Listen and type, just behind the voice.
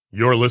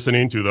You're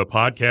listening to the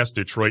Podcast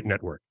Detroit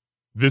Network.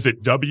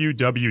 Visit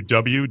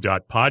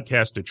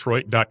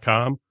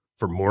www.podcastdetroit.com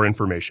for more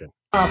information.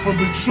 Live from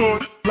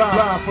Detroit,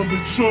 live from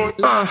Detroit,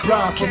 live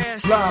from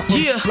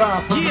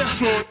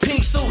Detroit.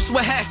 Pink suits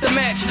with hats to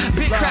match.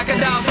 Big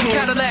crocodiles and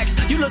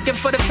Cadillacs. You looking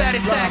for the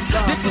fattest sacks.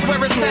 This is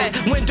where it's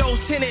at.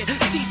 Windows tinted,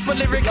 seats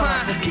fully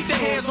reclined. Keep your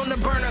hands on the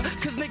burner,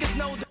 cause niggas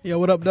know that. Yo,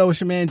 what up, though?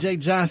 It's your man, Jake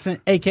Johnson,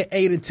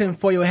 a.k.a. the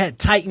tinfoil hat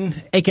titan,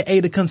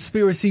 a.k.a. the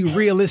conspiracy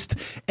realist,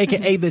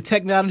 a.k.a. the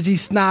technology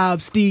snob,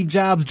 Steve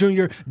Jobs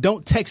Jr.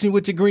 Don't text me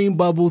with your green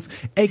bubbles,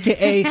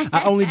 a.k.a.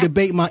 I only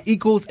debate my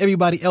equals.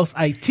 Everybody else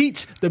I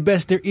teach. The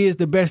best there is,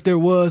 the best there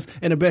was,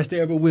 and the best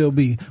there ever will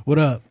be. What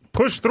up?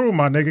 Push through,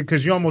 my nigga,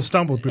 because you almost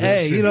stumbled through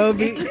that shit. Hey, you know,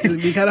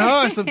 it be kind of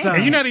hard sometimes.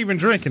 And you're not even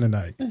drinking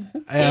tonight.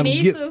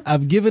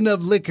 I've given up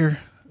liquor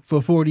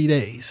for 40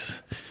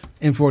 days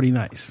and 40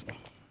 nights.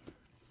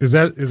 Is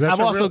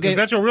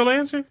that your real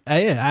answer?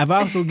 Yeah, I've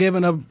also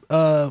given up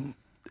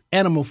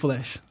animal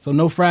flesh. So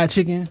no fried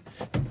chicken,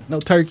 no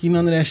turkey,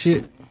 none of that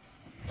shit.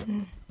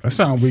 That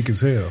sound weak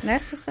as hell.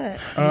 That's what's up.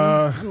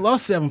 I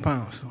lost 7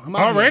 pounds.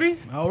 Already?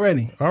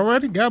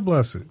 Already. God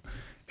bless it.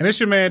 And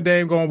it's your man,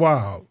 Dame Going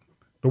Wild.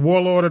 The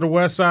warlord of the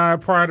West Side,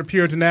 prior to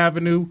Puritan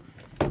Avenue.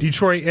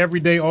 Detroit every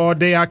day, all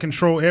day. I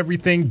control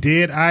everything.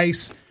 Dead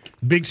Ice.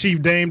 Big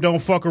Chief Dame don't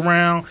fuck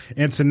around.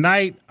 And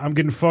tonight, I'm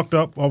getting fucked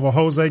up over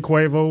Jose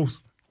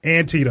Cuervo's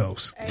and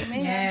Tito's.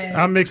 Amen.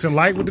 I'm mixing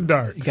light with the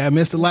dark. You gotta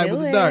mix the light with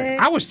the dark.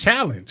 I was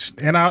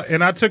challenged, and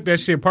I took that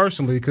shit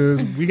personally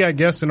because we got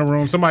guests in the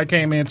room. Somebody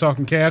came in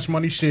talking cash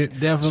money shit.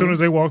 Definitely. As soon as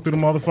they walked through the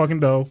motherfucking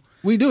door.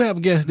 We do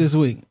have guests this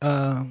week.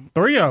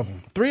 3 of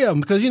them.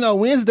 Because, you know,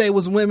 Wednesday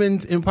was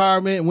Women's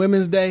Empowerment,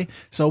 Women's Day.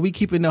 So we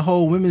keeping the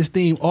whole women's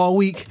theme all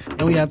week.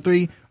 And we have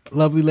 3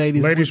 lovely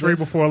ladies. Ladies free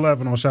before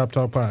 11 on Shop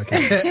Talk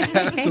Podcast.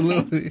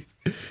 Absolutely.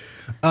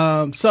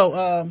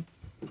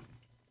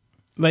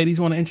 Ladies,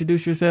 want to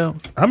introduce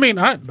yourselves? I mean,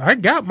 I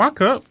got my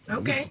cup.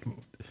 Okay.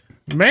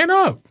 Man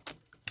up.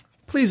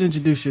 Please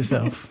introduce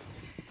yourself.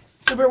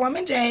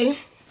 Superwoman J.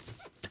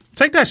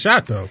 Take that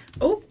shot, though.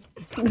 Oh.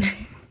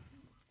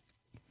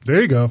 There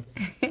you go.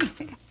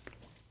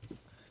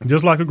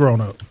 Just like a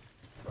grown-up.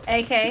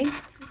 AK.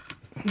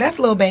 That's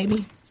Lil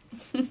Baby.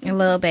 And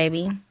Lil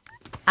Baby.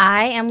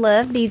 I am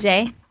Love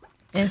DJ.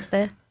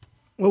 Insta.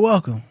 Well,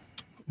 welcome.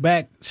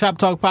 Back, Shop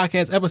Talk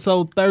Podcast,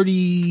 episode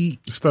 30...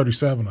 It's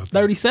 37, I think.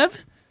 37?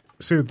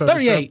 See,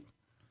 38.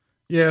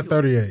 Yeah,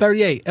 38.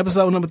 38.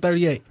 Episode number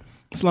 38.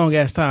 It's a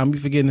long-ass time. You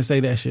forgetting to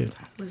say that shit.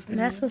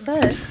 That's what's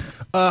up.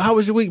 How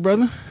was your week,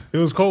 brother? It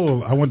was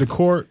cool. I went to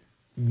court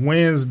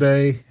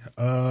Wednesday.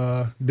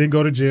 Didn't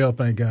go to jail,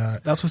 thank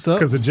God. That's what's up.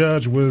 Because the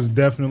judge was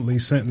definitely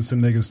sentencing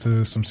niggas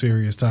to some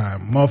serious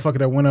time. Motherfucker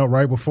that went out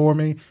right before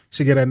me,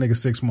 she get that nigga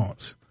 6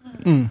 months.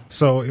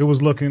 So it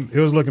was looking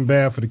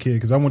bad for the kid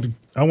because I went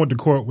to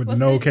court with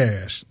no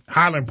cash.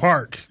 Highland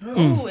Park.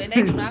 Ooh, and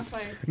they do not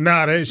play.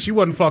 Nah, she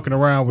wasn't fucking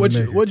around with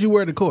niggas. What'd you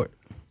wear to court?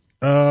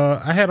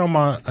 I had on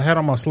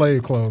my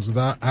slave clothes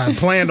because I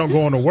planned on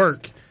going to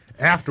work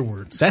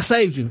afterwards. That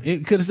saved you.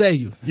 It could have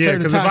saved you. Yeah,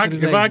 because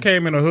if I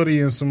came in a hoodie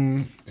and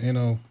some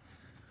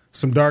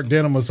dark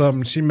denim or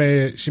something, she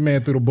may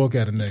have threw the book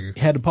at a nigga.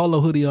 Had the polo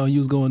hoodie on, you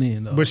was going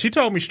in though. But she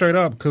told me straight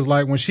up because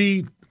like when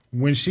she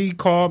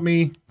called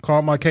my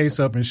case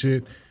up and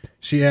shit,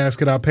 she asked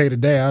could I pay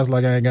today. I was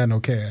like I ain't got no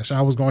cash.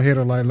 I was gonna hit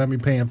her like let me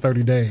pay in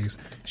 30 days.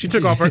 She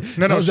took off her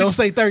don't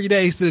say 30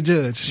 days to the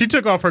judge. She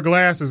took off her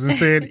glasses and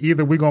said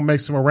either we gonna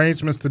make some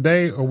arrangements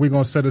today or we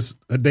gonna set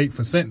a date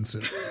for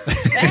sentencing.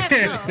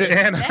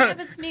 That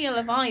happened to me in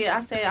Livonia.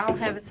 I said I don't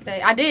have it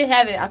today. I did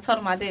have it. I told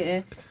them I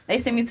didn't. They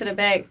sent me to the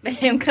back. They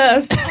in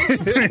cuffs. I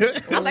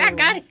was like I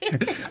got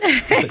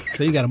it.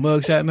 So you got a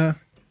mug shot now?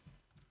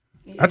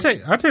 I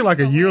take like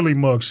a yearly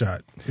mug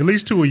shot, at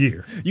least 2 a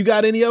year. You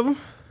got any of them?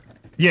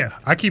 Yeah,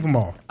 I keep them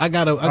all. I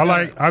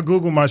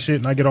Google my shit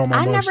and I get all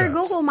my mug shots. I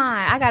never Google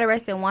mine. I got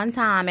arrested one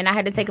time and I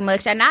had to take a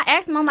mug shot. And I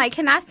asked them, I'm like,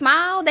 can I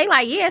smile? They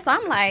like, yeah. So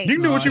I'm like, you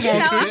can do what you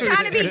want to. I'm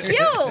trying to be cute.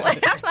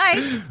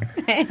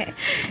 I'm like,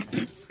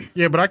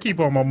 yeah, but I keep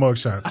all my mug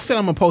shots. I said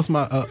I'm gonna post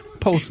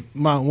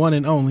my one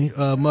and only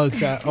mug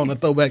shot on a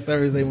Throwback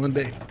Thursday one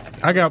day.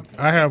 I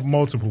have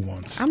multiple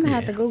ones. I'm gonna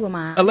have to Google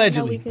mine.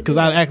 Allegedly, because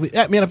I actually,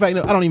 matter of fact,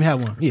 no, I don't even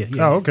have one. Yeah.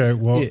 Oh, okay.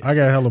 Well, yeah. I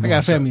got hella. I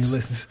got family who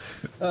listens.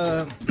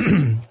 All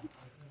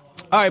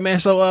right, man.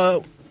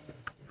 So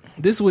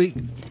this week,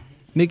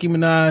 Nicki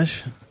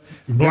Minaj,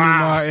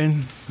 Remy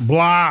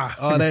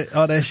Martin,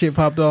 all that shit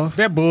popped off.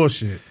 That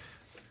bullshit.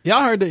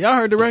 Y'all heard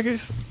the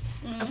records?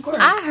 Of course,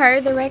 I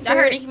heard the record. I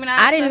heard Nicki Minaj.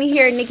 I didn't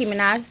hear Nicki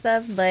Minaj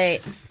stuff,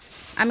 but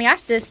I mean, I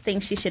just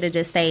think she should have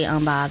just stayed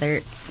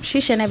unbothered. She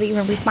shouldn't have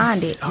even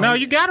responded. No,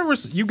 you gotta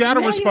respond. You gotta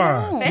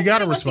respond.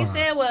 What she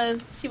said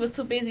was she was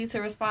too busy to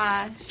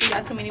respond. She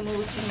got too many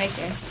moves to be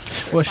making.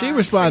 Well, she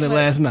responded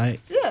last night.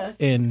 Yeah,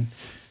 and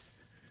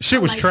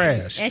Shit was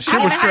trash. And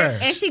Shit was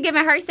trash. And she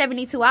giving her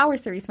 72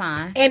 hours to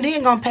respond. And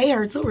then gonna pay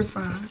her to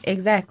respond.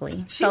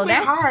 Exactly. She went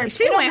hard.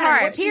 She It don't went matter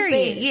hard. what she Period.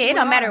 said. Yeah, She it don't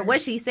went matter hard.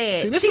 what she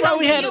said. See, this is why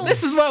we had the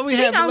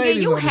She gonna ladies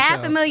give you on the show.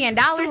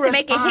 $500,000 to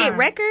make a hit respond.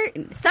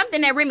 record.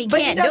 Something that Remy But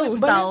can't it do. doesn't-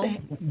 but So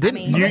listen, I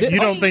mean, You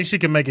don't think she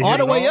can make it All hit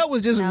the at way all? up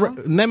was just No.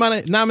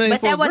 nominated but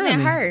for that a wasn't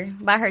Grammy. her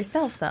by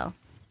herself though.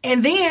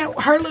 And then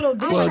her little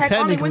diss Well, track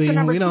only went to technically,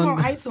 number we 2 don't-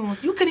 on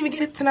iTunes. You couldn't even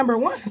get it to number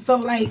 1. So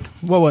like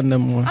What was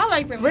number one? I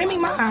like Remy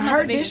Ma,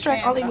 her diss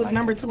track only was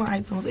number 2 on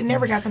iTunes. It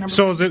never got to number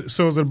So 1. is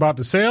it about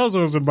the sales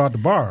or is it about the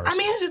bars? I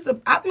mean, it's just.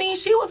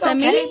 She was To okay,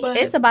 me, but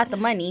it's about the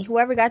money.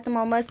 Whoever got the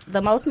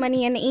most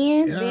money in the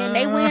end, then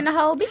they win the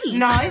whole beat.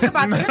 no, it's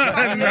about the.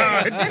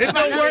 it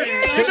don't work.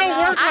 It don't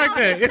work like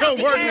that. It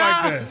don't work like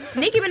that.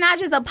 Nicki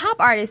Minaj is a pop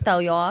artist though,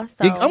 y'all.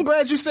 So I'm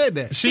glad you said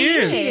that. She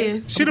is.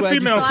 is. She the I'm glad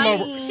female you slow.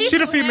 said that. She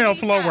the female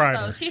flow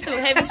rider. She threw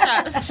heavy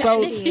shots.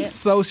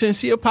 So since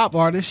she a pop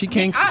artist, she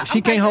can't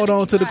I'm hold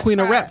on to the Nicki Queen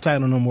of Minaj Rap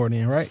title no more.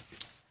 Then, right?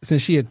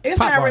 Since she a It's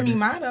pop not Remy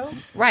artist. Ma though.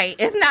 right,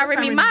 it's not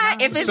Remy Remy Ma. Ma.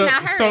 If it's So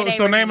not her, so it ain't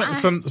so name Remy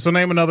Ma. so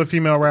name another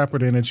female rapper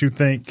then that you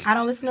think. I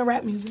don't listen to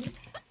rap music.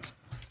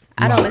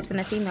 I don't listen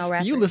to female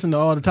rappers. You listen to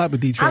all the type of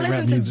I Detroit rap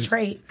listen to music.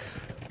 Drake.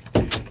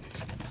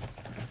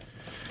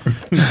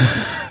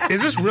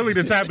 Is this really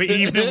the type of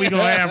evening we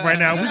gonna have right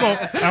now?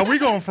 Are we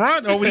gonna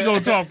front or we gonna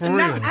talk for real?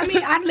 No, I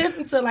mean, I'll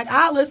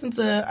listen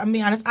to, I'm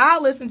being honest,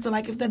 I'll listen to,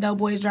 like, if the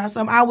Doughboys drop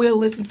something, I will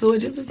listen to it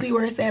just to see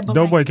where it's at. But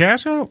Doughboy like,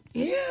 Cash Out?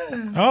 yeah.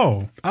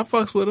 Oh, I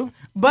fucks with him.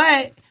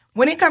 But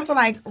when it comes to,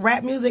 like,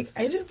 rap music,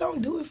 it just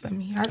don't do it for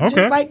me. I just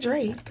Okay. like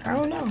Drake. I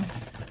don't know.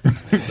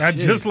 I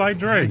just like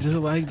Drake. Just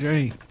like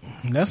Drake.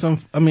 That's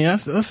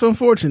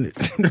unfortunate.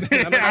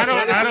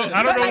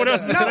 I don't know what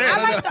else to No, say.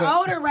 I like the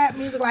older rap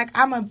music. Like,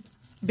 I'm a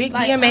big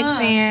Like, DMX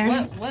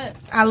fan. What?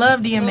 I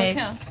love Lil' DMX.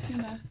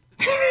 Kim.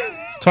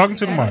 Talking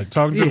to the mic.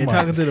 Talking to the Yeah, mic.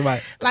 talking to the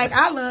mic. Like,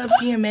 I love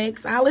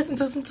DMX. I listen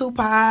to some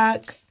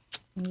Tupac.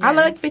 I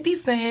like 50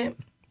 Cent.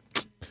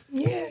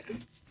 Yeah.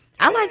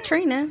 I like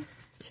Trina.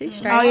 She's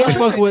straight. Oh, yeah. I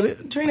fuck with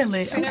it. Trina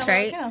lit. She's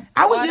straight.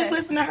 I was just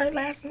listening to her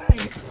last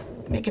night.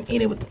 Make him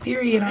eat it with the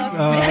period on.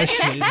 Oh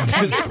shit!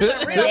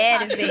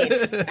 Bad as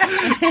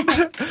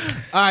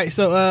bitch. All right,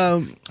 so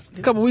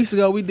a couple weeks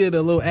ago we did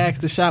a little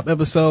Ask the Shop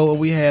episode where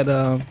we had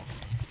the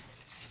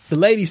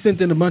ladies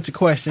sent in a bunch of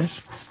questions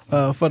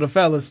for the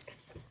fellas,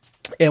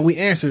 and we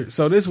answered.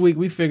 So this week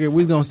we figured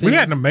we gonna see. We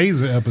had an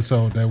amazing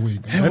episode that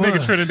week. That nigga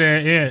was.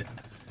 Trinidad Ant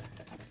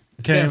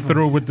came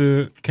through with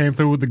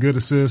the good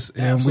assist,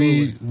 and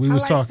Absolutely. we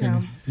was liked talking.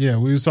 him. Yeah,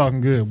 we was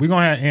talking good. We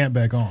gonna have Ant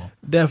back on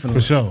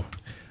Definitely for sure.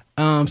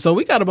 So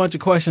we got a bunch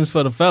of questions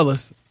for the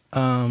fellas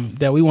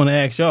that we want to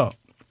ask y'all.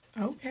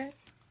 Okay.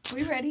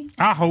 We ready?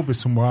 I hope it's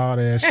some wild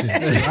ass shit.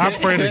 Too. I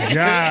pray to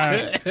God.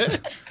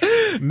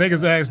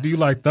 Niggas ask, do you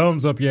like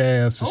thumbs up your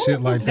ass or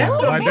shit like that?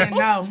 That's Like gonna be a that.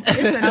 no.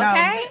 It's a no.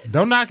 Okay.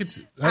 Don't knock it.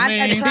 I I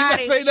mean, tried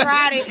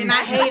it, and I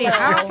hate it.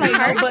 I don't play no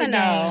butt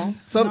Personal. games.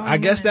 So I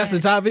guess that's the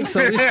topic. So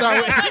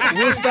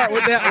we'll start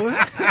with that one.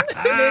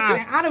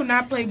 Listen, I do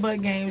not play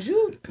butt games.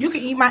 You can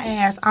eat my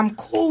ass. I'm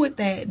cool with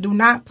that. Do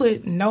not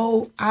put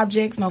no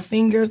objects, no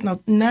fingers,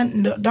 none.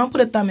 No, don't put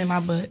a thumb in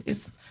my butt.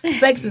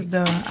 Sex is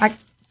done.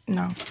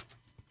 No.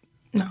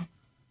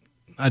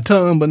 A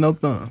tongue, but no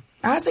thumb.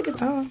 I'll take a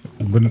tongue.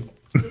 but,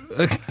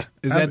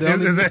 Is that the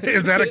only?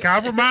 is that a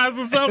compromise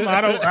or something?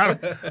 I don't.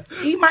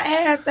 Eat my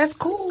ass. That's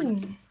cool.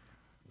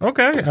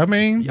 Okay, I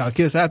mean, Y'all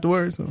kiss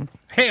afterwards? Or?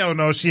 hell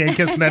no, she ain't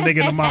kissing that nigga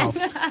in the mouth.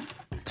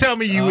 Tell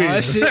me you Oh,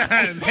 is. shit.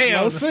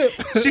 Hell, No sip.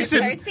 She's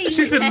sending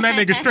that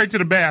nigga straight to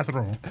the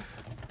bathroom.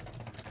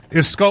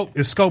 It's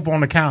scope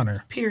on the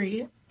counter.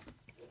 Period.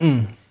 All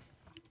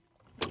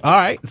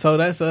right, so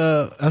that's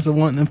a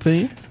one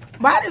opinion.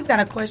 But I just got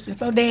a question.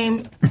 So,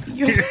 Dame,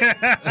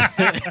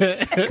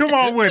 Come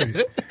on with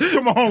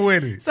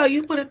it. so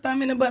you put a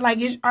thumb in the butt. Like,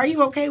 are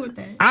you okay with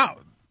that?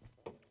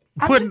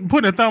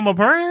 Putting a thumb up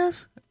her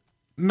ass?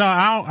 No,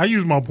 I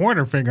use my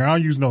pointer finger. I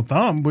don't use no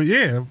thumb. But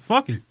yeah,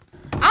 fuck it.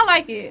 I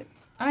like it.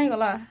 I ain't gonna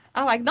lie.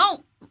 I like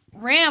don't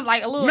ram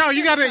like a little. No,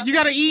 you tip or gotta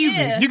something. ease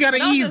it. Yeah. You gotta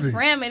don't ease just it.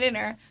 ram it in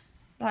there.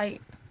 Like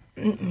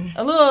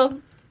a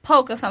little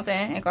poke or something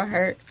ain't gonna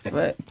hurt.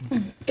 But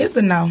It's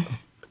a no.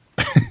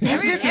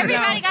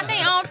 everybody got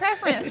their own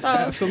preference. So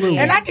Absolutely.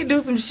 And I can do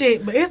some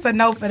shit, but it's a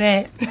no for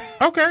that.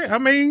 Okay, I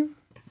mean,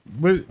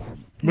 but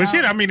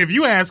shit. I mean, if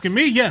you asking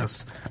me,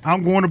 yes,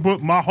 I'm going to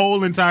put my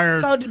whole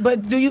entire. So,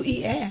 but do you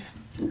eat ass?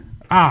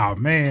 Ah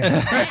man,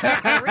 That's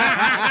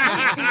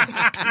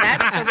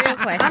the real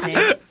question.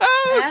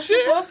 Ask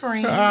me for a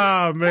friend.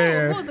 ah what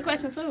man. was the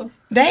question too?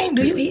 Dame,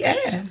 do you eat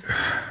ass?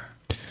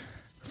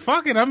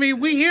 Fuck it. I mean,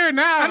 we here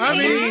now. I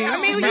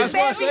mean, when you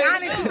said be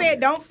honest, you said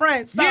don't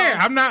front. So. yeah.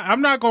 I'm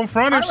not gonna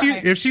front if All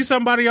right. if she's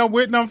somebody I'm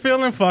with and I'm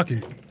feeling. Fuck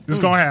it. It's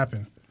gonna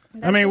happen.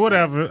 I mean,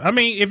 whatever. I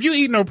mean, if you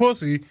eating her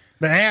pussy,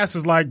 The ass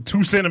is like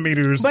 2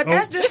 centimeters. But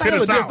that's just to the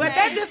south. But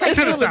that's just like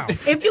to the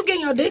south. If you get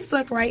your dick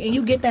sucked right and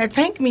you get that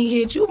tank meat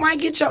hit, you might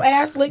get your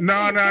ass licked.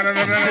 No. No,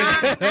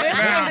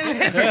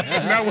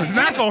 what's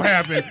not gonna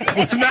happen?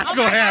 What's not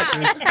gonna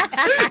happen?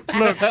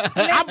 Look,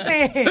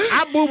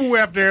 I boo boo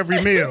after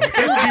every meal. It would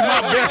be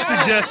my best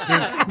suggestion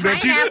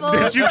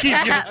that you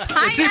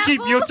keep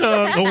your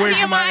tongue away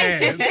from my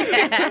ass.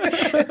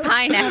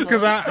 Pineapple.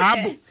 Because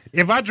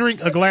if I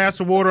drink a glass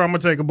of water, I'm gonna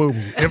take a boo boo.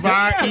 If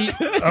I eat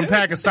a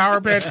pack of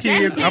Sour Patch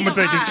Kids, I'm gonna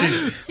take a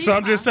shit. So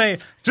I'm just saying,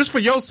 just for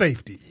your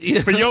safety,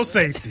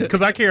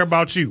 because I care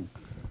about you.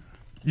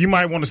 You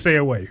might want to stay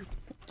away.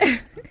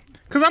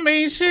 Because, I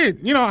mean, shit,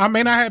 I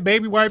may not have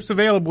baby wipes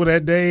available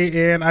that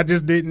day, and I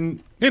just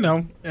didn't,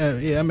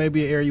 yeah,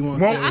 maybe an area you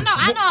want. I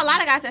know a lot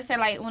of guys that say,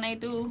 like, when they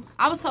do,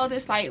 I was told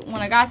this, like,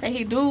 when a guy say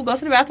he do go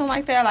to the bathroom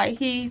like that, like,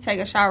 he take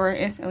a shower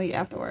instantly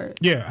afterwards.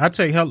 Yeah,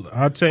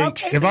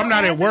 if I'm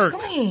not at work.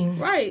 Clean.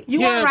 Right.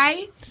 You all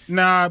right?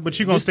 Nah, but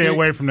you're going to stay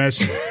away from that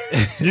shit.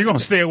 You're going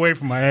to stay away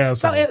from my ass.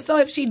 So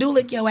if she do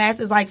lick your ass,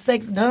 is like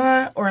sex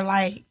done, or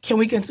like, can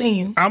we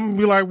continue? I'm going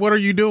to be like, what are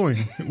you doing?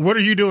 What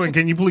are you doing?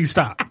 Can you please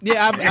stop?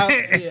 Yeah,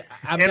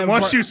 and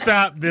once you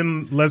stop,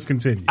 then let's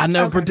continue. I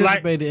never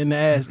participated in the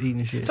ass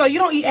eating shit. So you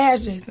don't eat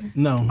ass, Jason?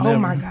 No. Oh, never.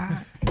 my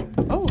God.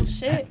 Oh,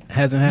 shit.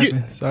 Hasn't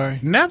happened. Sorry.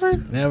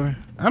 Never?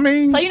 I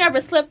mean. So you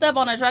never slipped up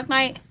on a drunk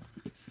night?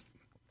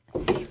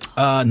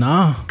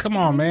 No. Come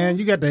on, man.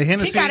 You got the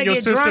Hennessy in your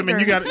system, and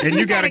you got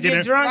to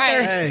get drunk.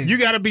 Right. You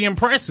got to be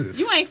impressive.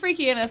 You ain't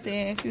freaky enough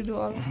then if you do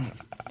all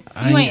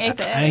that. You ain't ate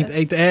the ass. I ain't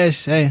ate the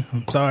ass. Hey,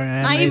 I'm sorry.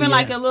 Not even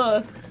like a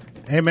little.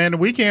 Hey, man, the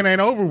weekend ain't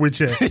over with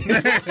yet.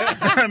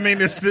 I mean,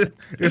 it's still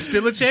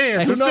a chance.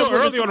 Hey, it's still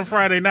early on a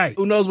Friday night.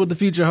 Who knows what the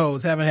future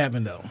holds? Haven't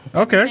happened though.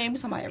 Okay. Name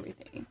talking about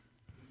everything.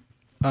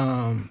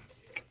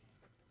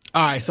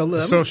 All right, so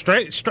look. So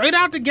straight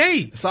out the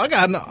gate. So I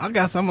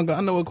got something.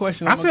 I know what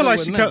question. I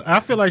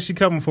feel like she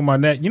coming for my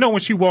neck. You know, when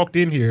she walked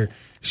in here,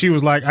 she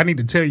was like, "I need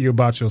to tell you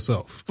about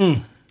yourself."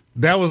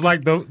 That was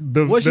like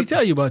the. What she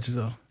tell you about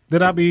yourself?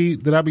 Did I be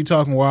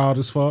talking wild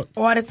as fuck?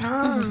 All the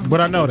time.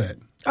 But I know that.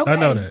 Okay. I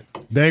know that.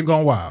 They ain't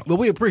going wild. But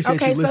we appreciate you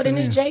listening. Okay, so then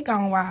it's Jake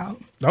gone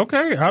wild.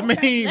 Okay, I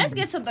mean. Let's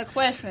get to the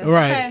questions.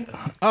 Right. Okay.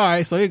 All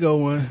right, so here go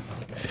one.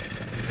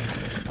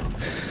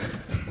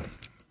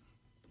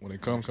 When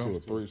it comes to a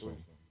threesome,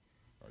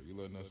 are you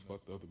letting us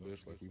fuck the other bitch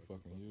like we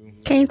fucking you?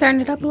 Can you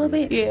turn it up a little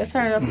bit? Yeah,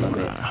 turn it up a little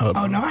bit.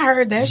 Oh, no, I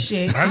heard that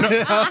shit. I know.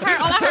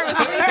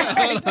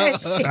 that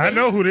shit. I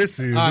know who this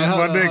is. This is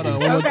my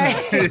nigga.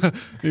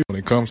 Okay. When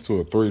it comes to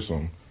a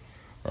threesome,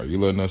 are you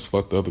letting us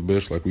fuck the other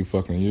bitch like we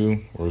fucking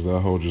you? Or is that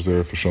hoe just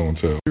there for show and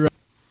tell? Who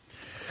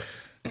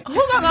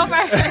gonna go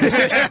first?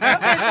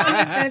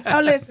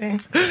 So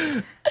listen.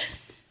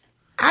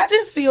 I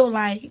just feel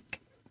like,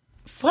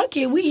 fuck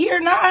it, we here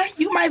now.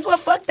 You might as well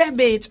fuck that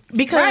bitch.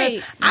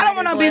 Because I don't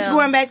want no bitch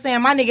going back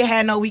saying my nigga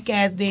had no weak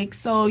ass dick.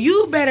 So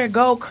you better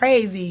go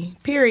crazy.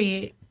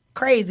 Period.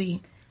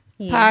 Crazy.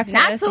 Yeah.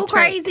 Not too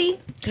crazy.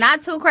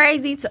 Not too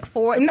crazy. Not the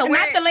leg up. No,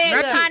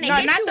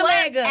 not the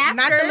leg up.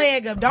 Not the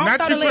leg up. Don't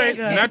throw the leg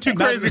up. Not too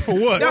crazy for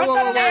what? Don't throw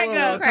the leg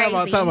up.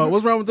 Talk about.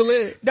 What's wrong with the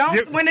leg?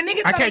 When the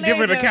nigga I can't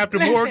give it to Captain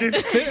Morgan.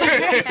 When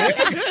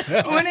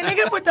the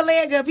nigga put the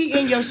leg up, he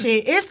in your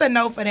shit. It's a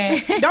no for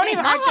that. Don't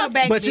even arch your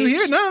back, But bitch. you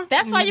here now.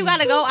 That's why you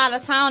gotta go out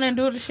of town and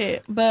do the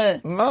shit.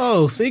 But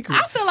secret.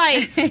 I feel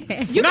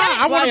like you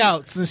gotta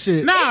flyouts and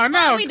shit.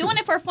 No. We doing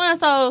it for fun,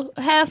 so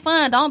have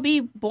fun. Don't be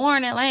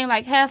boring and lame.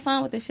 Like, have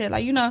fun with this shit.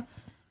 Like,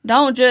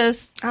 don't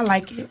just. I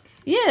like it.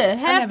 Yeah,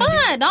 have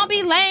fun. Don't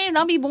be lame.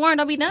 Don't be boring.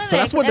 Don't be none of that. So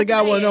that's what the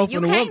guy want to know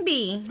from the woman.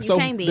 You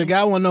can't be. The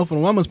guy want to know from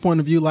the woman's point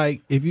of view.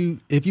 Like, if you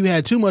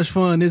had too much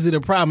fun, is it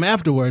a problem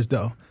afterwards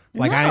though?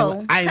 Like,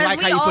 no, I ain't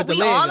like how you put the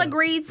leg. We all up.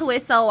 agreed to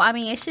it, so I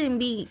mean, it shouldn't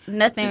be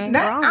nothing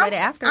wrong with it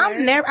afterwards.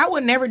 I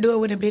would never do it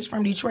with a bitch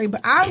from Detroit, but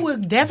I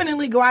would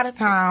definitely go out of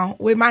town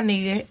with my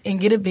nigga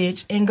and get a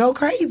bitch and go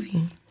crazy.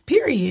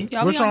 Period.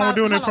 Yo, what's wrong with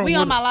doing it from? We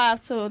on my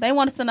live too. They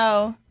want us to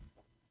know.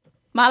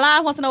 My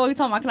live wants to know what we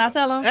talking about. Can I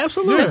tell them?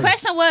 Absolutely. The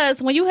question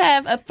was, when you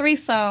have a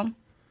threesome,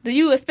 do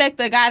you expect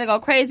the guy to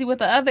go crazy with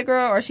the other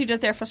girl, or is she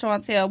just there for show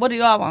and tell? What do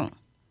y'all want?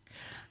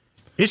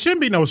 It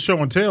shouldn't be no show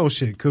and tell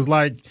shit, because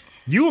like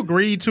you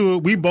agreed to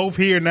it. We both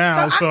here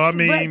now, so I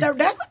mean, but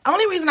that's the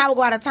only reason I would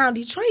go out of town.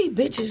 Detroit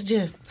bitches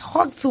just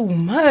talk too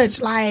much.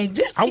 Like,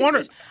 just I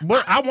wanted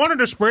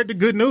to spread the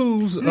good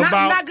news about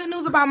not good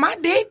news about my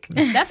dick.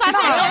 That's why I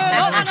said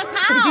go out of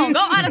town. Go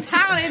out of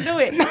town and do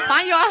it.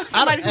 Find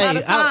somebody from out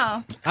of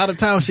town. Out of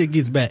town shit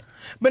gets back.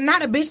 But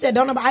not a bitch that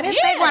don't know. I didn't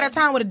say go out of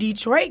town with a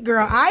Detroit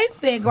girl. I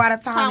said go out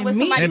of town and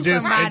meet and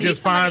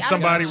just find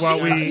somebody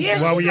while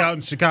we out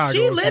in Chicago.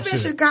 She live in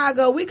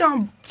Chicago. We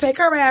gonna take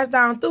her ass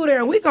down through there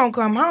and we gonna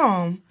come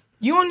home.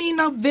 You don't need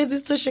no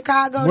visits to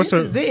Chicago. This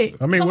is it.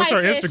 I mean, what's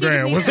her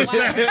Instagram? What's her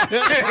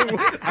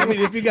Snapchat? I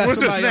mean, if you got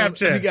what's her somebody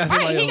Snapchat?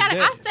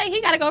 I say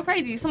he gotta go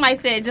crazy. Somebody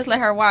said just let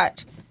her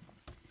watch.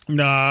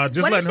 Nah,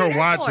 just letting her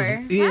watch.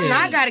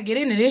 I gotta get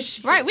into this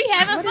shit. Right, we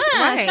having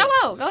fun. Show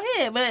out. Go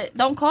ahead, but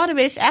don't call the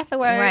bitch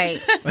afterwards.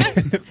 Right.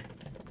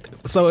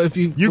 So if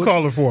you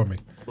call her for me.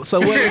 So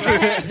what?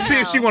 See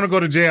if she want to go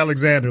to J.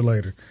 Alexander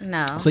later.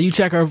 No. So you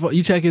check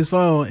his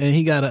phone, and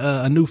he got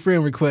a new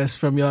friend request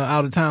from your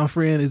out of town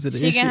friend. Is it?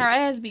 She getting her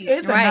ass beat.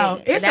 It's a Right.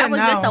 no. It's That a was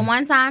no. just a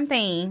one-time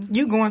thing.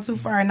 You going too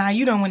far now.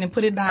 You don't want to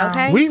put it down.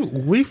 Okay.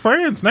 We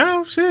friends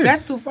now. Shit.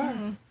 That's too far.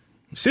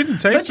 She didn't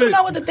taste But you it.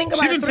 know what the thing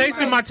about She a didn't taste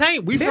threesome- in my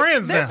tank. We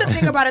friends now. That's the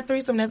thing about a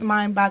threesome that's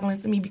mind-boggling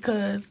to me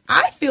because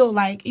I feel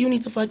like you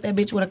need to fuck that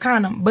bitch with a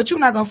condom, but you're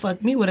not gonna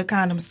fuck me with a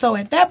condom. So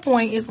at that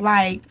point, it's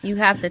like You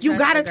have to. you trust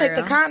gotta the take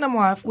the girl. condom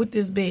off with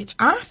this bitch.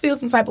 I feel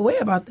some type of way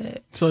about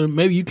that. So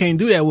maybe you can't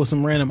do that with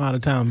some random out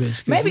of town bitch.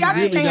 'Cause Maybe you I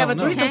just really can't have a don't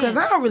know. threesome because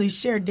I don't really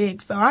share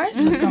dick, so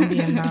it's just gonna be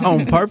a no.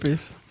 On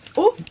purpose.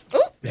 Ooh,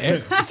 ooh.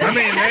 I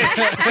mean,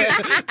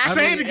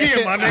 say it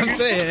again, my nigga. I'm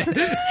saying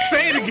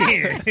Say it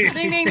again. Ding,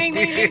 ding, ding,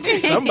 ding, ding, ding.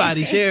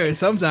 somebody shares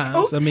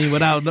sometimes. I mean,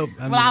 without no. I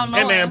mean, Without And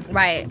knowing. then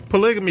Right.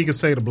 polygamy can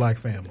save the black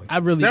family. I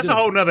really That's do. a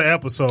whole nother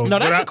episode. No,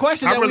 that's but a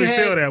question I that really we had.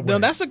 feel that way. No,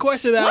 that's a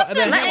question that. What's the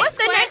that next What's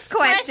the next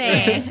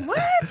question?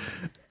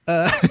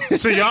 What?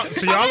 so y'all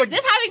So look.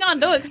 this how we gonna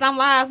do it? Because I'm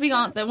live. We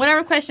gonna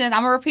whatever question is,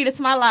 I'm gonna repeat it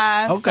to my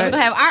live. Okay. So we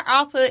gonna have our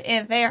output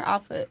and their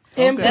output.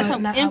 Input, That's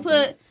some not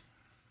input.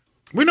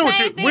 We know what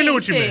Same you. thing, We knew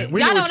what you shit. meant.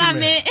 We Y'all knew know what what I you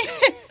meant.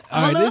 I'm All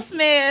a right, little this-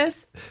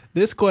 smiss.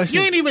 This question.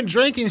 You ain't even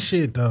drinking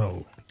shit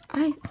though.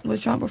 I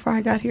was drunk before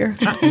I got here.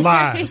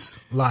 Lies.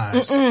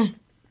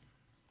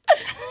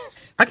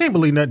 I can't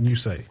believe nothing you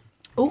say.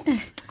 Ooh.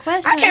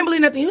 Question. I can't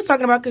believe nothing you was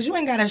talking about because you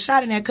ain't got a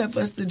shot in that cup for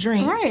us to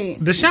drink. Right.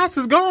 The shots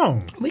is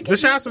gone. The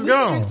shots is we can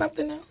gone. drink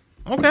something else.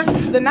 Okay.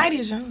 The night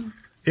is young.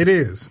 It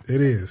is.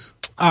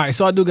 All right,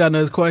 so I do got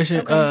another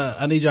question.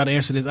 I need y'all to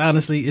answer this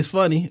honestly. It's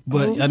funny,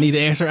 but I need to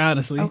answer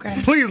honestly. Okay.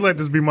 Please let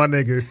this be my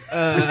nigga.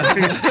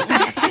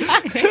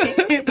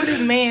 Put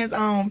his man's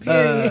on,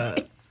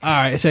 period. All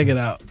right, check it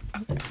out.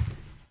 All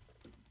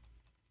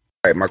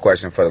right, my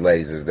question for the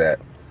ladies is that,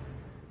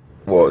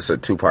 well, it's a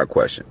two-part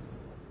question.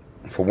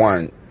 For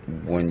one,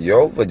 when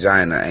your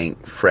vagina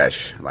ain't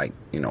fresh, like,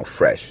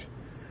 fresh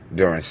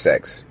during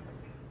sex,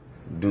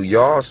 do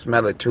y'all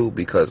smell it too?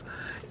 Because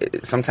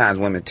sometimes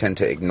women tend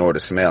to ignore the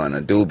smell, and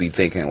a dude be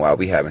thinking while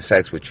we having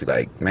sex with you,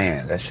 like,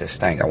 man, that shit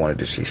stank. I wanted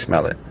to see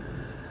smell it.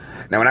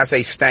 Now, when I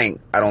say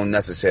stank, I don't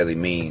necessarily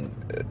mean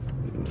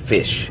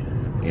fish,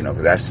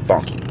 because that's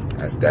funky.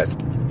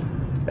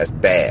 That's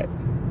bad.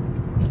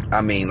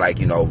 I mean, like,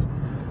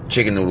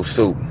 chicken noodle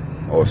soup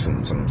or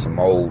some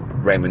old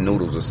ramen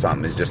noodles or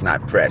something. It's just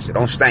not fresh. It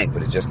don't stink,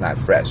 but it's just not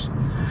fresh.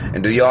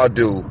 And do y'all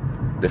do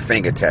the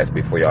finger test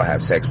before y'all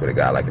have sex with a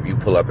guy? Like if you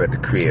pull up at the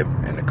crib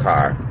in the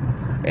car,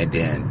 and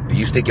then do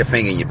you stick your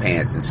finger in your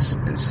pants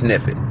and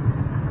sniff it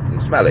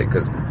and smell it?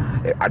 Because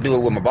I do it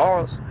with my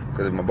balls.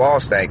 Because if my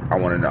balls stink, I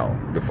want to know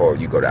before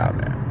you go down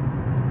there.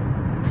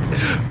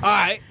 All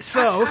right,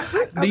 so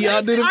do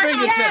y'all do the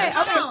finger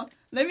test? Hold on.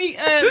 Let me.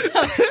 Y'all,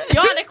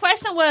 the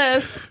question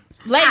was,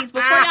 ladies,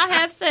 before y'all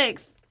have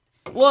sex.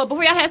 Well,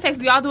 before y'all have sex,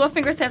 do y'all do a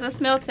finger test, a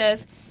smell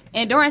test?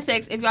 And during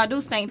sex, if y'all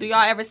do stink, do y'all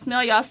ever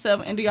smell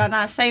yourself? And do y'all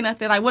not say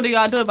nothing? Like, what do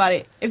y'all do about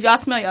it if y'all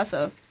smell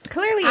yourself?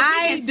 Clearly, if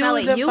I you can smell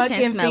do it, the you fucking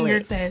can smell finger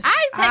it. test.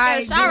 I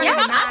take a shower.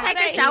 Yes, If I'm I'll take a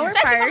dating, shower that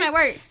shit come first. at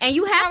work. And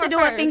you have Shower to do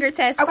first. a finger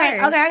test Okay,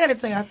 first. I gotta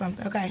tell y'all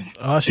something. Okay,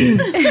 Oh shit!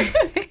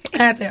 I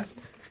gotta tell y'all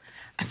something.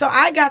 So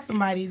I got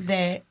somebody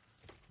that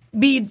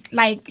be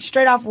like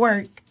straight off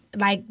work,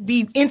 like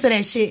be into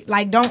that shit,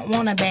 like don't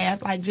want a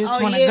bath, like just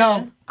want to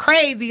go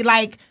crazy,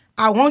 like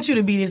I want you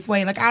to be this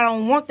way, like I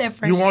don't want that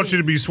fresh. You want shit. you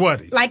to be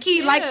sweaty. Like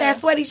he like that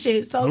sweaty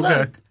shit. So Okay.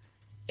 look,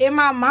 in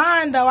my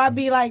mind though, I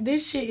be like,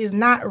 this shit is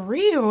not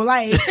real.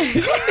 Like,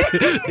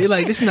 You're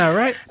like, this not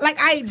right. like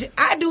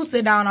I do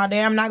sit down all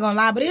day. I'm not gonna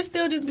lie, but it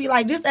still just be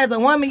like, just as a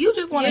woman, you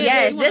just want to.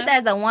 Yes, just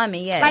as a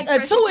woman, yes. Like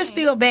a 2 is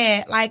still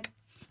bad. Like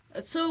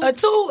A two.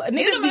 niggas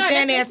be know, standing there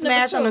and that's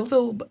number smash on a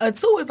 2. A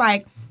 2 is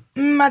like,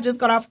 I just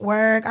got off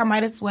work. I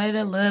might have sweated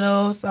a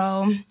little,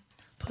 so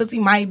pussy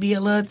might be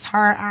a little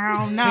tart. I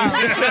don't know.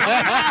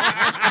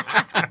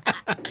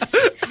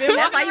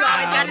 That's why you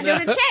always got to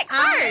do the check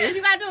first.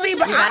 You gotta do See, it.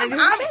 but You gotta do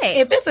the check.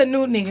 if it's a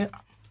new nigga,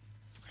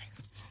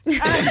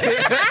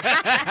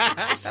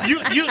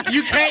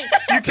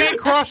 You can't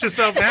cross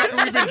yourself after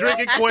we've been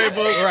drinking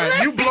Quavo. Right.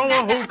 You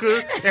blowing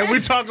hookah and we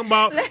talking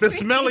about the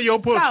smell of your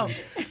pussy. so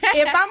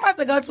if I'm about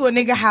to go to a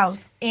nigga house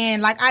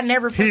and like I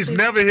never, He's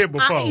never here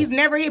before. He's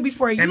never here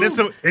before. And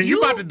you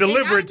about to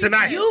deliver it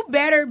tonight. You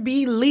better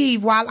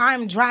believe while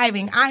I'm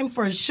driving, I'm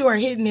for sure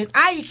hitting this.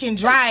 I can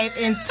drive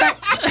and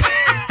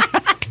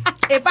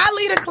if I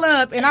leave a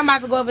club and I'm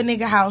about to go over a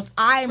nigga house,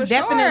 I'm For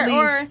definitely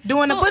sure. Or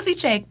doing a so- pussy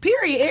check.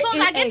 Period. As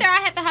soon as I get there, I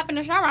have to hop in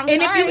the shower. I'm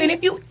and sorry.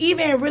 if you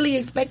even really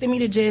expected me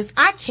to just,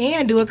 I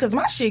can do it because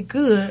my shit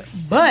good,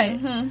 but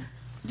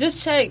just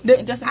check.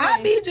 Just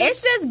I be just.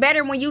 It's just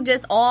better when you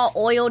just all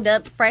oiled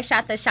up, fresh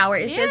out the shower.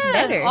 It's just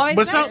better. Always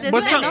But better. some,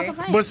 Just no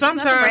complaints. but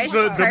sometimes Fresh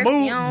the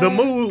perfume.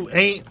 mood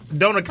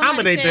don't accommodate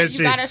Somebody that said shit.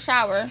 You got to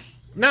shower.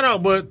 No,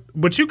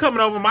 but you coming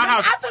over my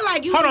house. I feel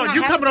like you. Hold on,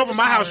 you coming over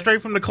my house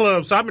straight from the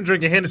club, so I've been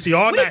drinking Hennessy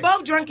all night. We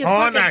both drunk as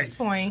fuck at this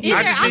point.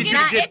 I just need you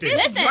to get there.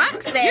 Listen,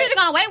 you're either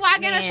gonna wait while I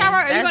get in the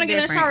shower, or you're gonna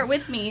get in the shower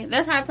with me.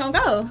 That's how it's gonna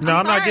go. No,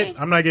 I'm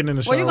not getting in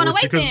the shower. Well, you're gonna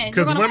wait then.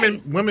 Because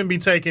women be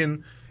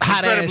taking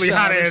incredibly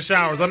hot ass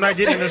showers. I'm not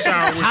getting in the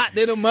shower with hot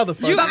little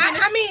motherfucker.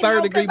 I mean,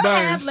 3rd-degree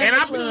burns.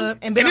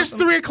 And it's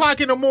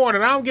 3:00 in the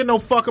morning. I don't give no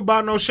fuck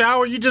about no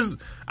shower.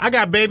 I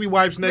got baby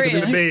wipes next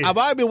to the bed. I've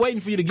already been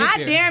waiting for you to get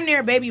there. I damn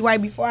near baby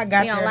wipe before I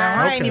got there. Though.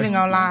 I ain't even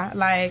gonna lie.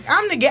 Like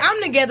I'm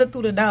together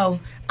through the door.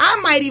 I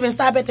might even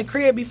stop at the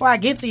crib before I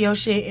get to your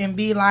shit and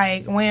be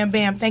like, wham,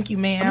 bam, thank you,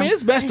 ma'am. I mean,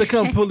 it's best to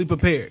come fully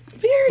prepared.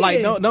 Period.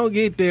 Like, don't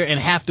get there and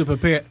have to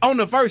prepare on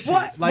the first shit.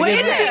 Well,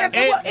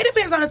 it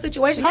depends on the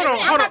situation. Hold on.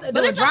 I'm about to do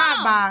a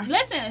drive-by.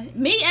 Listen,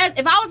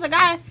 if I was a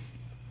guy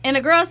and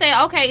a girl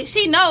said, okay,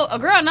 a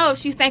girl know if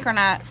she stink or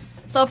not.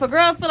 So if a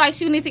girl feel like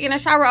she needs to get in the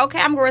shower, okay,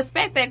 I'm gonna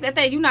respect that.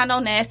 That you not no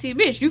nasty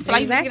bitch. You feel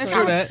like you need to get in the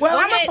shower. Well,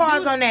 I'm gonna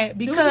pause on that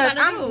because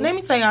let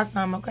me tell y'all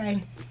something,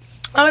 okay?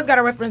 I always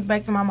gotta reference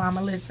back to my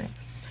mama. Listen,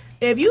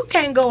 if you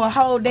can't go a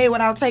whole day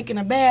without taking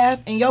a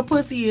bath and your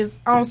pussy is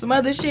on some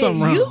other shit,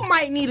 you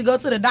might need to go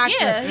to the doctor.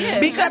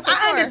 Yeah, because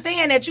I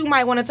understand that you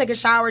might want to take a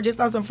shower just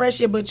on some fresh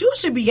shit, but you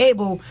should be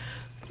able.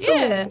 So, when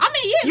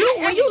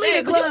you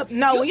leave the club,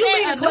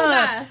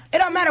 it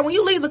don't matter. When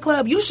you leave the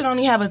club, you should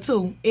only have a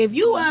 2. If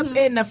you up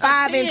in the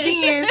 5 and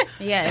 10,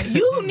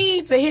 you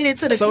need to hit it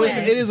to the So club.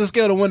 it is a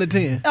scale of 1 to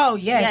 10. Oh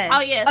yes.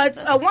 Oh yes.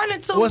 A 1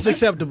 and 2. What's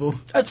acceptable?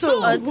 A 2.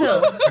 A 2 is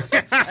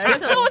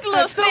a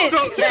little snitch.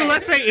 So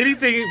let's say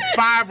anything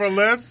 5 or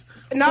less.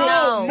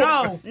 No.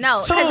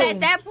 Because at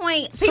that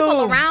point,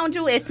 people around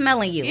you is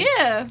smelling you.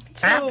 Yeah.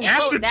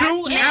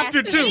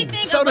 After 2.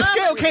 So the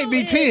scale can't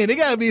be 10. It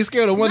got to be a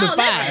scale of 1 to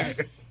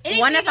 5.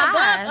 1 to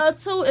 5. Above a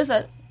 2 is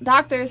a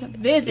doctor's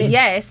visit.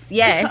 Yes.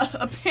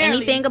 Apparently.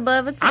 Anything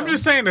above a 2. I'm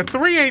just saying the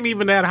 3 ain't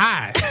even that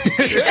high.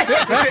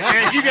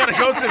 And you got to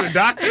go to the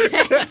doctor.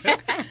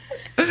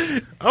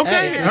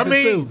 Okay, Hey, I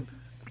mean,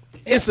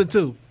 it's a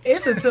 2.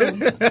 It's a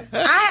 2.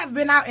 I have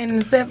been out in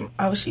the assessment.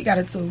 Oh, she got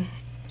a 2.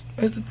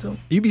 It's a 2.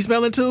 You be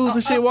smelling 2s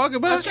and shit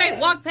walking by? Straight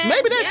walk past.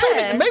 Maybe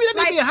that 2. Maybe that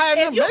need to be a higher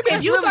number. Maybe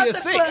that's really a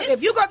 6.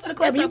 If you go to the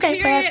club and you can't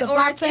pass the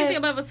flop test.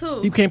 Above a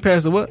 2. You can't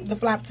pass the what? The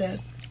flop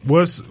test.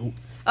 what's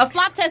a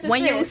flop test is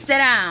when you sit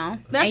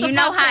down. That's and you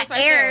know how the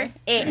air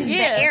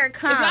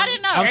comes. If y'all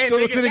didn't know. I'm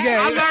still to the game.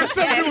 I learn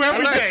something new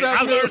every day.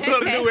 I learn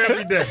something new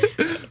every day.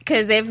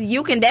 Because if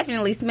you can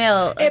definitely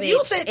smell a if bitch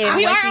you sit, if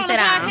we when are she on sit the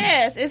down.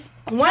 podcast. It's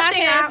one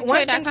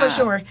thing for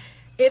sure.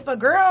 If a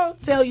girl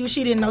tell you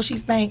she didn't know she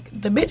stank,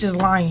 the bitch is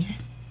lying.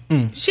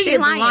 She is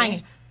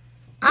lying.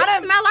 I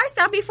don't smell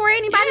ourselves before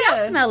anybody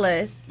else smell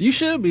us. You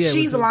should be able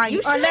She's to. lying.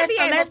 You should unless be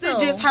able it's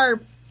to. just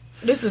her.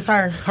 This is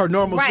her. Her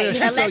normal Right.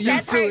 smell. She's so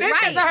used to it.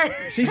 Right.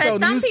 She's so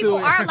some used people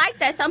to it. are like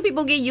that. Some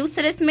people get used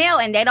to the smell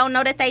and they don't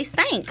know that they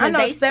stink. I know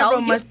they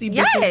several musty bitches,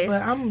 yes.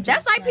 but I'm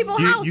just That's like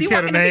people's house. You You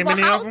care walk to into name people's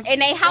any of house them?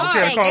 and they house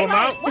Okay, stink. call They them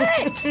out.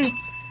 like, what?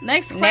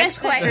 Next Next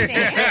question.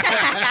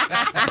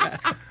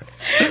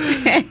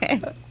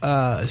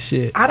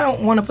 Shit. I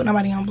don't want to put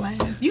nobody on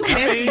blast. You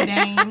messy,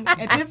 Dame.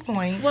 At this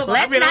point,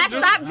 Let's not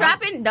stop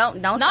dropping. Don't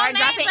start name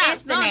dropping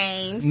drops. Insta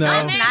names. No.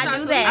 Let's not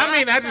do that. I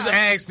mean, I just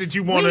asked that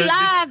you want We to.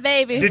 live,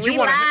 baby. Did you We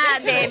want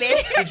live, baby.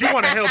 Did you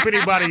want to help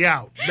anybody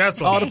out?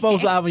 That's all. All the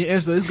folks live on your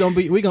Insta. It's gonna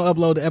be. We gonna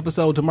upload the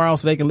episode tomorrow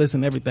so they can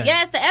listen to everything.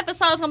 Yes, the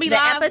episode's gonna be The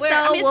live. episode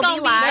it's will gonna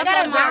be live I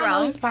gotta tomorrow.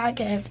 download his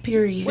podcast.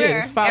 Period. Where?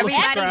 Yes, follow,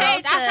 Everybody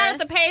subscribe. go I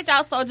shouted the page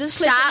out, so just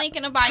click the link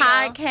in the bio.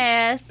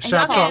 Podcast.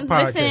 Shop Talk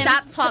Podcast.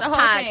 Shop to Talk the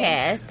whole thing.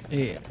 Podcast.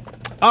 Yeah.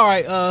 All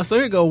right. So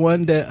here go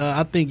one that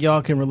I think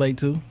y'all can relate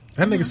to.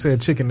 That nigga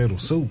said chicken noodle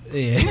soup.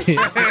 Yeah.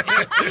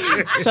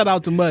 Shout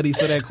out to Muddy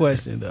for that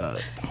question,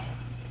 dog.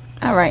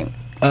 All right.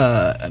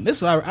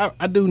 This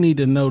I do need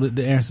to know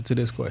the answer to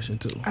this question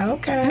too,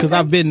 Okay. because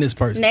I've been this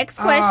person. Next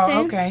question.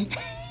 Oh, okay.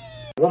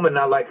 Woman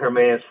not like her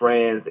man's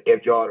friends.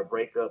 If y'all to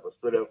break up or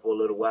split up for a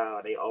little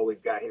while, they always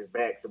got his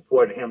back,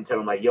 supporting him,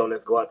 telling him like, yo,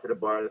 let's go out to the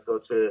bar, let's go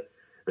to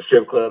the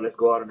strip club, let's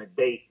go out on a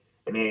date.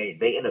 And then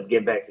they end up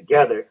getting back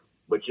together,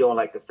 but you don't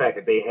like the fact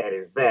that they had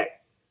his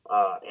back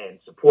and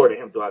supported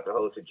him throughout the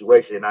whole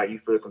situation. And now you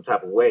feel some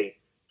type of way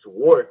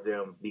towards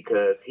them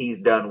because he's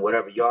done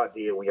whatever y'all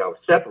did when y'all were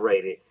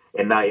separated,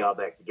 and now y'all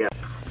back together.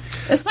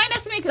 Explain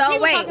that to me. So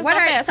wait, what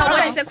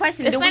is the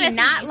question? Do we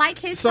not like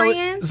his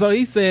friends? So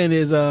he's saying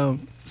is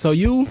so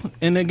you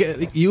in a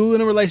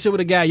relationship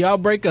with a guy, y'all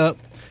break up.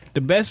 The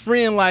best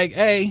friend like,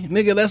 hey,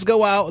 nigga, let's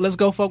go out, let's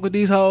go fuck with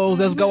these hoes,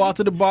 let's go out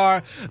to the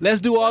bar,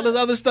 let's do all this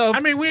other stuff. I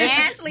mean,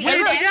 Ashley is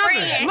we're that together.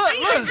 friend. Look, She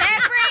is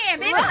that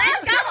friend, bitch.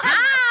 Let's go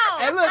out.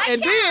 And look,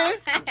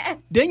 and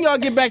then y'all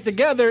get back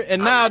together,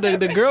 and now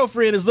the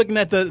girlfriend is looking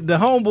at the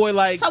homeboy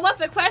like. So what's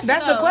the question?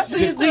 That's the question.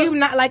 Is do you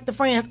not like the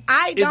friends?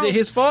 I don't. Is it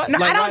his fault? No,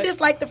 Like, I don't why-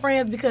 dislike the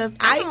friends because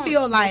I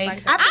feel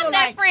like I'm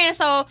that friend,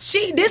 so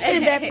this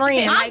is that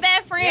friend. I'm Like,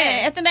 that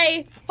friend. If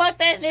they fuck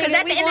that nigga, Because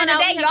at the end of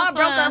the day, y'all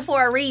broke up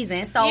for a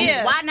reason. So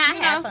why not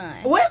have fun?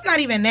 Well, it's not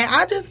even that.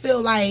 I just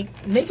feel like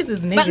niggas is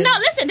niggas. But no,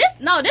 listen,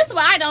 this is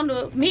what I don't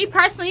do. Me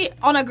personally,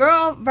 on a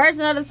girl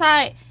version of the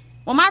side,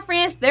 when my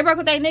friends they broke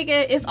with that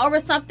nigga, it's over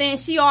something.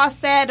 She all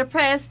sad,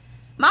 depressed.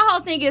 My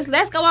whole thing is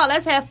let's go out,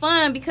 let's have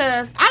fun.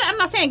 Because I'm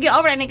not saying get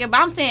over that nigga, but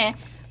I'm saying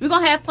we're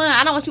gonna have fun.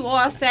 I don't want you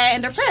all sad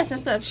and depressed and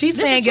stuff. She's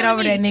saying get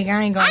over that nigga.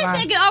 I ain't gonna lie.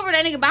 saying get over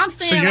that nigga, but I'm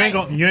saying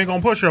So you ain't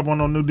gonna push her up on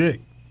no new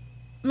dick.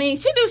 I mean,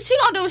 she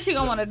gonna do what she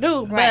gonna want to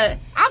do, but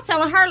I'm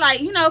telling her like,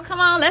 come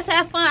on, let's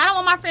have fun. I don't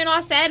want my friend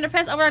all sad and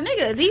depressed over a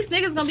nigga. These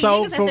niggas gonna be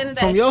niggas at the end of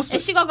the day,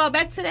 and she gonna go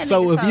back to that.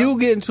 So nigga, if you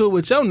get into it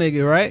with your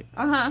nigga, right?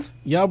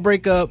 Y'all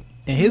break up,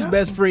 and his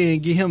best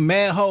friend get him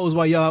mad hoes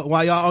while y'all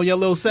on your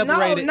little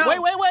separated. No.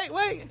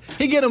 Wait.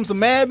 He get him some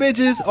mad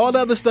bitches, all the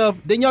other stuff.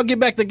 Then y'all get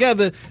back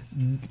together.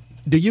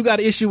 Do you got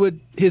an issue with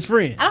his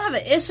friend? I don't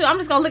have an issue. I'm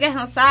just gonna look at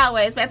him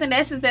sideways. But I think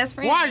that's his best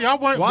friend. Why y'all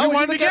want? Why we would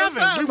want you look at him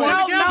together. We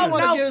sideways?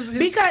 want No, together.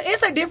 because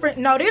it's a different.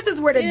 No, this is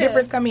where the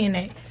difference come in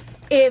at.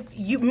 If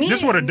you me,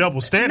 This where the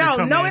double standard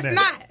come no, in it's at.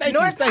 not. Thank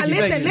No, you, it's not. thank you,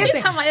 Listen, thank you. He's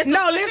talking about it's listen.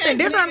 No, a listen.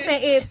 This is what I'm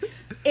difference. saying.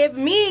 If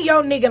me and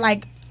your nigga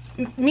like.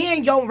 Me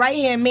and your right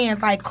hand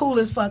man's like cool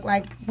as fuck.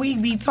 Like we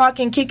be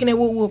talking, kicking it,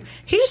 whoop whoop.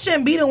 He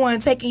shouldn't be the one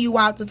taking you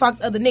out to talk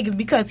to other niggas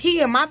because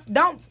he and my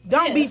don't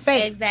be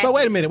fake. Exactly. So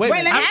wait a minute. Wait,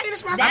 let me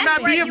finish my. I'm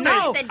not being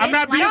fake. I'm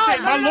not being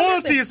fake. My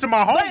loyalty is to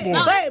my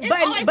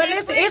homeboy. But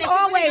listen,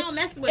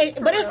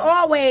 it's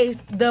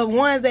always the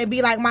ones that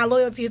be like my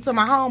loyalty is to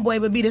my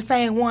homeboy, but be the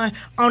same one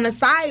on the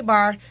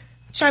sidebar,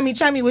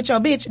 chummy with your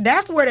bitch.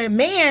 That's where the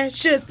man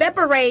should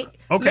separate.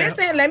 Okay.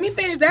 Listen, let me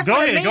finish. That's Go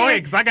where the ahead, man,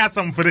 because I got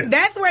something for this.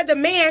 That's where the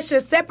man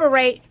should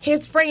separate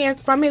his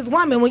friends from his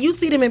woman. When you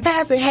see them in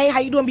passing, hey, how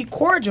you doing? Be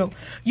cordial.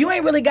 You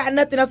ain't really got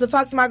nothing else to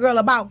talk to my girl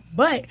about.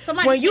 But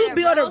Somebody when you said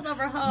build rose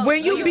over hoes.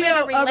 when you When build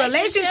you're in a a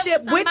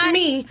relationship with somebody,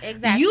 me,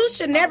 exactly. you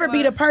should never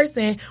be the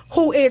person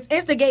who is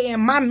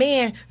instigating my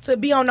man to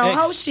be on no Ex-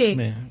 whole shit.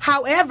 man.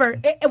 However,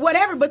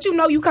 whatever. But you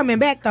know you coming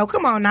back though.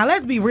 Come on now,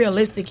 let's be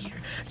realistic here.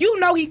 You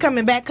know he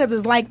coming back because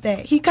it's like that.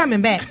 He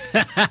coming back.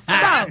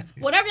 So.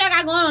 Whatever y'all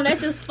got going on,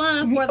 that's just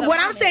fun for the What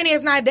I'm saying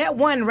is not that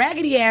one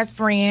raggedy ass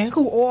friend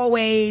who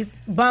always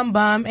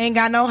bum ain't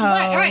got no hoes.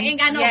 Right, ain't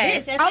got no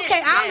Yes. bitch. That's Okay,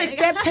 it. I'll Yeah.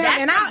 accept him,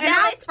 That's and a I'll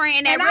jealous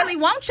friend that really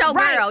wants your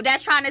girl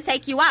that's trying to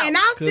take you out. and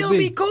I'll still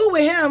be cool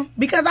with him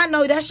because I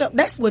know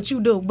that's what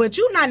you do. But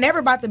you not never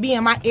about to be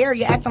in my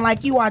area acting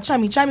like you are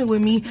chummy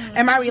with me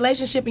and my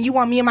relationship, and you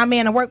want me and my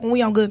man to work when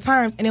we on good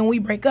terms, and then when we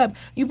break up,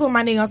 you put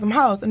my nigga on some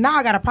hoes, and now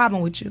I got a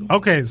problem with you.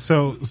 Okay,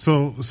 so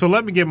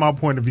let me get my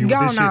point of view Go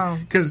with this on.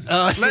 shit.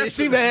 Because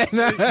she bad.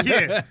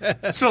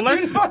 yeah. So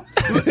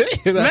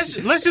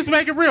let's just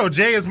make it real.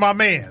 Jay is my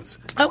man's.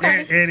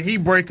 Okay. And he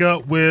break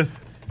up with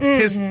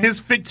his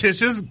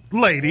fictitious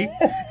lady.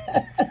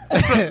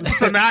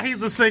 So now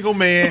he's a single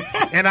man,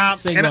 and I'm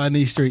Single on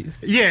these streets.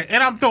 Yeah,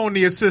 and I'm throwing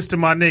the assist to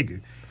my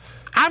nigga.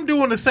 I'm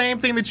doing the same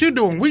thing that you're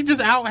doing. We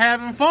just out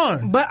having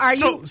fun. But are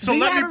you? So do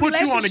you let have me a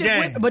put you on the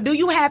relationship game. But do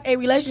you have a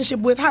relationship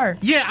with her?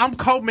 Yeah, I'm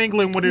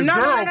co-mingling with his No,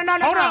 girl. no.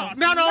 Hold on.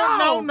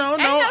 No.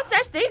 Ain't no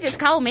such thing as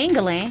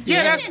co-mingling.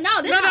 Yeah, that's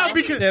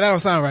because Yeah, that don't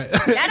sound right.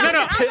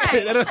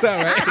 That don't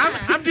sound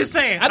right. I'm just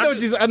saying. I know what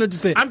you're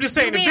saying. I'm just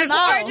saying. You being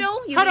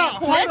cordial? You Hold being on.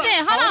 cordial?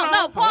 Listen, hold on.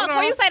 No, Paul,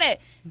 before you say that,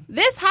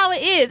 this how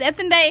it is. At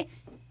the end of the day,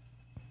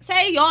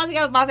 say y'all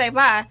together about to say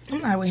bye. I'm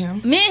not with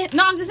him.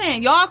 I'm just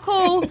saying, y'all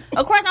cool.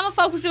 Of course, I'm gonna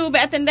fuck with you,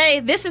 but at the end of the day,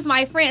 this is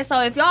my friend.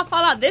 So if y'all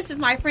fall out, this is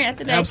my friend at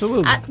the end of the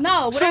day.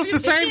 Absolutely. So it's the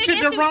same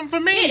shit that run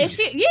for me.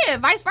 Yeah,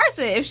 vice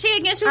versa. If she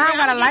against you, I then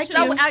gotta I'm like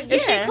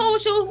against you. If she cool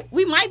with you,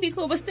 we might be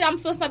cool, but still, I'm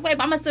still stuck. Wait,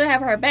 but I'm gonna still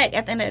have her back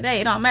at the end of the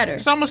day. It don't matter.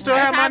 So I'm gonna still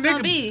That's have how my it's gonna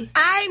nigga. be.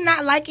 I'm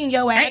not liking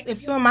your ass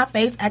if you in my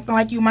face acting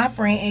like you my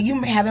friend and you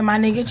having my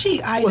nigga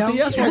cheat. I Well, don't. see,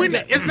 that's care. what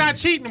It's not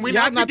cheating. We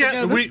Y'all not not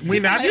together. together. We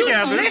not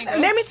together.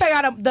 Listen, let me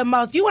tell y'all the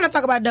most. You want to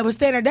talk about double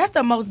standard? That's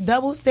the most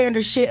double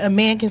standard shit a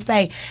man can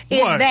say. Is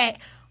What? that?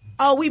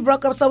 Oh, we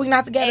broke up, so we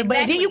not together. But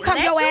Exactly. then you come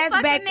Let your you ass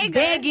fuck back a nigga.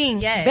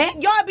 begging. Yes.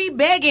 Y'all be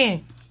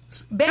begging.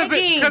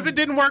 Because it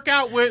didn't work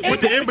out with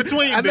the in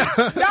between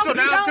bitch. So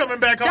now I'm coming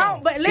back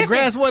home. But listen, The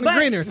grass wasn't but-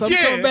 greener, so I'm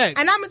coming back.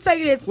 And I'm gonna tell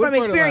you this With from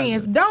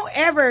experience. fertilizer.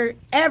 Don't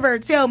ever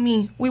tell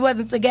me we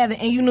wasn't together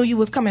and you knew you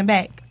was coming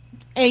back.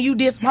 And you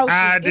did some whole shit.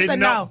 I It's a didn't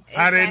no. know.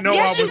 I didn't know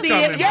Yes, I you was did.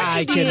 coming. Yes, I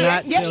you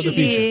cannot did. Yes, tell you the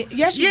future. did.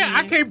 Yes, you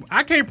Yeah, did.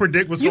 I can't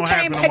predict what's You going to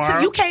came happen back.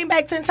 tomorrow. You came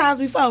back 10 times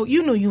before.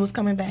 You knew you was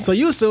coming back. So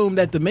you assume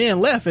that the man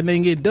left and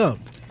then get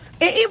dumped.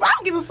 I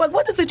don't give a fuck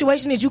what the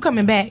situation is. You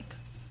coming back.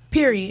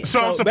 Period. So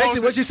I'm So supposed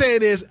basically, what you're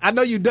saying is, I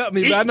know you dumped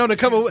me, but I know in a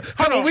couple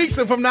weeks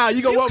from now,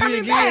 you gonna want me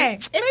coming again. back.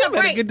 It's Man, a you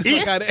better break. get the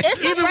fuck out of here.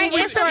 It's a even break.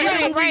 when It's a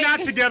break. we're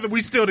not together,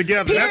 we still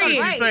together. That's what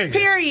you're Period. saying.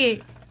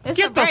 Period. It's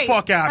a Get the break.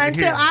 fuck out of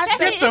Until here. I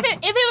Especially step if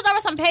it was over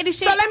some petty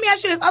shit. So let me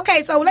ask you this.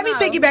 Okay, so let me No.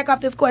 piggyback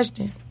off this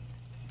question.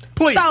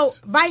 Please. So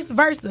vice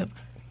versa.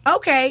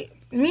 okay,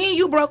 me and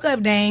you broke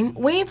up, Dame.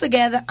 We ain't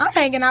together. I'm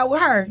hanging out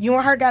with her. You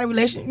and her got a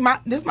relationship.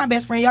 This is my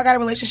best friend. Y'all got a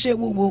relationship.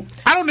 Woo woo.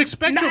 I don't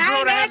expect your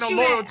girl to have no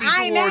loyalty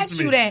I ain't towards asked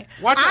me. you that.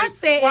 Watch I it.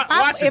 said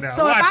Watch it now.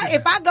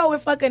 if I go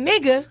and fuck a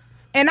nigga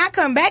and I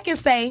come back and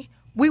say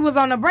we was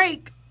on a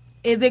break,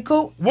 is it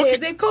cool?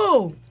 Is it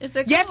cool?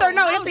 Yes or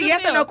no? It's a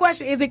yes or no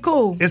question. Is it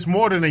cool? It's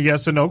more than a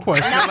yes or no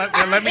question.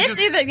 Let me It's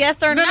just, either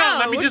yes or no.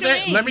 Let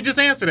me just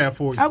answer that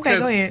for you. Okay,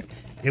 go ahead.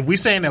 If we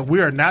saying that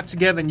we are not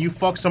together and you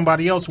fuck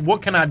somebody else,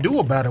 what can I do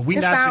about it? We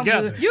It not sound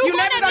together. good. You're You going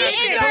never to gonna be in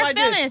cheat. your Put like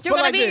feelings. You're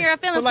going to be in your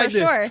feelings for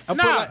sure. If it's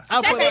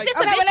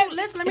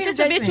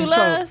a bitch you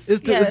love,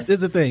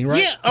 It's a thing,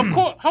 right? Yeah, of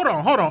course. Hold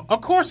on. Of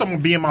course I'm going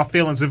to be in my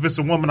feelings if it's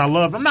a woman I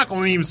love. I'm not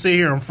going to even sit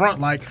here in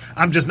front like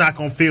I'm just not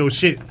going to feel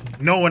shit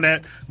knowing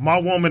that my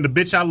woman, the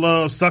bitch I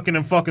love, sucking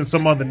and fucking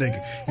some other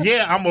nigga.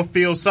 Yeah, I'm going to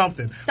feel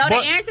something. So the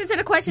answer to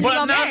the question is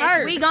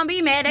we gonna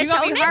be mad at your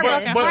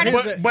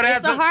nigga. But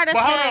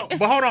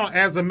hold on.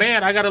 As a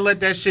man, I got to let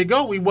that shit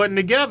go. We wasn't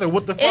together.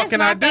 What the fuck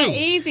can I do?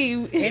 Easy.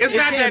 It's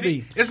not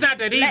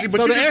that easy. But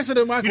So you the answer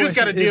to my you just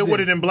got to question deal is with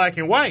this. it in black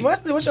and white.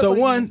 So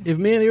one, if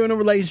me and you are in a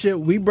relationship,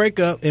 we break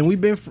up, and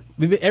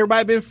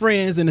everybody been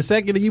friends. And the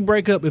second that you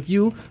break up, if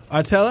you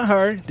are telling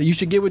her that you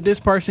should get with this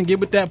person, get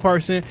with that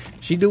person,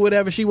 she do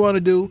whatever she want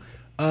to do,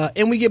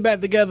 and we get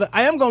back together,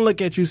 I am gonna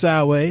look at you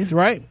sideways,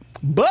 right?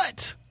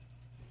 But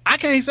I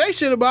can't say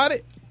shit about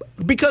it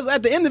because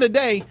at the end of the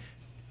day,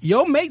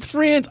 your mate's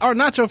friends are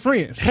not your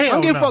friends. I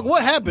don't give a fuck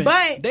what happened.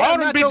 But they all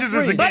them bitches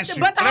is against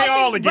you. But the They whole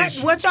all thing, against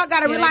you. what y'all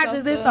gotta realize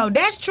is this though.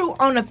 That's true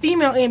on the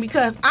female end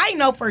because I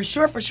know for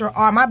sure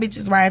all my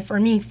bitches riding for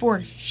me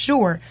for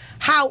sure.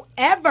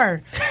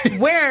 However,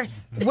 where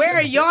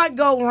y'all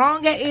go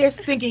wrong at is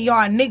thinking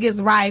y'all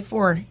niggas ride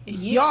for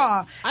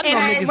y'all. I know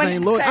niggas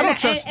ain't loyal. I don't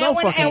trust no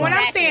fucking And what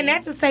body. I'm saying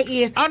that to say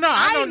is, I know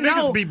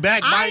niggas be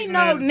backbiting. I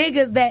know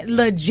niggas that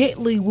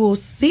legitly will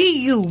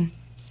see you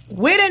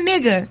with a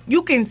nigga.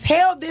 You can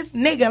tell this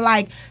nigga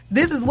like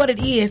this is what it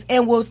is,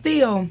 and will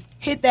still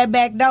hit that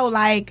back door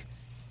like,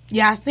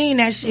 yeah, I seen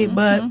that shit,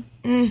 but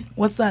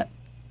what's up?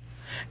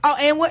 Oh,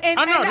 and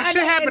I know this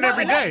shit happen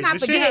every day.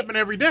 This shit happen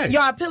every day.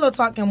 Y'all pillow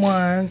talking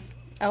ones.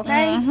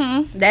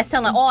 Okay, that's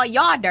telling all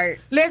y'all dirt.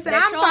 Listen,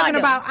 That's I'm y'all talking dirt.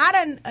 about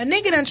a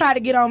nigga done tried to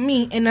get on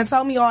me and done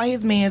told me all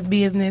his man's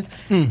business,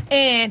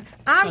 and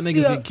I'm That niggas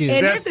still. get killed.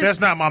 And That's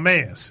not my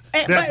man's.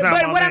 but That's not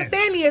my what I'm man's.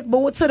 saying is,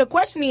 but to the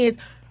question is,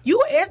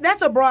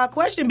 that's a broad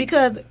question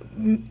because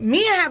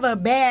men have a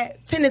bad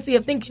tendency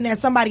of thinking that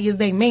somebody is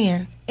their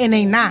man's and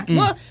they not.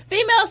 Well,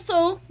 females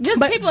too. Just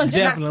people in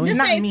general. Definitely. Just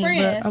Not say me,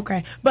 friends. but okay.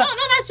 No, But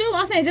not you.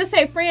 I'm saying just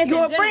say friends.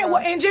 you're in a friend. general.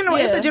 Well, in general,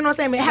 it's a general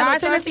statement. Have a Guys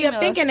are tendency of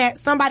females. thinking that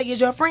somebody is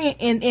your friend,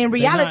 and in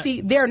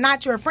reality, they're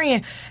not your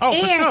friend. Oh,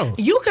 for and sure.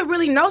 you could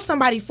really know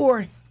somebody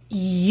for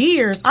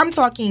years. I'm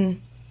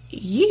talking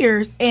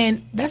years,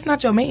 and that's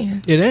not your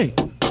man. It ain't.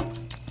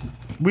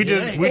 We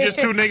just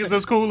two niggas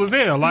that's cool as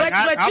hell. Like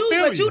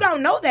But you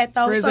don't know that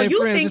though. Friends So ain't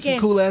you friends. Just some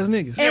thinking cool ass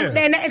niggas.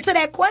 And to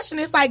that question,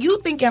 it's like you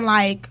thinking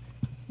like,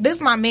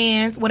 this my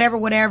man's,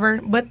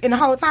 whatever. But in the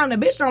whole time, the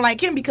bitch don't like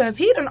him because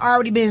he done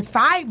already been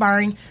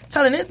sidebarring,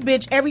 telling this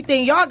bitch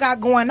everything y'all got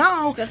going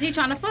on. Because he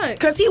trying to fuck.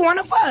 Because he want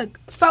to fuck.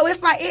 So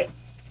it's like,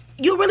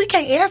 you really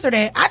can't answer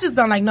that. I just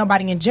don't like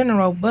nobody in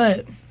general,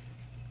 but...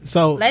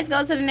 So Let's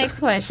go to the next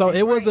question. So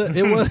it was. Look,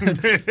 we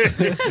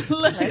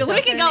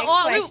can go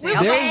all. We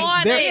can go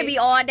all day. We can be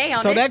all day on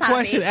So this that topic.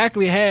 question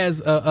actually has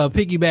a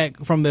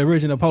piggyback from the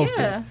original poster.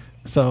 Yeah.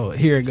 So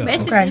here it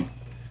goes. Okay.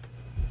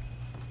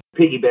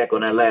 Piggyback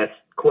on that last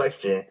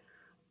question.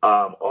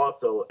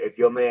 Also, if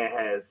your man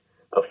has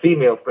a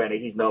female friend that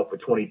he's known for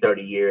 20,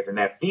 30 years, and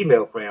that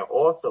female friend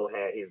also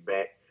had his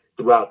back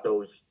throughout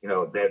those,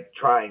 that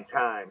trying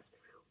times,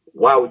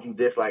 why would you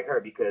dislike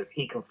her? Because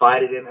he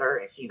confided in her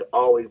and she's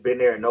always been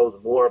there and knows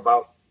more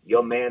about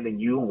your man than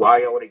you while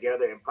y'all were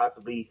together and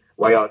possibly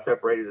while y'all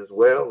separated as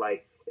well.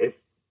 Like, it's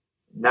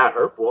not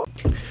her fault.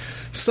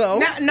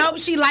 So no,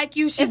 she like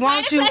you. She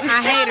wants you. I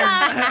hate her.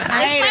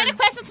 I hate Explain her. the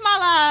question to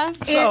my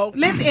life. So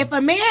Listen, if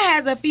a man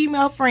has a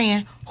female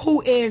friend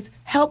who is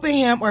helping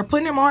him or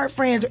putting him on her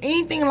friends or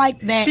anything like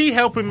that, She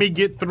helping me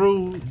get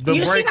through the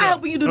breakup. she not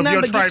helping you do of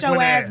nothing but get trifling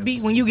your ass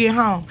beat when you get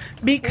home.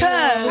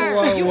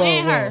 Because You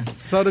and her.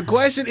 So the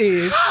question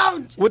is,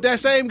 with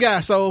that same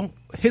guy, so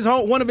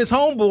one of his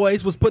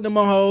homeboys was putting him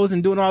on hoes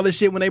and doing all this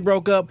shit when they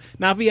broke up.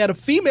 Now, if he had a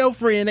female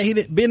friend that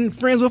he'd been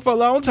friends with for a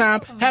long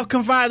time, have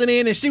confided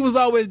in, and she was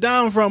always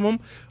down from him,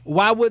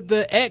 why would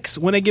the ex,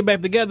 when they get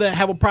back together,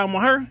 have a problem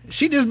with her?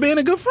 She just being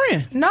a good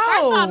friend. no,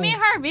 First off, me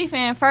and her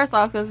beefing. First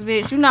off, because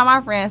bitch, you not my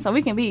friend, so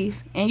we can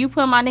beef. And you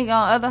put my nigga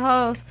on other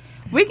hoes,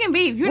 we can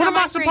beef. You What not am my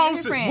I friend, supposed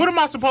you to? friend. What am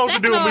I supposed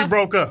to do when we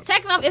broke up?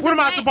 Second off, it's What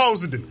the am I same-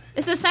 supposed to do?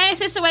 It's the same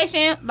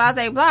situation. Blah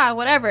blah blah.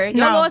 Whatever. Your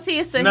No. loyalty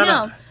is to No, him.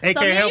 no. AK,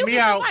 so help you me get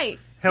to out. Fight.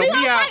 Help we me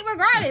gonna out. fight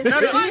regardless. No,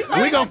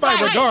 no. We gonna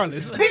fight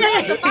regardless. We gonna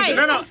have to fight.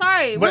 No, no. I'm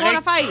sorry. But, We're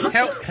gonna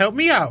fight. Help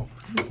me out.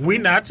 We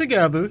not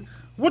together.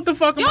 What the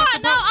fuck am Yo, I I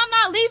supposed? know I'm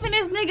not leaving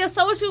this nigga.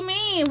 So what you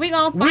mean? We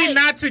gonna fight. We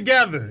not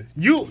together.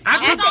 We gonna At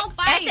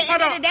fight. the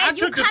end of the day, I you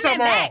took the coming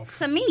summer back off.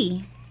 to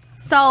me.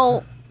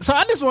 So So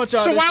I just want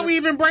y'all. So why we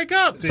even break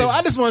up? Then? So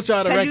I just want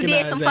y'all to recognize you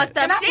did some that. fucked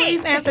up Can I shit.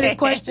 please answer this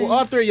question? Well,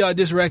 all three of y'all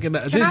just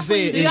recognize. Can I Just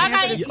say please it. Y'all answer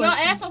got this y'all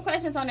question? ask some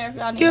questions on there if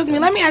y'all Excuse need me,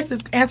 let me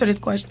answer this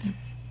question.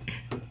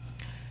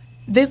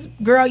 This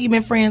girl you've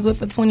been friends with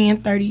for 20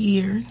 and 30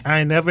 years. I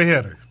ain't never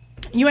hit her.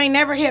 You ain't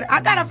never hit her.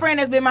 I got a friend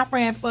that's been my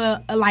friend for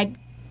like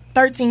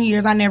 13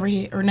 years. I never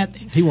hit or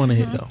nothing. He want to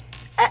hit though.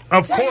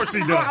 Of course he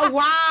does.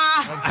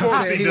 Wow. Of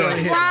course he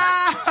does.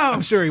 Wow.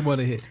 I'm sure he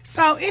want to hit.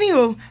 So,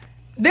 anywho,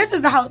 this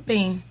is the whole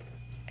thing.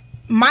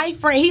 My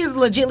friend, he is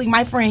legitly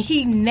my friend.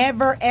 He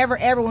never, ever,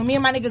 ever, when me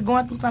and my nigga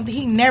going through something,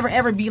 he never,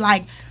 ever be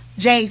like,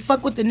 Jay,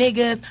 fuck with the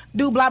niggas,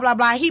 do blah, blah,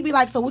 blah. He be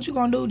like, so what you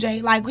gonna do,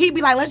 Jay? Like, he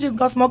be like, let's just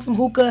go smoke some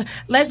hookah.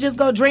 Let's just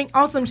go drink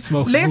on some...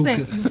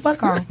 Listen,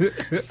 fuck on.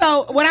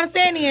 So, what I'm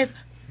saying is...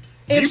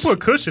 You put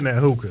Kush in that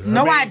hookah.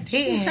 No, I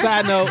didn't.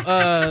 Side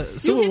note,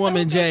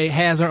 Superwoman J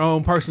has her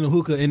own personal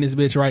hookah in this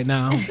bitch right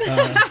now.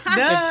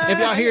 If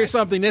y'all hear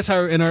something, that's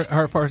her in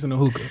her personal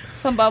hookah.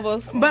 some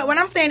bubbles. But what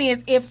I'm saying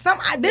is, if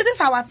this is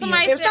how I feel.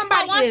 Somebody If said,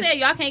 somebody someone is... said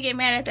y'all can't get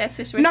mad at that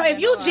situation. No, if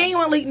you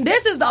genuinely,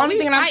 this is the only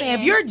thing I'm saying.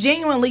 If you're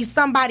genuinely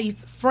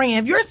somebody's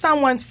friend, if you're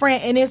someone's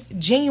friend and it's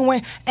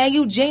genuine and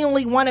you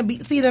genuinely want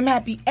to see them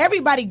happy,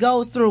 everybody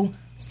goes through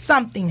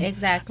something.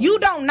 Exactly. You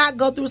don't not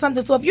go through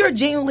something. So if you're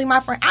genuinely my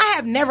friend, I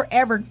have never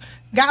ever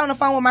got on the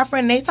phone with my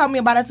friend and they told me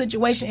about a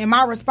situation and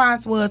my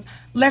response was,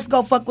 let's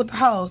go fuck with the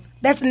hoes.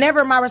 That's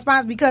never my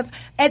response because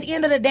at the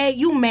end of the day,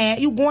 you mad,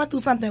 you going through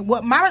something.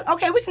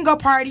 Okay, we can go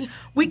party,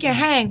 we can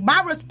hang.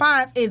 My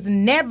response is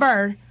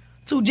never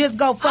to just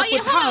go fuck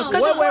with the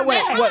hoes.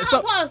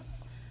 Wait.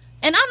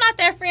 And I'm not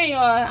that friend, y'all.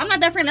 I'm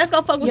not that friend. Let's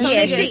go fuck with some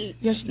niggas.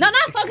 Yes, she no,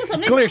 not fuck with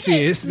some niggas. Clear she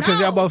is, because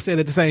y'all both said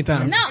it at the same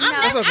time. No,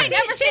 I never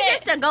She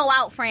just a go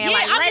out friend. Yeah,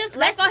 like,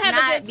 let's go have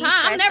a good time.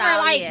 I'm never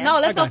like, no,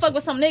 let's go fuck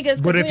with some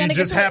niggas. But if you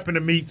just happen to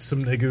meet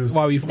some niggas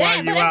while you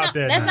out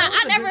there, that's not.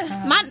 I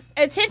never. My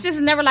intention is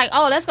never like,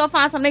 oh, let's go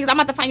find some niggas. I'm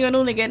about to find you a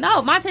new nigga.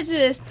 No, my intention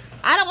is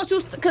I don't want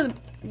you because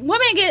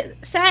women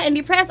get sad and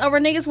depressed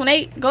over niggas when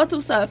they go through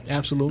stuff.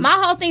 Absolutely. My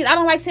whole thing is I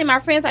don't like seeing my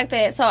friends like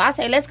that. So I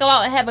say, let's go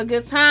out and have a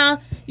good time.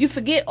 You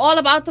forget all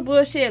about the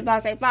bullshit. But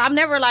I say, I'm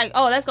never like,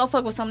 oh, let's go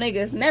fuck with some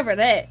niggas. Never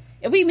that.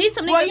 If we meet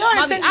some niggas, well,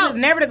 your intention is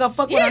never to go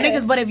fuck with no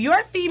niggas. But if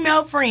your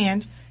female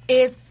friend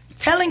is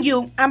telling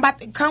you, I'm about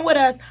to come with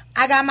us,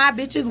 I got my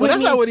bitches with me. Well,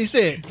 that's not what he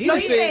said. He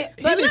just said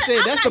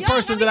that's the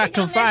person that I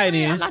confide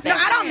in. No,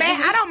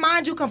 I don't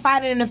mind you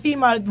confiding in a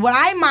female. What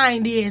I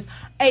mind is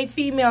a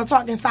female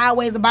talking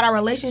sideways about our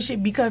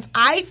relationship because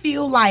I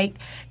feel like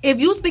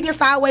if you speaking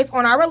sideways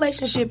on our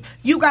relationship,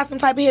 you got some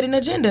type of hidden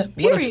agenda.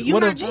 Period.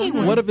 You're not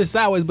genuine. What if it's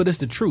sideways, but it's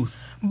the truth?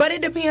 But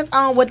it depends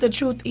on what the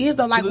truth is,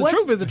 though. Like, the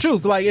truth is the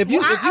truth. Like, if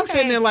you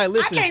sitting there like,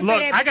 listen,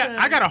 look,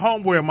 I got a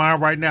homeboy of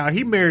mine right now.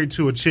 He married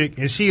to a chick,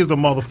 and she is a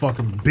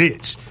motherfucking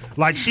bitch.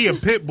 Like, she a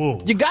pit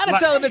bull. You gotta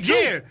tell her the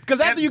truth,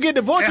 because after you get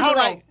divorced, you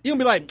gonna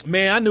be like,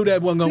 man, I knew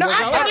that wasn't gonna work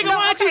out.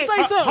 Why don't you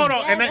say something? Hold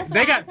on,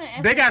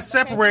 and they got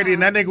separated,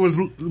 and that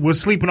nigga was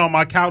sleeping on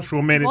my couch for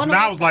a minute, and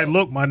I was like,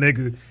 look, my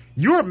nigga.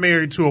 You're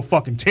married to a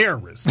fucking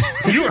terrorist.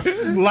 You're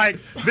like,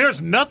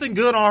 there's nothing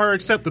good on her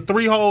except the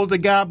 3 hoes that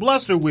God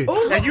blessed her with.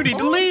 And you need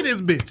to leave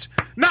this bitch.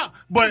 No,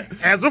 but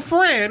as a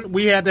friend,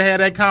 we had to have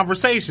that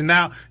conversation.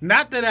 Now,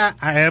 not that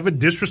I ever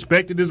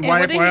disrespected his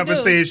wife or ever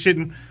said shit.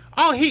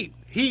 Oh, he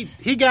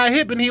got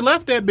hip and he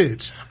left that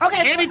bitch.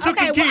 Okay, and he took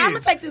the kids. Well, I'm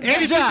gonna take this.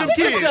 And he took them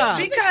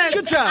kids.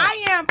 Good job.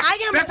 I am.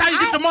 That's how you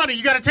get the money.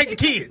 You got to take the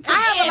kids.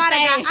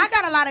 I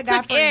got a lot of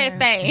guy friends.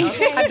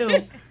 Everything. I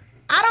do.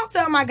 I don't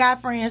tell my guy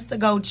friends to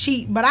go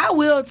cheat, but I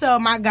will tell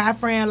my guy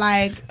friend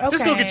like, okay,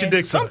 just go get your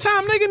dick sucked.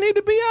 Sometime nigga need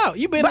to be out.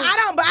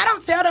 I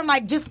don't tell them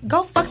like just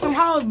go fuck some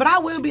hoes, but I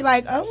will be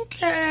like,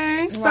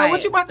 okay, so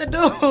what you about to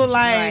do?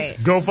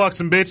 Like, go fuck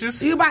some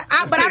bitches.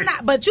 I'm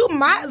not. But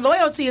my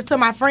loyalty is to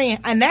my friend,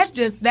 and that's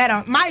just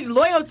that. My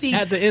loyalty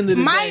at the end of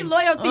the day,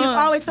 loyalty is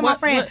always to my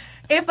friend.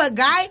 If a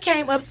guy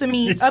came up to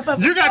me, you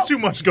got too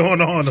much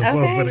going on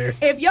over there.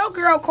 If your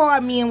girl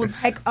called me and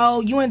was like,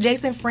 oh, you and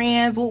Jason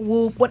friends,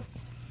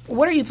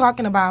 what are you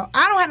talking about?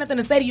 I don't have nothing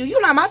to say to you.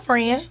 You're not my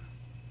friend.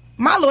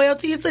 My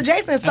loyalty is to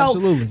Jason. So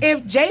absolutely.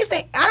 If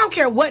Jason, I don't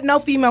care what no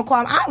female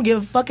call him. I don't give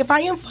a fuck if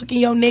I am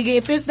fucking your nigga.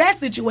 If it's that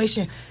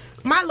situation,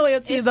 my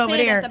loyalty is over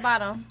there. I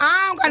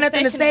don't got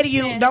nothing to say to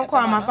you. Don't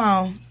call my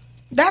phone.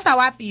 That's how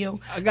I feel.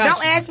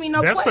 Don't ask me no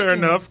questions. That's fair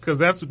enough, because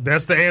that's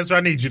the answer I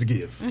need you to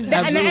give. Mm-hmm.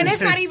 And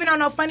it's not even on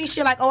no funny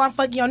shit like, oh, I'm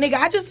fucking your nigga.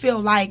 I just feel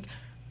like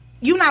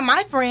you not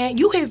my friend.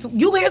 You his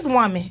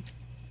woman.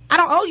 I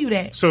don't owe you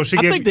that. So I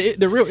think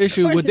the real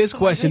issue with this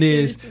question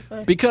is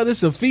because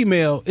it's a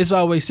female, it's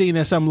always seen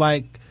as something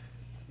like,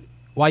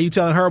 why you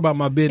telling her about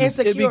my business?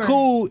 Insecure. It'd be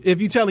cool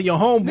if you telling your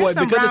homeboy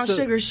some because brown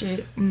sugar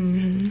shit.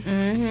 Mm-hmm.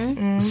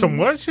 Mm-hmm. Some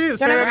what shit?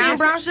 You never seen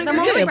brown sugar?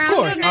 Yeah, of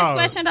course. Next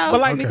question though,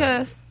 but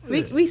because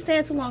we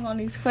stand too long on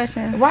these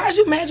questions. Why is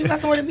you mad? You got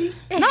somewhere to be?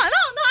 No,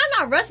 I'm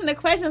not rushing the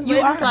questions. But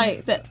it's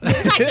like the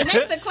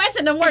next the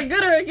question, the more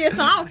gooder it gets.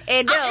 So I'm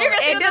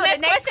the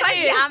next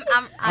question.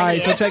 All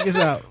right, so check this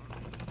out.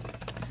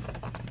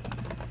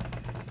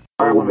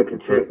 Are women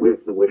content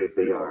with the way that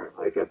they are?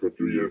 Like after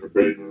 3 years of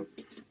dating,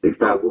 they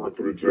stop going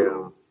to the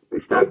gym. They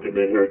stop getting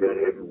their hair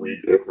done every week,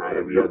 if not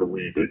every other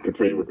week. They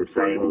continue with the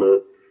same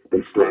look. They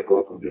slack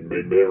off on getting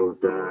their nails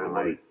done.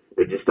 Like,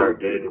 they just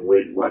start gaining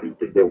weight. Why do you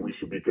think that we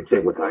should be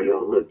content with how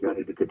y'all look? Y'all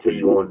need to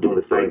continue on doing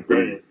the same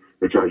thing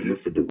that y'all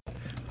used to do.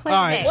 All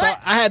right, so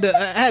I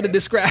had to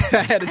describe. I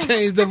had to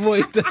change the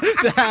voice to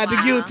hide the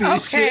guilty.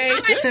 Okay,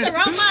 it's a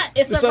robot.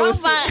 It's a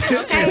robot.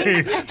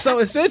 Okay. So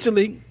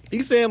essentially,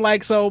 he's saying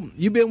like, so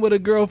you've been with a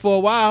girl for a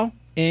while,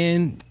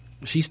 and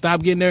she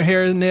stopped getting her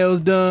hair and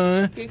nails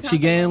done. She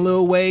gained a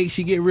little weight.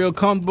 She get real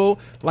comfortable.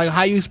 Like,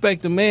 how you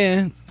expect a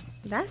man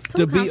That's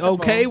too to be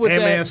okay with that?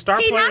 Man,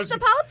 He's not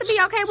supposed to be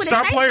okay with it.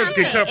 Star Say players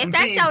something. get cut from If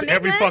that's your teams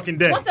every nigga, fucking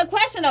day. What's the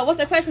question though? What's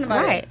the question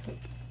about? Right.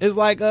 It's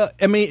like,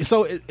 I mean,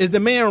 so is the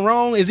man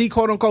wrong? Is he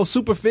quote unquote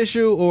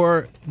superficial,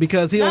 or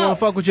because he don't want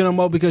to fuck with you no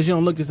more because you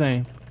don't look the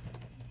same?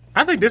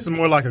 I think this is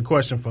more like a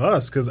question for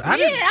us because I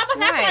Yeah, didn't. I was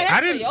like that's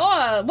for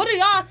y'all. What are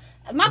y'all?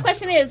 My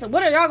question is,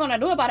 what are y'all gonna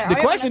do about it?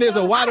 The question is,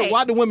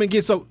 why do women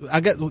get so?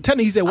 I guess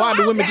technically he said, why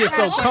do women get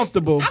so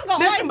comfortable?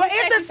 Listen, but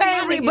it's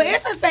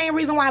the same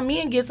reason why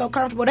men get so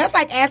comfortable. That's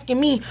like asking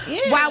me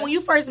why when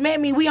you first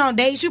met me, we on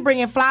dates, you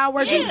bringing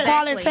flowers, you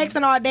calling,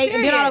 texting all day,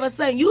 and then all of a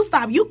sudden you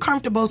stop. You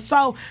comfortable,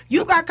 so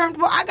you got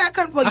comfortable. I got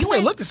comfortable. I You still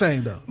ain't look the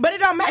same though. But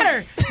it don't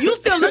matter. You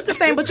still look the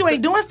same, but you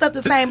ain't doing stuff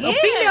the same.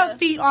 Females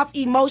feed off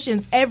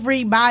emotions.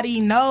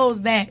 Everybody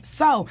knows that.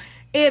 So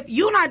if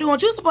you're not doing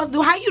what you're supposed to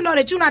do, how you know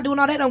that you're not doing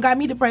all that? Don't got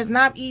me depressed.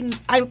 Now I'm eating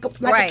like a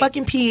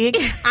fucking pig.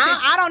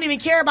 I don't even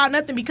care about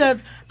nothing because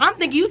I'm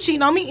thinking you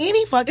cheating on me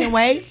any fucking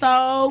way.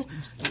 So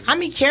I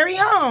mean, carry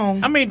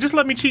on. I mean, just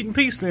let me cheat in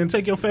peace then.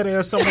 Take your fat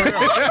ass somewhere else.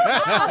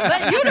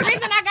 But you the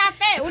reason I got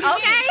fat. What do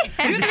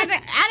you mean? You the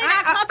reason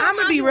I'm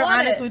gonna be real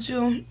honest with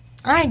you.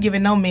 I ain't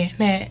giving no man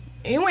that.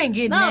 You ain't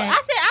getting that.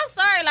 I said I'm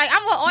sorry. Like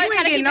I'm gonna always you try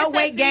ain't to keep getting no it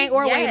weight sexy. gain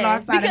or weight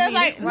loss out because of me.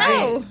 like This is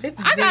no, it. This is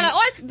I gotta it.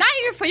 always not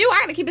even for you.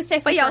 I gotta keep it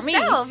sexy For me.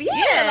 yourself, yeah,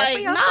 like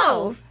for no,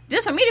 yourself.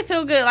 just for me to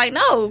feel good. Like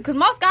no, because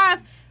most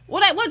guys,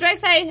 what Drake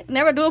say,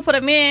 never do it for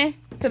the men.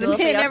 Because the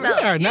men never. We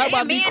are not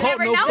about to be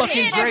quoting no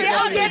fucking Drake.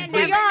 Oh yes,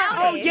 we are.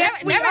 Oh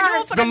yes, we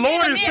are. The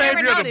Lord is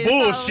Savior of the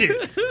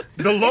bullshit.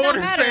 The Lord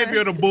is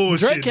Savior of the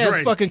bullshit. Drake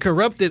has fucking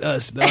corrupted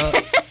us, dog.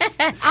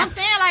 I'm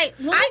saying like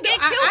when we get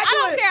cute, I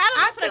don't care. I don't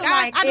do it for the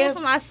guys. I do it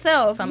for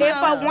myself. If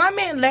a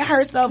woman let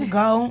herself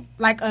go,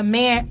 like a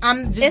man,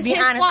 I'm just being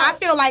honest. I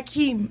feel like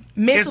he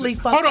mentally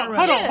fucks her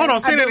up. Hold on.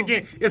 Say that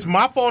again. It's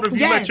my fault if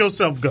you let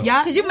yourself go.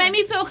 Yeah, because you made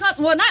me feel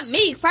comfortable. Well, not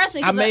me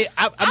personally. I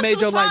made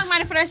your life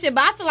strong-minded for that shit,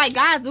 but I feel like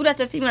guys do that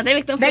to females. They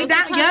make them feel too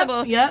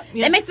comfortable. Yep.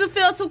 They make them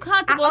feel too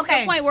comfortable to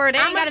the point where they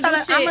ain't gotta do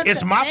shit.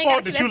 It's my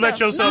fault that you let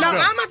yourself go. No,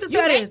 I'm about to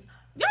tell this.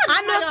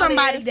 I know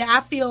somebody that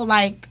I feel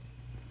like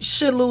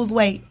should lose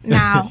weight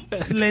now.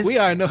 We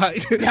already know how.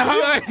 You know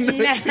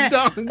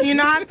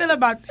how I feel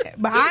about that.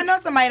 But I know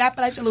somebody that I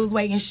feel like should lose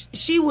weight, and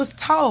she was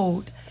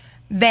told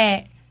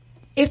that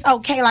it's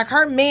okay. Like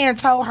her man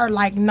told her,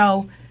 like,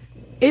 no,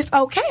 it's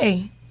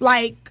okay.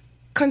 Like,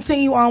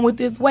 continue on with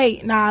this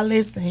weight. Nah,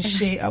 listen,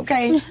 shit,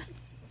 okay.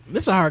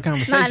 This is a hard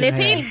conversation. Nah, if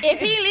he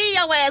leave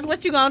your ass,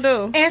 what you gonna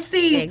do? And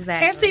see,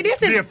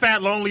 this is be a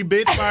fat lonely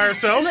bitch by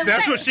herself.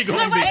 That's what she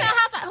gonna be. Who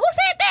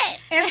said that?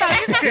 And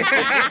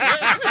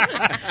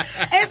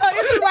so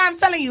this is why I'm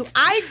telling you,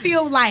 I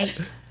feel like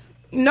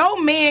no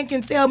man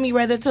can tell me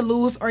whether to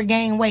lose or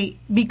gain weight,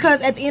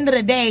 because at the end of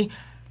the day,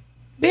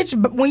 bitch,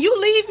 when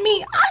you leave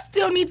me, I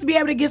still need to be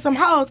able to get some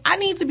hoes. I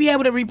need to be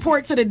able to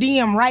report to the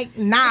DM right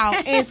now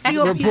and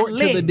still report be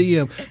lit. to the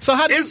DM. So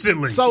how do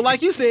instantly? So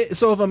like you said,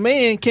 so if a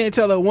man can't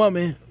tell a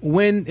woman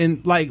when,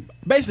 and like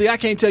basically, I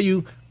can't tell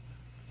you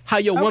how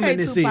your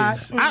womanness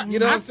is. You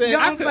know what I'm saying?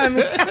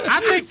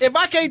 I think if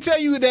I can't tell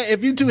you that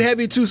if you too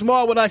heavy, too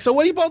small, but like, so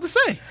what are you supposed to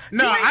say?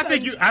 No, I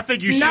think you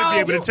should be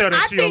able to tell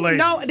that to your lady.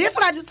 No, this is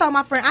what I just told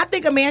my friend. I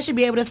think a man should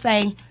be able to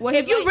say,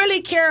 if you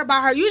really care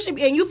about her, you should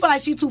be, and you feel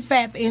like she's too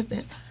fat, for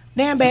instance.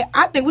 Damn, babe,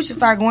 I think we should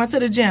start going to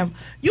the gym.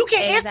 You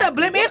can't.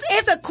 Exactly.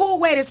 It's a cool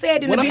way to say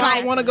it. What to if be I like,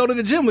 don't want to go to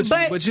the gym with you?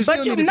 But you still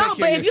need to take care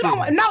of if you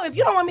don't, if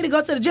you don't want me to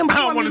go to the gym, but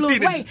you want me to lose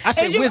weight, I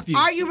said with you.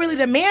 Are you really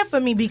the man for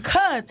me?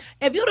 Because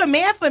if you the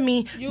man for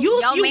me, you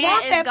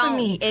want that for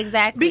me.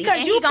 Exactly. Because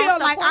And you he gonna feel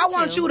like I support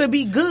want you you to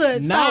be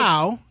good.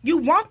 Now so you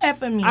want that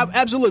for me.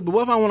 Absolutely. But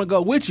what if I want to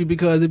go with you?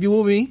 Because if you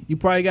with me, you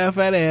probably got a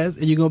fat ass,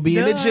 and you're gonna be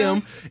in the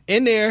gym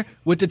in there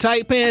with the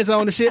tight pants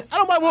on and shit. I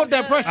don't want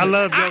that pressure. I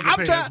love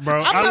yoga pants,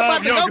 bro. I'm I not love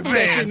about to go yoga through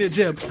that shit in the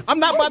gym. I'm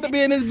not about to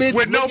be in this bitch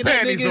with no looking at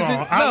panties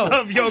niggas. on. I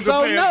love yoga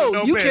so pants no, with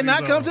no you panties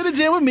cannot come on. to the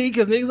gym with me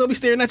because niggas gonna be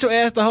staring at your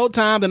ass the whole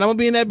time. Then I'm gonna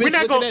be in that bitch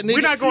looking at niggas.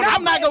 We're not going.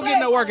 I'm not gonna get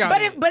no workout.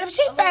 But if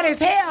she fat as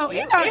hell,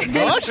 you know,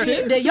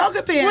 the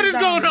yoga pants. What is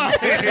going on?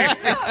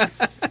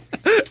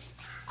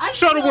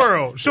 Show the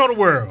world. Show the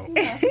world.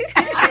 I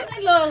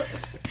think little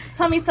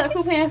tummy tuck.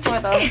 Who paying for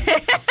it though?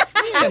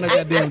 You ain't no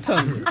goddamn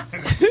tummy.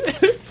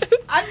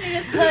 I need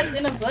it tucked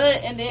in the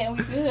butt and then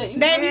we good.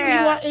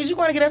 Then is you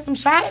going to get us some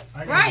shots?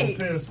 Right.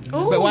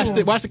 But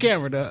watch the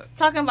camera, dog.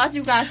 Talking about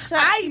you got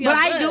shots.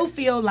 I do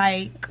feel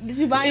like did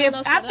you buy if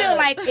I feel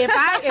like if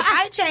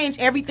I change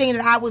everything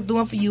that I was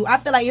doing for you, I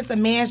feel like it's a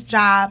man's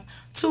job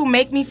to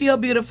make me feel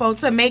beautiful,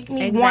 to make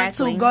me want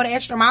to go the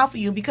extra mile for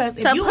you. Because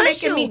if you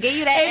making me,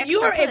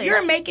 if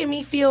you're making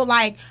me feel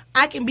like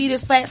I can be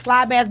this fat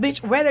slob ass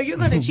bitch, whether you're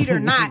gonna cheat or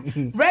not,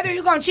 whether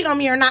you're gonna cheat on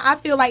me or not, I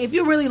feel like if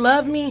you really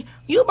love me,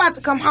 you about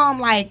to come home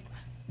like,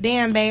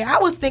 damn, babe, I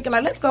was thinking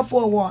like, let's go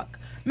for a walk.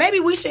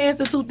 Maybe we should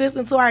institute this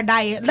into our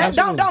diet.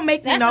 Don't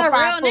make me no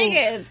fried food.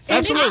 Nigga.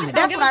 Absolutely,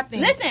 that's what I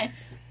think. Listen,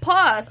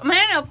 pause. I mean,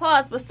 I know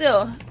pause, but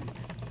still.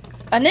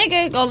 A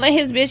nigga gonna let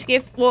his bitch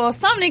get... Well,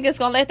 some niggas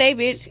gonna let their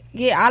bitch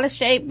get out of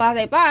shape, blah,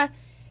 blah, blah.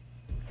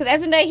 Because at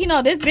the end of the day, he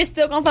know this bitch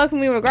still gonna fuck with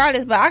me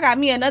regardless, but I got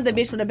me another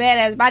bitch with a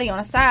badass body on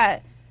the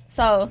side.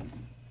 So,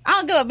 I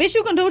don't give a bitch.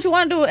 You can do what you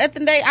want to do. At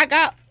the end of the day, I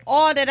got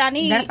all that I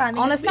need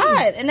on the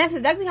side. And that's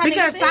exactly how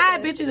because niggas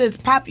side bitches is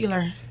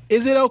popular.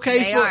 Is it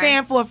okay for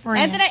stand for a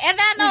friend? And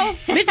I know,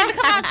 bitch, if it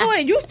come out to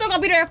it, you still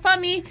gonna be there for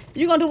me.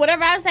 You gonna do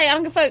whatever I say. I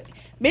don't give a fuck.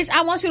 Bitch,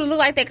 I want you to look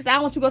like that because I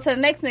want you to go to the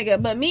next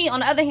nigga. But me, on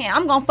the other hand,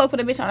 I'm gonna fuck with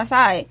a bitch on the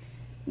side.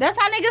 That's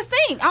how niggas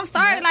think. I'm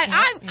sorry. Like,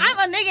 I'm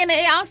a nigga in the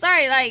air. I'm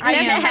sorry. Like,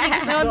 that's how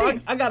niggas don't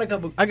think. I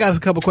got a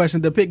couple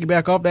questions to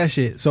piggyback off that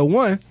shit. So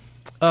one,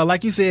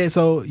 like you said,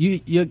 so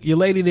your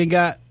lady done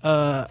got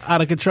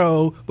out of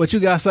control, but you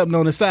got something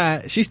on the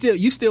side.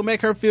 You still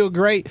make her feel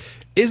great.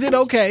 Is it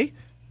okay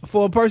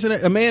for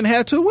a man to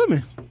have two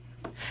women?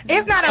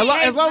 It's not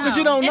okay. As long as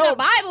you don't know. In the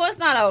Bible, it's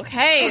not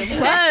okay.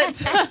 But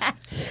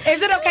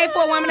is it okay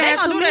for a woman to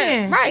have two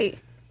men? Right.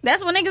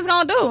 That's what niggas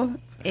gonna do.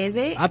 Is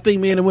it? I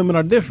think men and women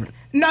are different.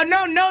 No,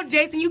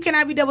 Jason, you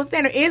cannot be double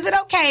standard. Is it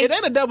okay? It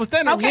ain't a double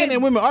standard. Okay. Men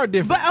and women are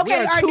different. But okay,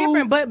 they are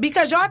different. But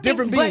because y'all think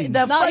different beings.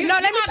 Let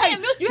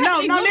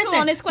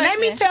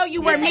me tell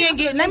you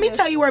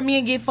where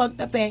men get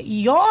fucked up at.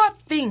 Y'all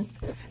think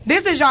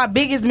this is y'all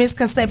biggest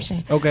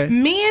misconception. Okay.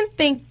 Men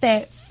think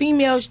that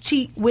females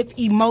cheat with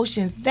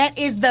emotions. That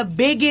is the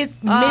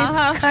biggest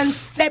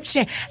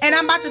misconception. And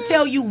I'm about to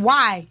tell you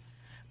why.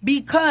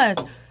 Because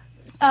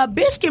a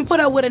bitch can put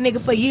up with a nigga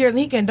for years and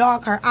he can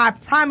dog her. I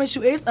promise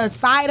you, it's a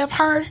side of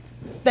her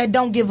that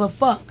don't give a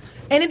fuck.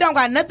 And it don't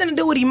got nothing to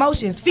do with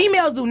emotions.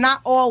 Females do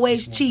not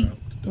always cheat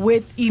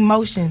with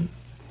emotions.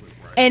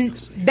 And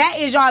that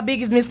is y'all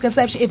biggest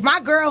misconception. If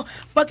my girl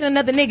fucking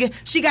another nigga,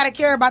 she gotta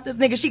care about this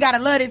nigga, she gotta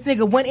love this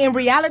nigga, when in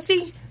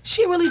reality,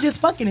 she really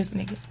just fucking this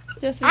nigga.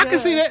 I can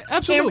see that,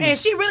 absolutely. And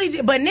she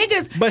really, but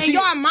niggas, in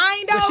your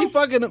mind though. But she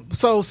fucking,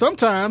 so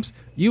sometimes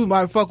you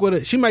might fuck with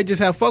her, she might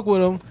just have fuck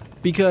with him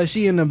because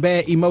she in a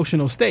bad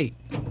emotional state.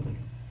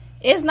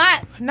 It's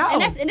not. No.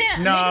 I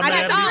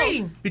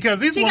disagree. Because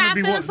these women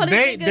be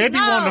they be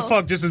wanting to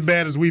fuck just as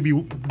bad as we be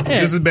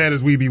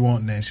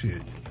wanting that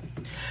shit.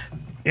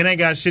 It ain't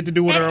got shit to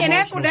do with her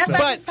emotional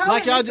stuff.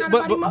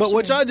 But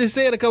what y'all just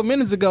said a couple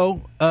minutes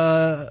ago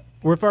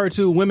referred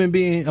to women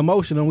being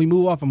emotional. We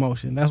move off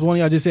emotion. That's one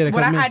y'all just said a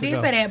couple minutes ago. I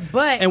did say that,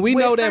 but and we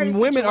know that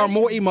women are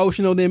more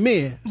emotional than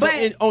men.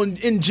 But so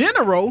in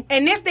general,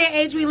 in this day and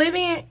age we live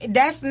in,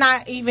 that's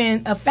not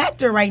even a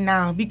factor right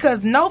now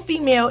because no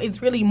female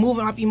is really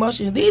moving off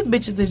emotions. These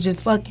bitches is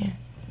just fucking,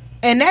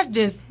 and that's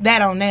just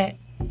that on that.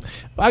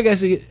 I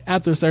guess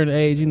after a certain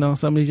age, you know,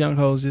 some of these young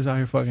hoes just out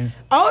here fucking.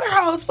 Older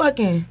hoes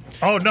fucking.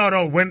 Oh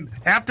no! When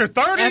after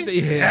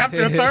 30,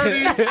 after 30,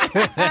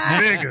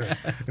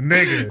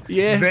 nigga,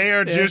 yeah, they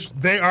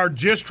are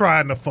just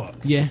trying to fuck.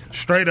 Yeah,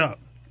 straight up.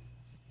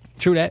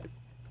 True that.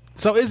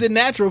 So is it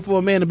natural for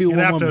a man to be with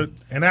one woman?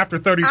 And after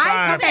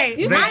 35,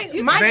 they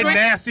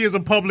nasty as a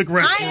public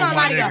restroom. I ain't gonna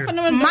lie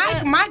to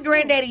you. My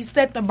granddaddy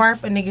set the bar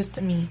for niggas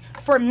to me.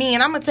 For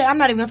men, I'm gonna tell you, I'm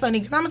not even gonna say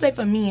niggas. I'm gonna say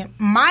for men.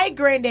 My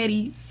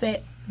granddaddy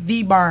set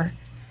the bar.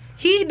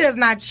 He does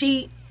not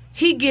cheat.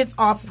 He gets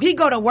off. He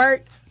go to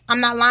work. I'm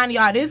not lying to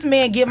y'all. This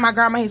man give my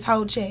grandma his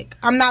whole check.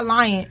 I'm not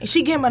lying.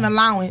 She give him an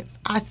allowance.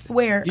 I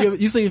swear.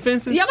 You seen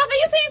Fences? Yeah,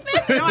 you seen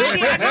Fences? No,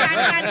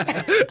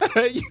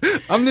 I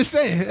did. I'm just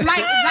saying.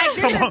 Like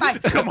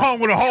this come home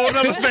with a whole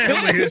other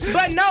family.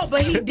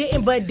 But he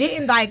didn't. But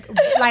didn't like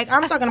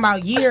I'm talking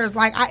about years.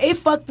 Like it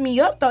fucked me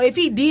up though. If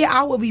he did,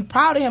 I would be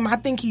proud of him. I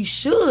think he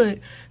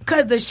should.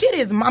 Cause the shit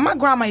is my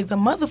grandma is a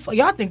motherfucker.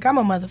 Y'all think I'm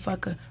a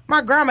motherfucker.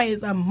 My grandma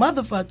is a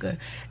motherfucker.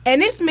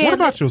 And this man. What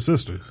about your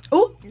sisters?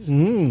 Ooh.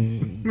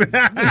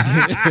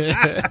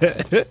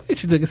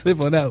 She took a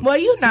sip on that one. Well,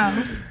 you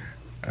know.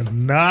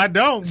 No, I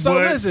don't. So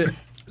listen.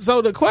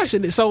 So the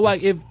question is, so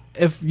like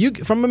if you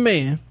from a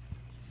man,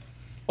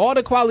 all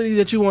the qualities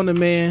that you want in a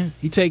man,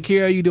 he take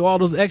care of you, do all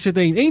those extra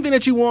things, anything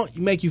that you want,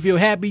 make you feel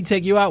happy,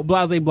 take you out,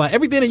 blah blah blah.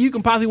 Everything that you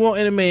can possibly want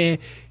in a man,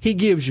 he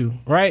gives you,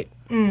 right?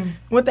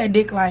 What that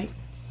dick like?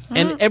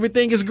 And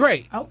everything is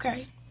great.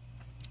 Okay.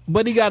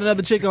 But he got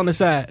another chick on the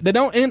side. They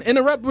don't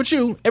interrupt with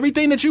you.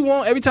 Everything that you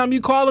want, every time you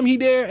call him, he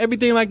there.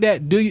 Everything like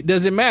that.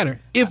 Does it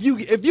matter? If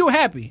you're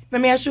happy. Let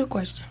me ask you a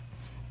question.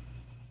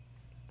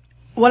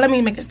 Well, let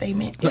me make a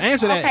statement. So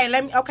answer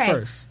that. Okay.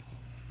 First.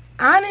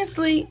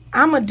 Honestly,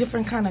 I'm a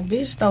different kind of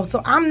bitch though,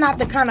 so I'm not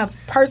the kind of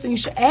person you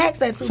should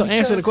ask that to. So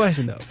answer the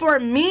question though. For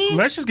me,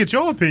 let's just get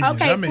your opinion.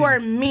 Okay, for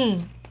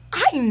me,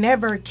 I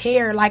never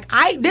care. Like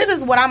this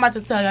is what I'm about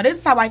to tell y'all. This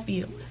is how I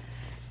feel.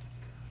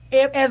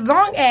 As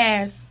long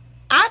as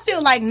I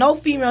feel like no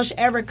female should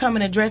ever come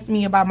and address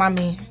me about my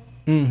man.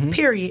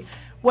 Period.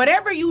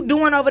 Whatever you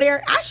doing over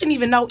there, I shouldn't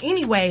even know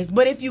anyways.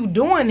 But if you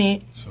doing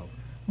it,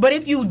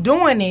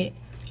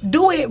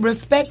 do it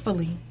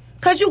respectfully.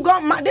 Cause you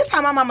go. This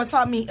time my mama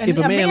taught me. If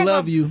a man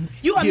love you,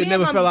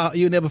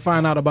 you'll never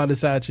find out about his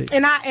side chick.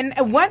 And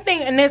one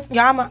thing, and this,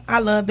 y'all, I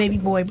love baby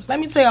boy. But let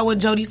me tell y'all what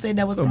Jody said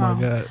that was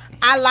wrong. My God.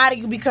 I lie to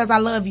you because I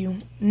love you.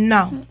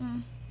 No,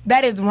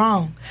 that is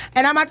wrong.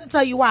 And I'm about to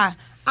tell you why.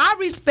 I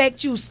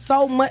respect you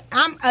so much.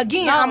 I'm a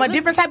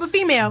different type of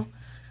female.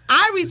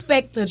 I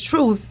respect the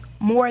truth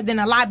more than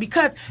a lie,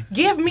 because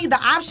give me the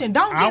option.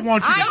 Don't just. I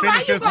want you to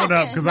finish this one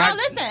up because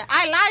listen.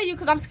 I lie to you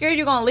because I'm scared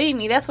you're gonna leave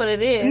me. That's what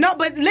it is. No,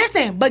 but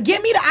listen. But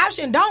give me the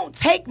option. Don't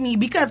take me,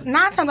 because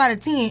 9 times out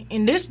of 10,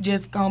 and this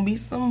just gonna be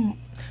some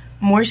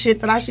more shit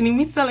that I shouldn't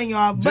even be telling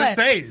y'all. But just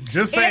say it.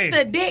 Just say it.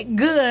 If the dick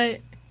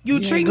good, you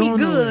treat me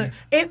good.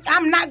 If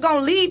I'm not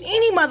gonna leave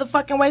any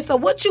motherfucking way. So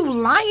what you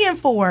lying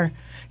for?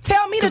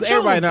 Tell me the truth.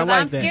 Everybody not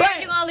like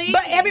that.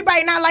 But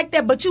everybody not like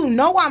that. But you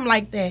know I'm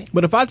like that.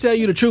 But if I tell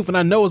you the truth and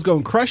I know it's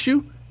gonna crush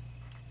you,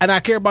 and I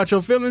care about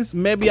your feelings,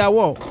 maybe I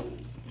won't.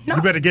 No.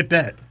 You better get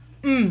that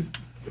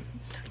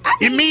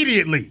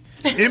immediately.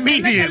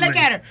 Immediately. Look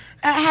at her.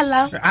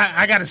 Hello.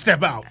 I got to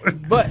step out.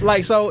 But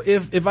like, so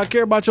if I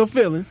care about your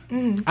feelings,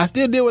 I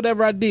still did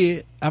whatever I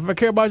did. If I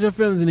care about your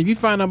feelings, and if you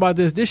find out about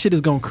this shit is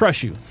gonna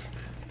crush you.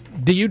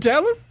 Do you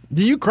tell him?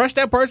 Do you crush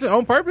that person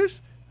on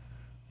purpose?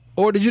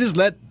 Or did you just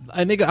let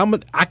a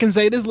nigga, I can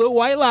say this little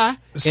white lie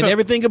and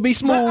everything could be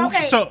smooth?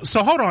 Okay.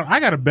 So hold on. I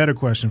got a better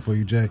question for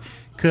you, Jay.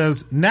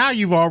 Because now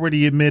you've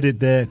already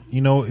admitted that,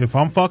 if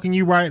I'm fucking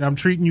you right, I'm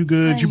treating you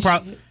good, you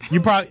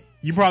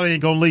probably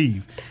ain't gonna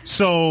leave.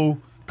 So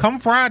come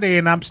Friday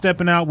and I'm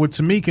stepping out with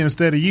Tamika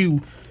instead of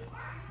you,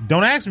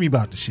 don't ask me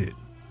about the shit.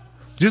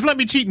 Just let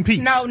me cheat in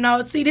peace.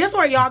 No. See, this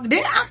where y'all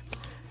did.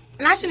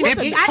 And I shouldn't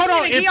give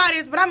y'all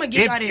this, but I'm gonna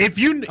give y'all this. If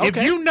you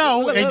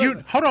know and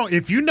you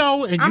you're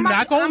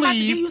not gonna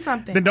leave,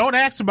 then don't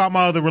ask about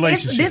my other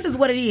relationship. This is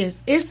what it is.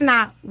 It's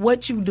not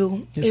what you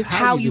do; it's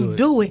how you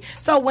do it.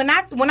 So when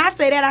I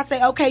say that, I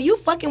say, okay, you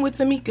fucking with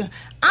Tamika.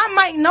 I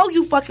might know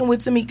you fucking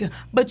with Tamika,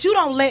 but you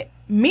don't let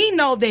me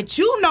know that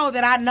you know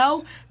that I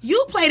know.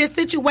 You play the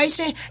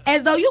situation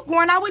as though you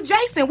going out with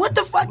Jason. What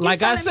the fuck?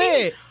 Like I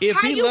said, if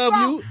he love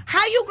you,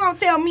 how you gonna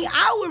tell me?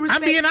 I would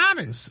respect. I'm being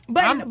honest.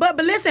 But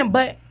listen,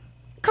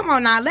 come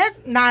on now,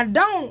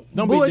 don't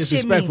be bullshit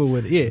disrespectful me.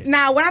 with it. Yeah.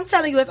 Now, what I'm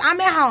telling you is,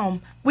 I'm at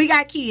home. We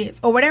got kids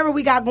or whatever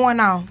we got going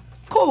on.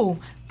 Cool.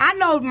 I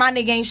know my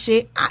nigga ain't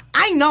shit.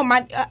 I know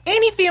my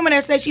any female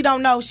that says she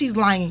don't know, she's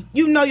lying.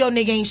 You know your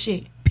nigga ain't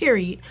shit.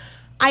 Period.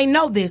 I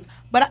know this,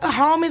 but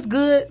home is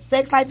good.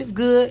 Sex life is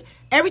good.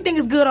 Everything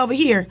is good over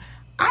here.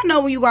 I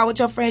know when you go out with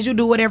your friends, you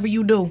do whatever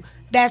you do.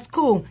 That's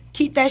cool.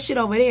 Keep that shit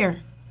over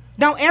there.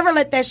 Don't ever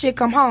let that shit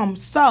come home.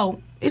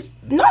 So it's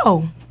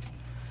no.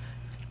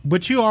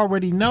 But you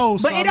already know.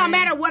 But it don't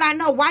matter what I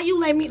know. Why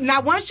you let me?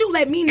 Now, once you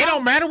let me know, it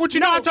don't matter what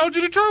you know. I told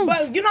you the truth.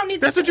 But you don't need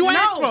to. That's what you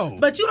asked for.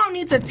 But you don't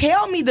need to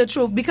tell me the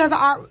truth, because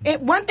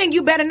one thing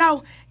you better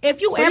know,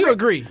 if you ever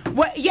agree.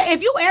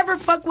 If you ever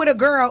fuck with a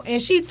girl and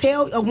she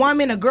tell a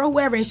woman, a girl,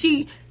 whoever, and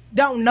she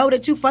don't know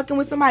that you fucking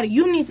with somebody,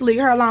 you need to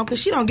leave her alone,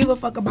 because she don't give a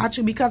fuck about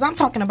you. Because I'm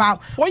talking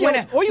about or you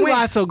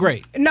lie so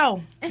great.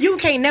 No, you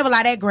can't never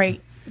lie that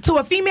great to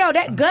a female.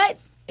 That gut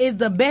is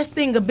the best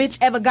thing a bitch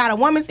ever got. A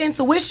woman's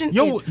intuition.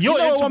 Your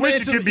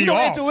intuition can be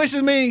off.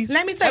 Intuition means?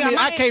 Let me tell you,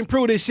 I can't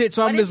prove this shit,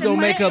 so I'm just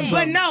gonna make up.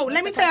 But no,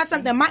 let me tell you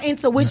something. My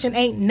intuition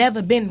ain't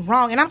never been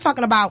wrong, and I'm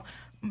talking about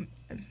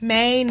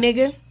main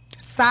nigga,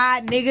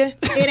 side nigga.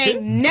 It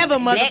ain't never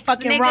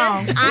motherfucking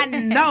wrong. I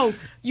know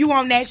you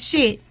on that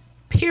shit.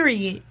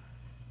 Period.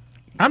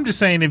 I'm just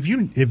saying, if you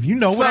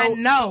know what I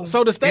know,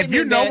 so the statement if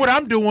you know what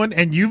I'm doing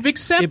and you've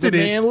accepted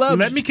it,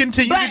 let me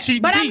continue to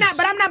cheat. But I'm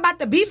not about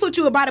to beef with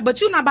you about it.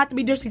 But you're not about to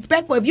be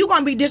disrespectful. If you're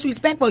gonna be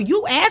disrespectful,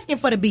 you asking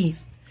for the beef.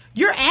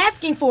 You're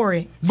asking for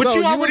it. But so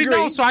you already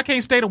know, so I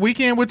can't stay the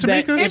weekend with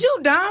Tamika. Is you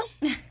dumb?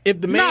 If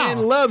the man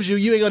loves you,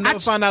 you ain't gonna never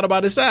find out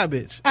about his side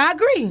bitch. I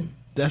agree.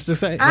 That's the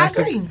same. I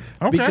agree.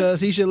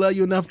 Because he should love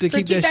you enough to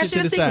keep that shit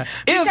to the side.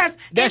 Because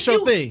that's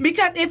your thing.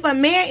 Because if a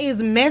man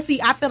is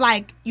messy, I feel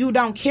like you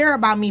don't care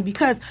about me.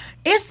 Because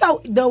it's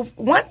so. The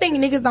one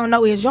thing niggas don't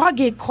know is y'all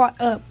get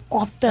caught up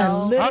off the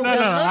little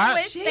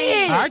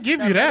shit. I give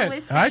you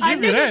that. I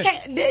give you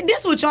that.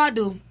 This what y'all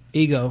do.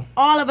 Ego.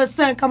 All of a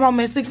sudden, come home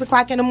at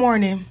 6:00 in the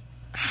morning.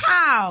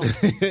 How?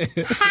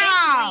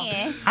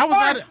 How? I was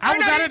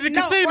out at the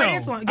casino.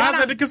 I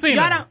was at the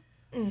casino.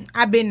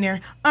 I've been there.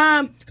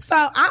 So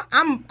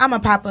I'm a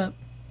pop up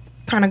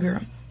kind of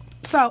girl.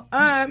 So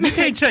you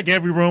can't check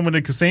every room in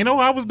the casino.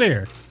 I was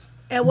there.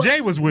 Jay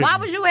was with me. Why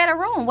was you at a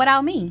room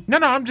without me? No,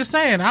 I'm just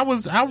saying. I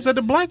was at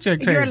the blackjack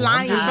table. You're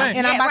lying.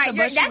 And I'm about to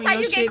bust that's how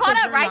you get caught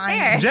up right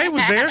there. Jay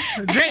was there.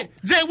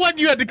 Jay wasn't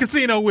you at the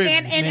casino with me?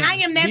 And I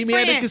am that Meet friend. me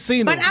at the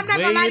casino, but I'm not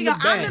gonna lie to you.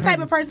 I'm the type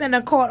of person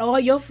that caught all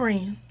your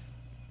friends.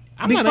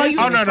 No.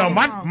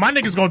 My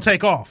niggas gonna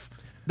take off.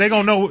 They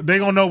gonna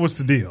know what's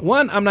the deal.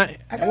 I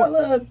got a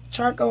little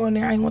charcoal in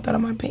there. I ain't want that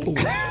on my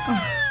pants.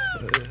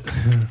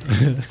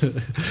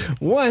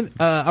 One,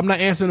 I'm not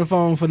answering the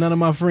phone for none of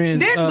my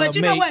friends. But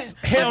you know mates.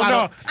 what? Hell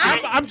no.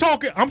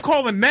 I'm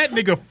calling that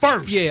nigga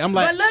first. Yeah, I'm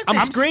like, But listen,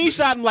 I'm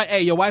screenshotting like,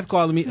 hey, your wife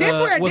calling me.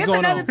 This what's going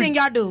another on? thing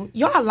y'all do.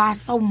 Y'all lie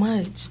so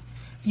much.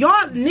 Y'all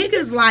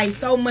niggas lie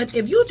so much.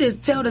 If you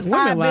just tell the side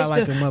Women lie bitch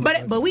like to, a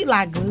motherfucker. but we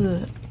lie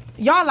good.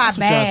 Y'all lie That's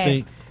what y'all bad.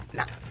 think.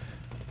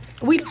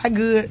 We lie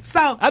good. So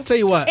I'll tell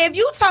you what. If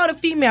you told a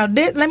female,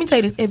 let me tell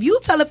you this. If you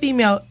tell a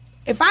female,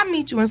 if I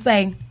meet you and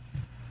say,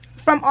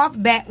 from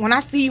off bat, when I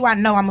see you, I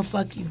know I'm gonna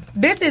fuck you.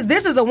 This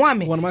is a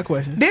woman. One of my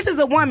questions. This is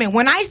a woman.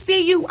 When I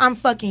see you, I'm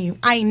fucking you.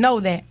 I know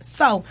that.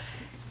 So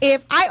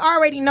if I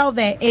already know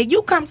that, and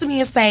you come to me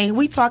and say,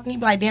 we talking, you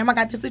be like, damn, I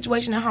got this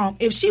situation at home.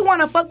 If she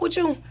wanna fuck with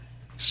you,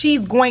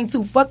 she's going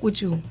to fuck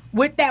with you.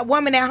 With that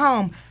woman at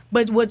home.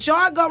 But what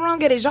y'all go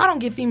wrong at is y'all don't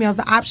give females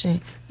the option.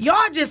 Y'all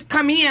just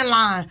come in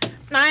line.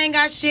 I ain't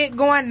got shit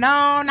going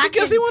on.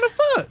 Because he want to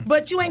fuck.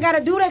 But you ain't got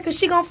to do that because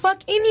she gonna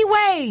fuck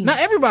anyway. Not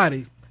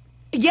everybody.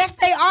 Yes,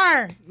 they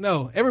are.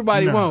 No,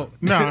 everybody won't.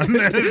 No.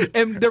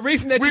 And the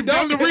reason that We've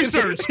done the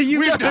research.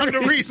 We've done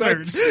the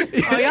research.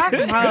 Oh, y'all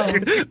some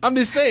hoes. I'm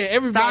just saying,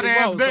 everybody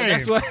won't. So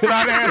that's why.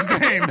 Thought-ass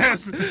game.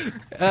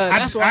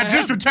 That's why I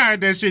just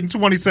retired that shit in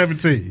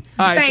 2017.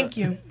 All right, Thank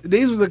you.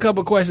 These was a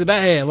couple questions I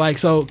had, like,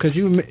 so, because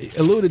you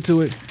alluded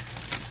to it.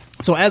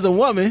 So, as a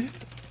woman,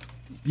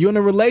 you in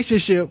a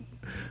relationship.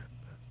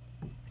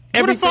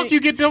 Where the fuck you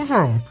get them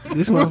from?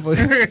 This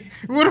motherfucker.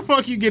 Where the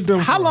fuck you get them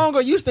from? How long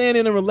are you staying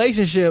in a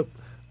relationship?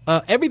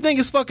 Everything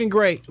is fucking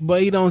great,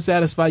 but he don't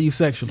satisfy you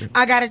sexually.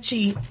 I gotta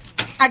cheat.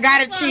 I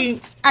got to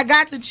cheat. I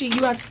gotta cheat.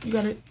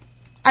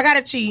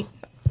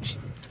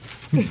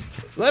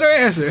 Let her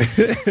answer.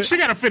 She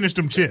gotta finish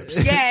them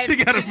chips. Yes. She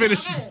gotta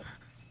finish.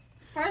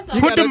 First off,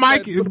 Use the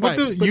mic. to your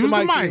Use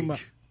the mouth.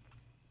 mic.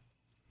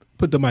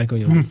 Put the mic on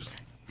your lips.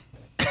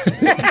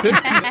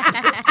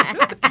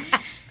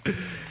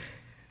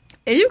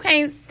 if you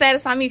can't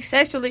satisfy me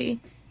sexually,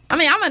 I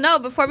mean, I'm gonna know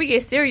before we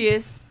get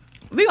serious.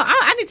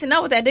 I need to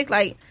know what that dick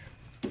like.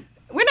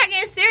 We're not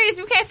getting serious.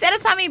 You can't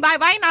satisfy me.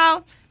 Bye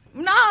now.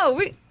 No,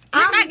 we're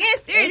not getting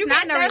serious. You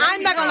can't satisfy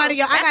I'm not gonna lie to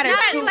y'all.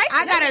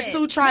 I got a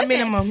 2 try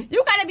minimum.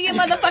 You gotta be a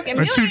motherfucking A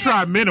millionaire. 2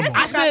 try minimum.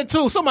 I said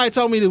 2. Somebody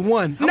told me the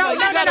 1. No.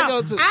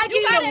 Go to. I give You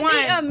you gotta the 1.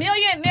 be a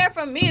millionaire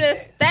for me to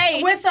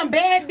stay. With some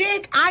bad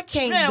dick, I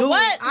can't Man, do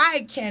what? it.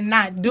 I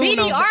cannot do BDR.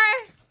 no.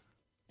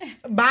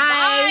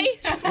 Bye.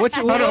 What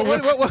you trying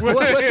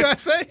to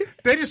say?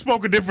 They just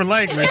spoke a different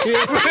language.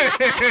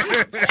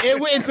 It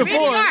went into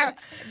porn. BDR.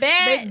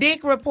 Bad. The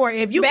dick report.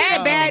 If you get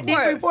a bad dick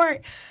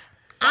report,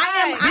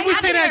 You would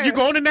say that. You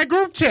going in that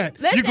group chat.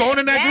 You going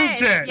in that group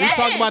chat. We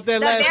talked about that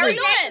last week.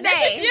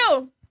 This is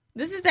you.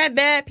 This is that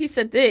bad piece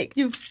of dick.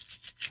 You.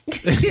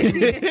 That's you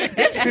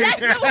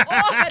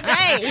all the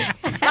day.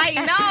 Like,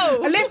 no.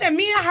 Listen,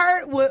 me and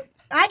her,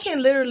 I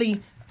can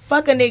literally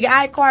fuck a nigga.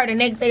 I call her the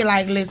next day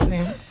like,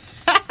 listen,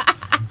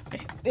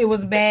 it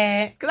was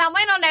bad. Because I'm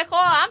waiting on that call.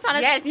 I'm trying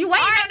to. Yes, you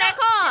waiting on that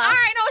call. I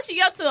already know what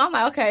she up to. I'm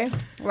like, okay.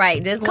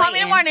 Right, just Call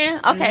me in the morning.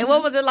 Okay,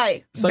 what was it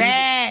like? So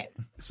Bad.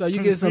 So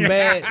you get some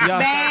bad. Y'all,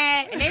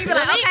 Bad. And then you be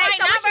like, okay,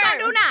 so what you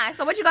gonna do now?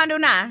 So what you gonna do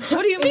now?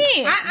 What do you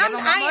mean? I'm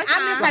this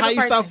so type how of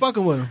you stop person.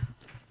 fucking with him?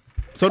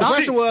 So the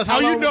question was, how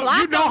long?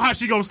 You know how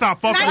she gonna stop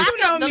fucking. Now you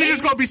know She me.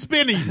 just gonna be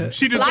spinning you.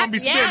 She just gonna be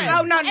spinning.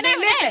 Oh no! And then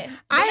Listen, what?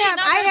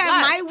 I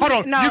have my.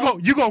 Hold on, No.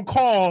 you gonna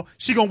call?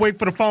 She gonna wait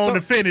for the phone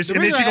to finish, the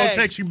and then reason she gonna I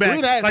text you asked- back the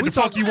reason I asked, like we the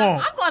fuck talked- you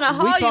want. I'm gonna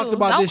We hold talked you.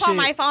 about Don't this call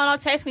shit. my phone.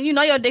 Don't text me. You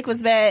know your dick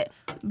was bad.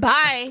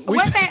 Bye.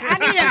 What's that?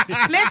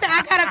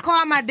 I gotta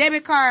call my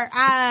debit card.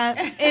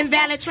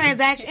 Invalid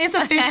transaction.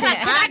 Insufficient.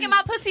 Can I get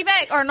my pussy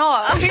back or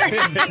no?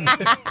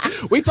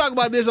 We talked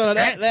about this on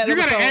that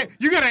episode.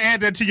 You gotta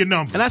add that to your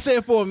number. And I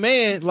said for a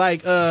man,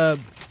 like,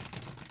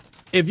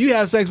 if you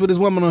have sex with this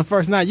woman on the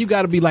first night, you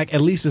got to be like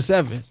at least a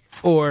 7,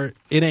 or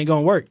it ain't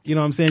gonna work. You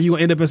know what I'm saying? You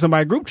gonna end up in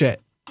somebody's group chat.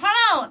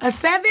 Hold on. A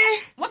 7?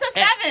 What's a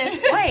 7?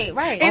 Wait,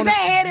 right. Is that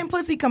head and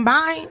pussy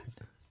combined?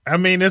 I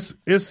mean, it's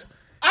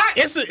Alright.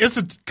 it's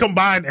a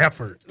combined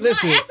effort.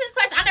 Listen, Ask this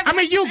question. I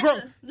mean, you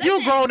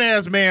a grown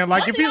ass man.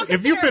 Like What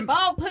if you fin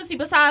bold pussy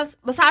besides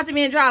it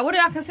being dry, what do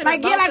y'all consider?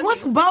 Like, bold yeah, like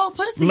pussy? what's bold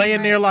pussy?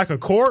 laying there like a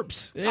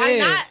corpse, yeah,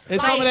 not,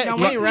 and some of that don't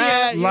can't wake me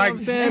ride. up. You know what I'm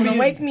saying? Don't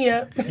wake me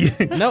up.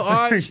 No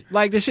arch,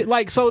 like this shit.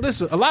 Like so, this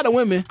a lot of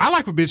women. I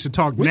like for bitch to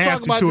talk We talk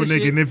nasty about to a this nigga,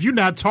 shit. and if you're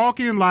not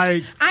talking,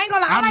 like I ain't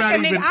gonna lie. I'm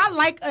not even- I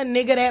like a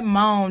nigga that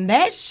moan.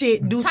 That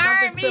shit do Turn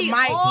something to me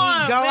my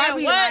on, ego. I man,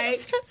 be what?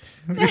 like,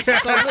 Just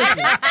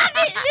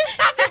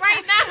stop it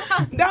right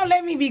now. don't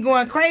let me be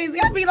going crazy.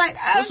 I be like,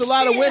 oh, There's a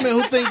lot of shit. women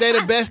who think they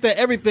the best at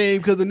everything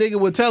because the nigga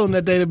would tell them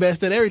that they the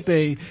best at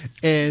everything,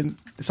 and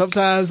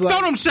sometimes like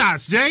Throw them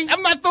shots, Jay.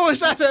 I'm not throwing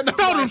shots at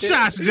nobody. Throw them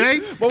shots, Jay.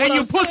 But And what your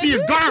I'm pussy saying-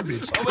 is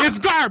garbage. It's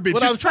garbage.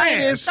 What I'm It's saying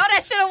trash. is- Throw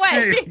that shit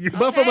away.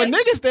 But from a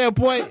nigga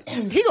standpoint,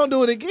 he gonna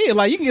do it again.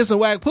 Like you can get some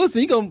whack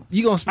pussy, you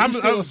gonna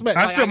still smack.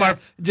 I Like, still got-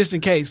 just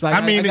in case. Like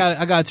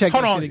I gotta check.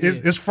 Hold that on, shit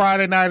again. it's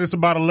Friday night. It's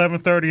about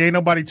 11:30. Ain't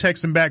nobody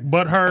texting back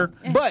but her.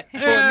 But for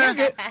a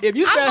nigga, if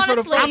you smash for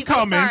the sleep. I'm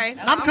coming. sorry.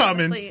 I'm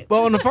coming. sleep.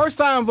 but on the first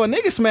time for a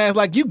nigga smash,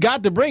 like you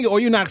got to bring it, or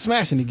you're not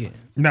smashing again.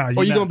 Nah,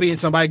 or you not. gonna be in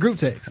somebody's group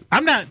text.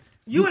 I'm not.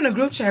 You in a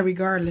group chat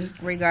regardless.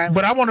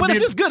 But I want to But be.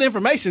 if it's good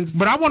information,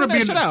 But I want to send be.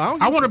 that In, shit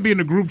out. I want to be in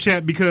the group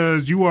chat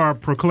because you are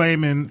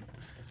proclaiming.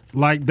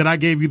 Like that, I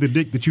gave you the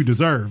dick that you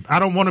deserved. I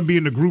don't want to be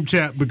in the group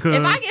chat because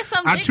If I get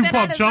some dick that I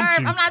Tupac deserve, chumped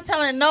I'm you. not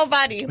telling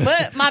nobody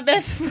but my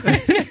best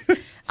friend.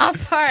 I'm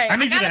sorry. I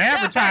need you to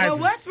advertise But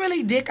it. what's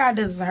really dick I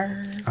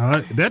deserve?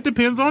 That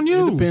depends on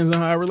you. It depends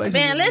on how our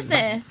relationship. Man,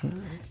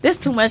 listen. This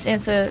too much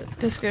into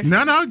description.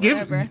 No,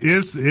 Whatever.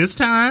 it's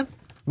time.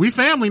 We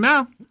family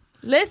now.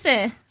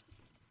 Listen.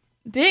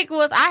 Dick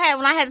was when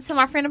I had to tell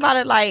my friend about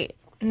it, like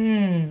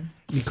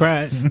You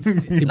cried.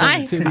 I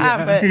ain't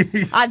cry,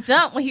 but I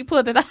jumped when he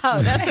pulled it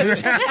out. That's what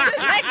exactly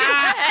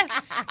what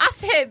happened. I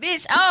said,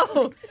 bitch,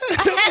 oh. I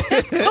had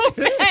this scoop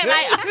bag,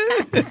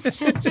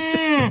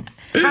 like,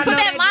 put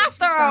that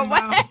monster away.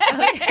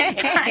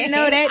 I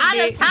know that Out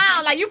dick. of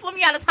town. Like, you flew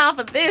me out of town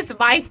for this,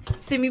 Mike.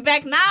 Send me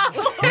back now.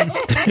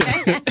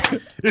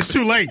 It's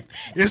too late.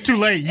 It's too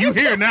late. You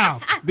here now.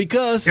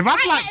 Because if I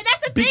fly, Right, and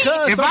that's the thing.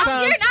 because If I'm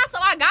sometimes- here now, so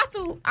I got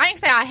to. I ain't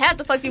say I have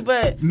to fuck you,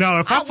 but no,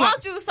 if I fly,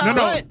 want you, so no,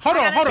 I hold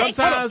on, gotta hold on,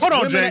 take hold on,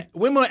 women, Jay.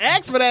 women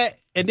ask for that,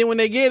 and then when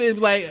they get it, it's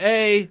like,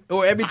 hey,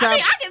 or every time. I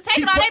mean, I can take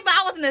it all day, but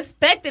I wasn't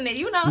expecting it,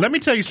 you know? Let me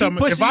tell you something.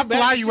 pushing If I you back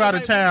fly and you shit out of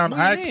like town, that,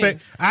 I move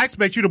in.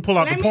 expect you to pull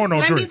out the porno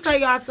Let me tricks. tell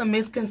y'all some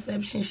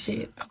misconception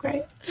shit,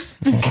 okay?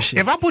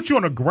 If I put you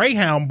on a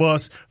Greyhound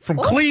bus from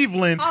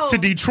Cleveland to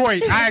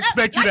Detroit, I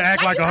expect you to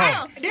act like a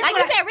hoe. Like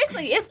you said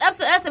recently, it's up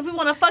to us if we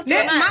want to fuck you or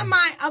This, not. my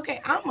mind, okay,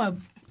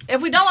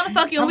 If we don't want to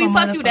fuck you and we I'm a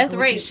fuck you, that's motherfucker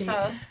rape. with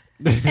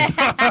this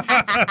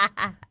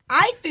So.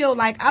 I feel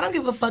like I don't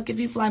give a fuck if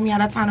you fly me out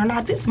of town or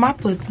not. This is my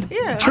pussy.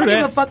 Yeah. I True don't give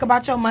that. a fuck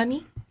about your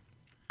money.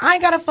 I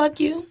ain't gotta fuck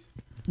you.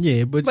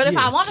 Yeah, but If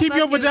I want to Keep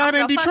your vagina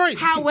in Detroit.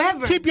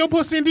 However, Keep your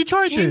pussy in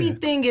Detroit then.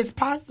 anything is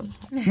possible.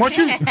 Once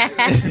you,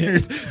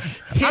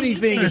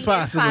 anything is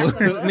possible.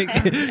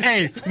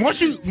 hey,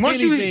 once you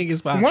Anything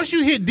is possible. once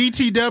you hit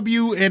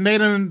DTW and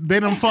they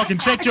done fucking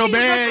checked your But you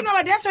bags. know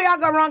what? That's where y'all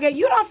go wrong at.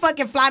 You don't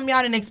fucking fly me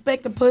out and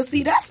expect a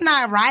pussy. That's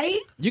not right.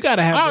 You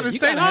gotta have, Oh, you then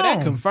stay gotta have that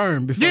home.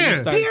 confirmed before you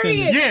Yeah. start sending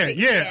Period. it.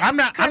 Yeah. I'm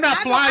not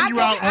flying you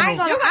out on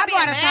a,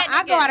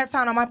 I go out of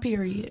town on my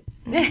period.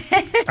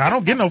 I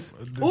don't get no.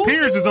 The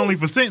periods is only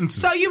for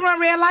sentences. So you run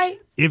red light?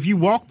 If you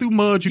walk through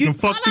mud, you can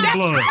fuck through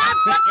blood.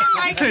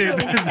 Like you.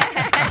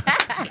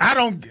 I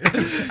don't.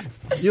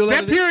 You'll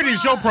let That period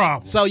is your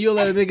problem. So you'll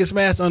let a nigga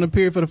smash on the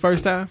period for the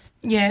first time?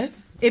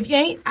 Yes. If you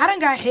ain't, I done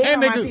got head Hey, on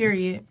my nigga,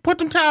 period. Put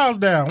them towels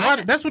down. Why,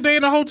 that's what they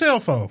in the hotel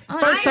for.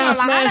 First time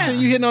smashing,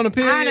 you hitting on the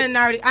period? I done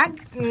already.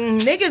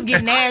 Niggas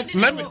get nasty.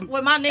 Let me.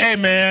 With my nigga. Hey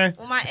man.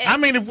 With my ex. I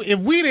mean, if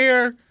we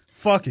there,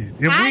 fuck it.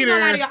 If I we ain't gonna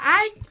lie to there,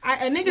 y'all.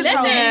 A nigga Listen,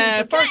 told me.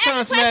 Yeah, can I first time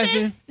ask a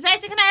question? smashing.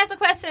 Jason, can I ask a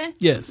question?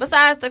 Yes.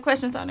 Besides the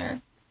questions on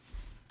there.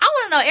 I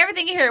want to know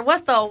everything in here.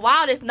 What's the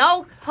wildest,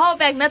 no hold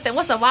back nothing.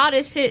 What's the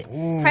wildest shit,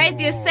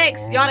 craziest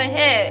sex y'all done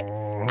had?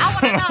 I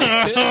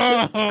want to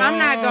know. I'm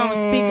not gonna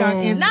speak on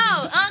it.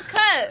 No,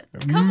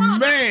 uncut. Come on.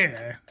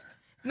 man.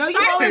 No, you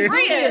Start always with do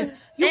Bria. this.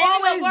 You Then we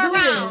always gonna go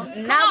do around.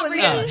 this. Come on, with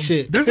Bria. Oh,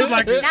 shit. This is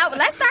like Now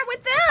let's start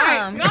with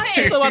them. Go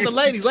ahead. So about the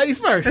ladies. Ladies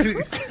first.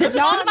 It's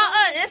all about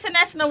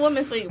International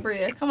Women's Week,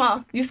 Bria. Come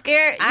on. You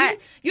scared?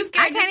 You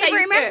scared? I Just can't say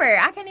even you scared. remember.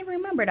 I can't even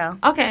remember though.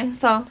 Okay,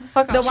 so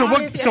fuck off.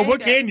 so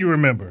what can you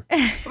remember?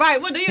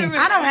 Right, what do you remember?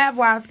 I don't have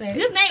wild sex.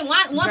 Just name one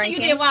thing you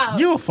Drinking. did wild.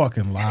 You a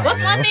fucking liar.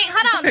 What's one thing?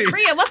 Hold on,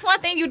 Bria. What's one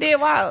thing you did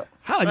wild?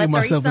 How I get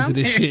myself into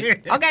this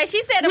shit? Okay,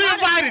 she said the We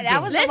wildest. invited That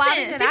them. was the wildest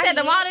Listen, shit she I said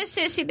the did. wildest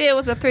shit she did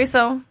was a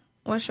threesome.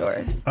 What's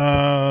yours?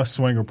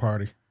 Swinger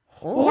party.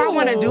 Oh, I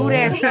want to do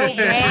that so bad.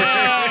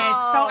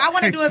 So I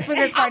want to do a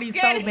swingers party so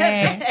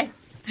bad.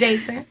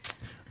 Jason.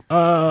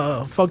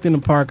 Fucked in the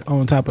park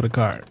on top of the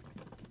car.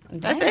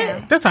 That's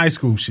it. That's high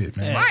school shit,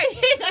 man. Right.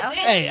 That's it.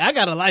 Hey, I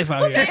got a life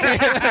out here.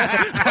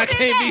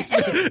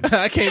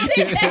 I can't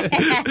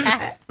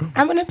be.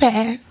 I'm gonna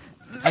pass.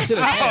 I should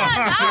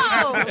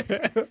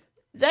have. No.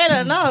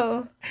 Jada,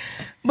 no.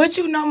 But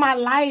you know my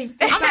life.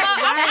 I'm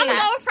gonna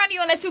go in front of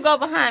you and let you go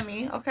behind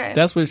me. Okay.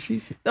 That's what she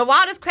said. The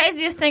wildest,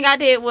 craziest thing I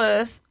did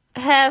was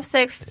have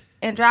sex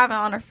and driving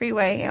on a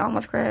freeway and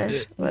almost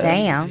crashed. But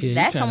Damn, Yeah, you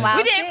that's tryna- some wild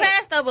we didn't shit.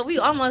 crash though, but we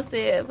almost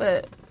did.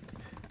 But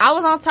I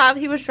was on top.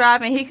 He was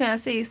driving. He couldn't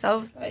see, so it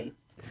was like.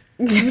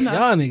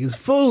 Y'all niggas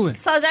fooling.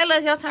 So Jayla,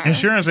 it's your turn.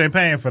 Insurance ain't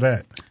paying for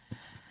that.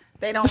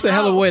 They don't. That's a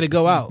hell of a know. way to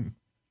go out.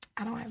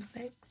 I don't have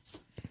sex.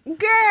 Come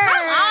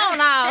on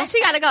now.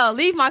 She got to go.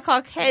 Leave my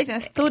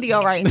Caucasian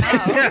studio right now.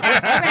 Okay,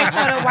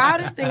 so the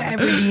wildest thing I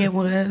ever did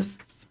was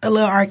a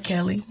little R.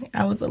 Kelly.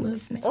 I was a little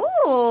snake.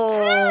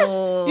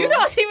 Ooh, You know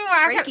what she mean?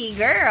 freaky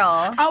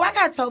girl. Oh, I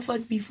got toe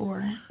fucked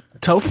before.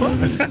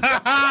 Topher?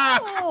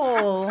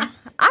 Oh,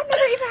 I've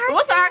never even heard.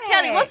 What's the R.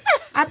 Kelly?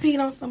 What's I peed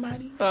on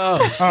somebody.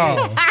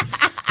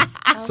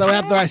 So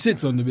after I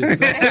shits on the bitch.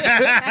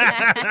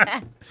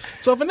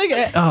 So if a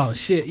nigga, oh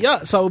shit, yeah.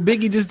 So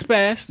Biggie just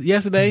passed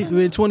yesterday.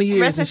 Been 20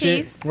 years Rest and in shit,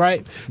 peace.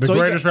 right? The So he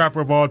greatest rapper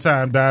of all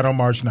time died on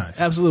March 9th.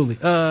 absolutely.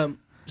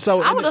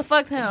 So I would have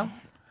fucked him.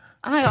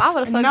 I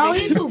would have fucked No, Biggie.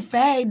 he too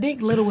fat.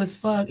 Dick little as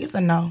fuck. It's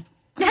a no.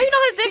 How you know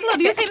his dick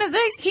little? You seen his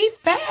dick? He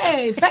fat.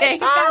 Fat. He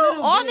got Oh,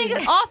 little all dick.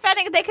 niggas, all fat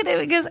niggas, they could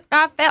have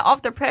got fat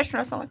off the pressure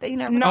or something like that. You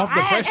never know. No, Off the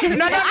pressure?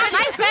 No, I like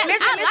fat. I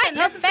like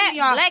a fat to me,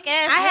 y'all. black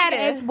ass I had an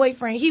nigga.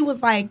 ex-boyfriend. He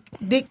was like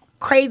dick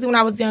crazy when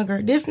I was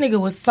younger. This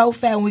nigga was so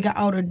fat when we got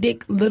older.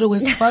 Dick little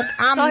as fuck.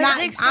 I'm So his not.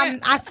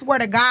 dick I swear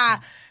to God.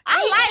 And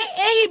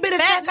he bit a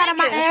fat chunk out of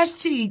my niggas. ass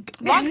cheek.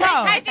 Long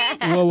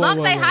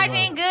No. stay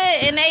hygiene good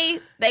and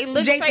they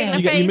look Jason, straight in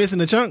the you face.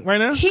 missing a chunk right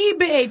now? He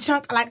bit a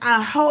chunk, like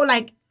a whole,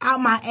 like out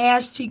my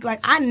ass cheek. Like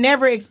I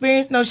never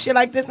experienced no shit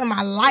like this in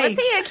my life. Was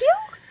he a Q?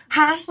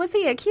 Huh? Was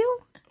he a Q?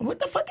 What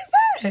the fuck is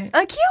that?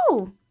 A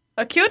Q?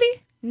 A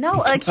cutie?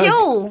 No, a Q.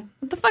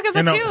 What the fuck is a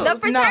You know- cute? The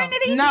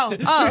fraternity? No.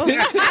 Oh.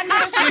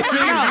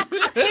 I know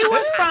no. He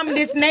was from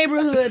this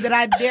neighborhood that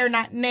I dare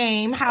not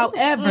name.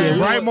 However,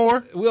 Right,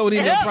 more? We don't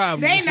need no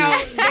problem. they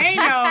know. They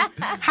know.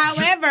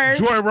 However,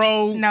 Joy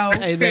Road. no.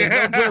 Hey man,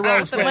 don't Joy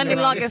Rose The money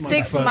long as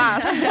 6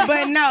 miles.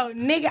 But no,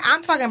 nigga,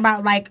 I'm talking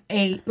about like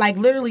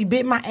literally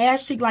bit my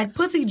ass cheek, like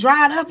pussy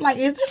dried up. Like,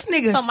 is this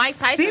nigga So Mike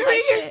Tyson type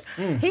serious?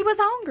 shit. He was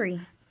hungry.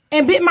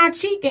 And bit my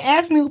cheek and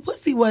asked me who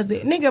pussy was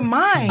it. Nigga,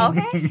 mine.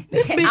 Okay.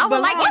 This bitch I was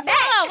like,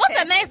 belongs. What's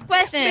the next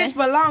question? Bitch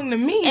belong to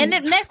me. And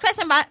the next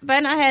question but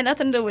not had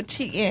nothing to do with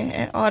cheating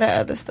and all that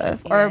other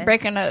stuff or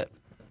breaking up.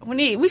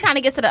 We trying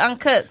to get to the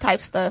uncut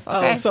type stuff.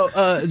 Okay. Oh,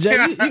 so Jay,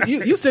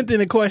 you sent in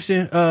a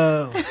question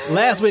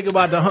last week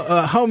about the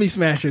homie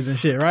smashers and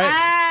shit, right?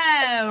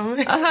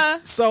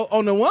 So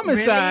on the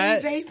woman's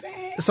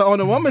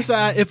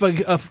side,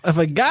 if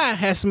a guy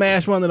has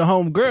smashed one of the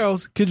home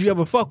girls, could you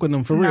ever fuck with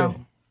them for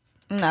real?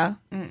 No.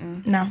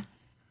 No.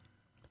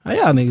 How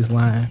y'all niggas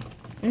lying?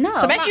 No.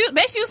 So basically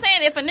you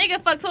saying if a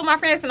nigga fuck two of my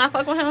friends, can I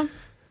fuck with him?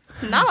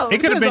 No. It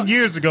could have been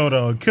years ago,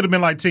 though. It could have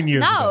been like 10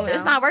 years No, ago.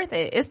 it's not worth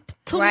it. It's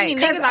too Right.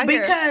 many niggas out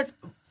here. Because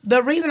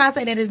the reason I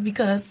say that is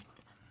because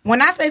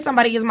when I say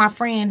somebody is my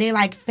friend, they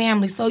like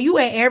family. So you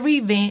at every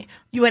event,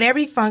 you at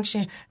every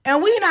function,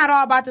 and we not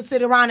all about to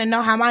sit around and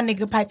know how my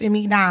nigga piping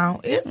me down.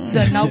 It's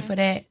the no for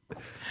that.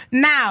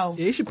 Now,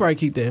 Yeah, you should probably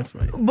keep that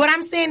information. what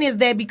I'm saying is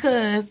that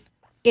because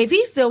if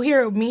he's still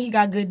here with me, he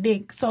got good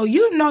dick. So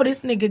you know this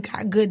nigga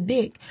got good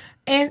dick.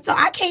 And so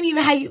I can't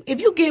even have you,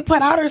 if you get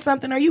put out or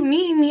something or you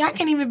need me, I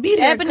can't even be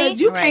there Ebony? because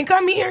you can't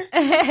come here.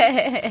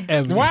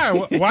 Why?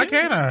 Why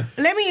can't I?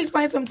 Let me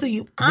explain something to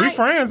you. We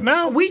friends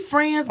now. We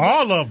friends.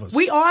 All of us.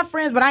 We all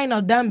friends, but I ain't no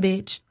dumb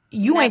bitch.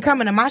 You ain't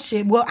coming to my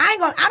shit. Well, I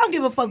don't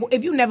give a fuck.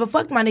 If you never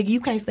fucked my nigga, you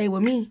can't stay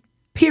with me.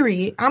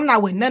 Period. I'm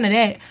not with none of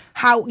that.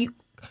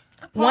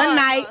 One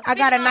night, I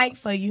got a night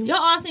for you. Y'all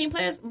all seen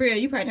Players? Bria,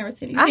 you probably never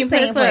seen it. You I've seen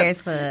seen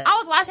Players Club. I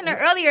was watching it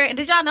earlier, and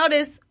did y'all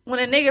notice when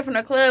a nigga from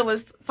the club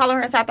was following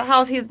her inside the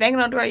house, he was banging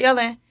on the door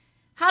yelling,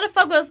 how the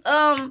fuck was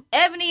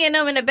Ebony and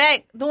them in the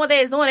back doing what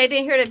they was doing? They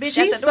didn't hear the bitch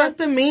She at the door. sucked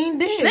a mean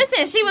dick.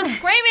 Listen, she was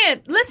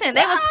screaming. Listen,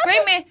 they was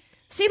screaming.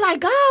 She like,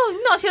 go.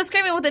 You know, she was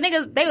screaming with the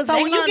niggas. They was So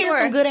banging when you on the get door.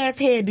 some good ass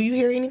head, do you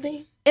hear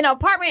anything? In an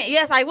apartment,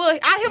 yes, I will.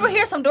 I will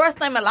hear some doors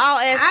slamming loud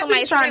as I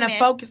somebody be trying screaming. to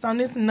focus on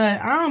this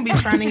nut. I don't be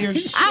trying to hear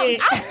shit.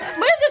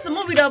 But it's just a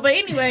movie though. But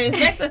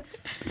anyways,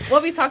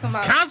 what we talking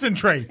about?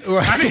 Concentrate.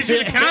 I need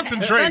you to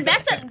concentrate.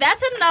 That's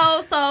a no.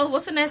 So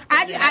what's the next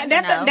question?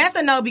 That's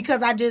a no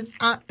because I just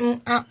I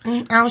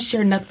don't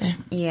share nothing.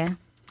 Yeah.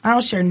 I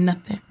don't share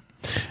nothing.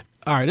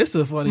 All right, this is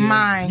a funny.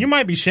 Mine. You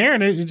might be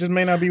sharing it. It just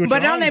may not be with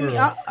But your don't let me.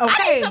 homegirl. I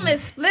Okay. need some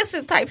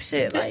explicit type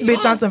shit. Like,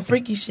 Bitch on some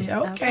freaky shit.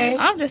 Okay.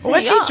 I'm just saying,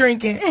 What she y'all-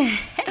 drinking?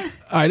 All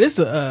right, this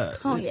is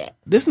Cognac.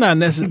 this not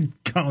necessarily.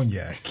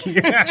 Cognac.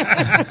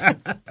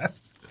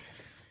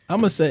 I'm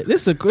gonna say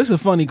this is a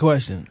funny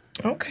question.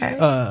 Okay.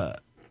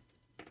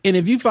 And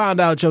if you found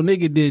out your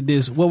nigga did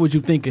this, what would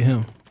you think of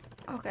him?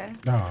 Okay.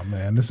 Oh,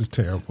 man, this is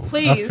terrible.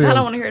 Please, I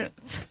don't want to hear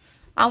it.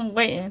 I'm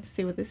waiting to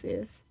see what this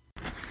is.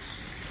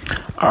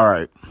 All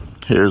right,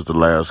 here's the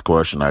last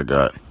question I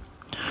got,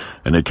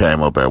 and it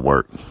came up at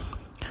work.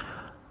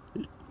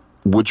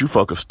 Would you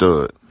fuck a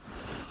stud?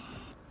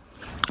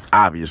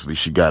 Obviously,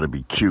 she got to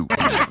be cute. What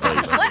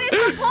is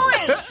the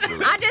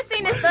point? I just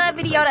seen this stud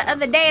video the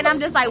other day, and I'm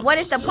just like, what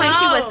is the point?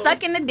 She was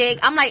sucking the dick.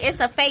 I'm like, it's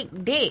a fake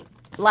dick.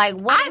 Like,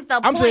 what is the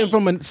point? I'm saying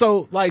from a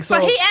so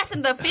he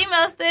asking the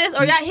females this,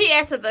 or he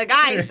asking the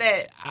guys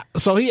that?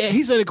 So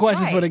he said a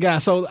question for the guy.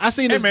 So I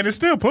seen this. Hey, man, it's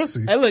still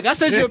pussy. Hey, look, I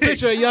sent you a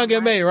picture of Young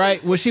M.A.,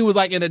 right? When she was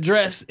like in a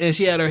dress and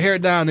she had her hair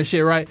down and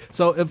shit, right?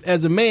 So if,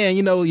 as a man,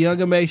 you know, Young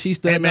M.A., she's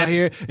standing out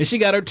here and she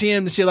got her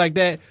Tim and shit like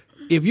that.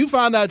 If you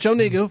found out your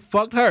nigga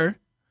fucked her,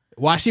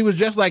 While she was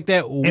dressed like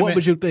that, what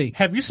would you think?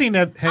 Have you seen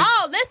that?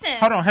 Listen.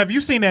 Hold on. Have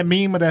you seen that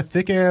meme of that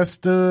thick ass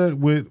stud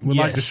with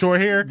like the short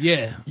hair?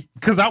 Yeah.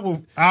 Because I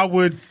would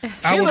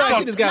fuck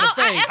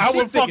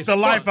the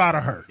life out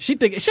of her. She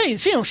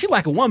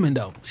like a woman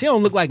though. She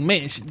don't look like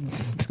man.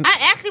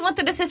 I actually went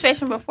through this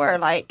situation before.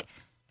 Like,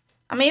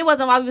 I mean, it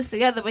wasn't while we was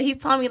together, but he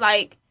told me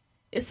like,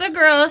 it's a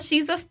girl,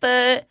 she's a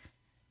stud,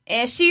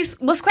 and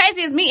what's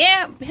crazy is me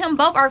and him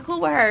both are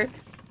cool with her,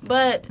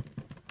 but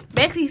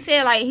basically he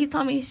said like, he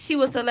told me she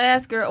was the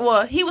last girl.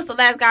 Well, he was the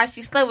last guy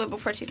she slept with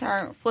before she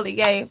turned fully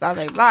gay. Blah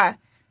blah blah,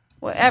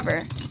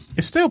 whatever.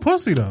 It's still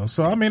pussy though,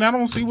 so I mean, I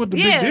don't see what the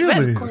big deal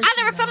is. I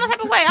never felt no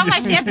type of way. I'm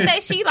like, after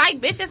that, she like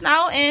bitches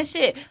now and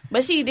shit.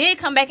 But she did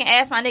come back and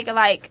ask my nigga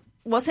like,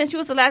 well, since you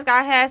was the last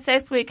guy I had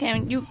sex with,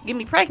 can you get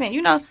me pregnant?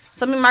 You know,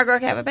 so me and my girl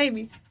can have a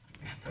baby.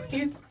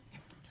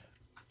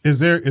 Is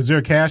there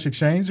a cash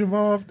exchange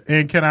involved?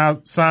 And can I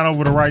sign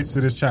over the rights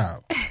to this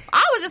child?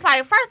 I was just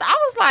like, first, I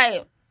was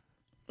like,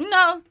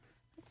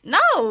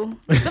 no.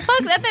 The fuck?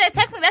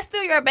 Technically, that's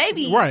still your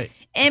baby. Right.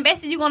 And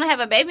basically, you're going to have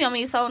a baby on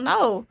me, so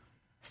no.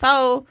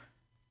 So,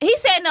 he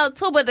said no,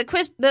 too, but the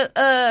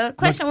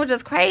question was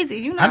just crazy,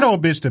 you know? I know a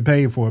bitch that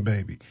paid for a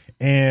baby.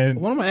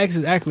 And one of my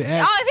exes actually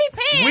asked. Oh, if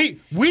he paying.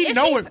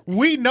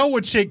 We know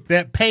a chick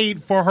that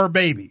paid for her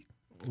baby.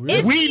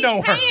 If we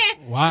know her.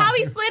 Wow. How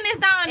he splitting this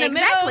down in the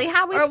middle? Exactly,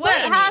 how we or what?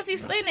 splitting How it? is he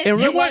splitting this? In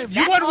real shit? life,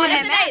 you wasn't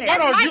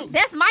with me.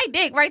 That's my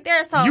dick right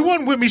there. So you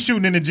wasn't with me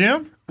shooting in the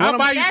gym. I'll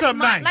buy you something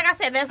nice. Like I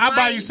said, that's I'll my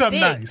buy you something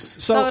dick.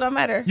 nice. So it don't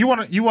matter. You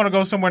want to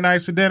go somewhere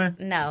nice for dinner?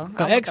 No.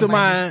 An ex of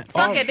mine.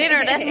 Fuck a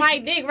dinner. That's my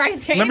dick right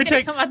there. Let me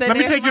take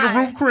you to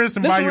Roof Chris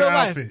and buy you an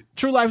outfit.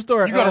 True life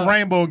story. You go to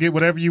Rainbow and get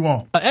whatever you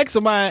want. An ex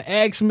of mine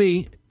asked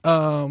me,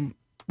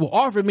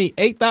 offered me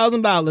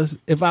 $8,000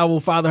 if I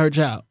will father her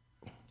child.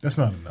 That's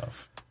not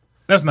enough.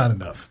 That's not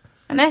enough.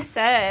 And that's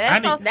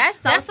sad. That's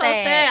so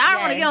sad. I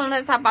don't want to get on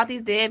this talk about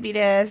these deadbeat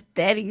ass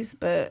daddies,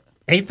 but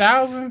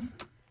 $8,000?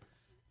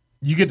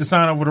 You get to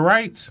sign over the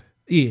rights?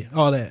 Yeah,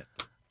 all that.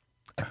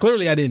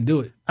 Clearly, I didn't do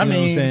it. You know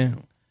what I'm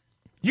saying?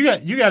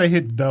 You got to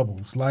hit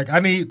doubles. Like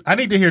I need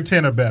to hear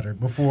 10 or better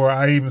before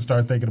I even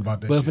start thinking about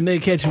this. But if a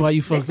nigga catch you while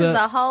you fucked This is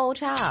up, a whole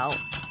child.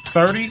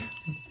 30.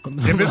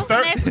 If it's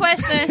 30, next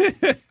question.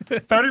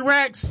 30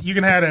 racks, you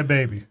can have that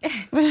baby.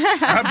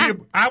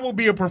 I will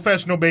be a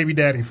professional baby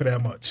daddy for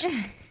that much.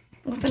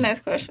 What's the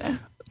next question?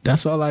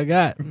 that's all I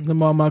got.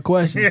 Them all my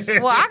questions.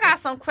 Well, I got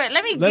some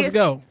questions. Let's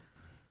go.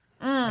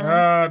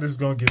 This is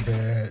gonna get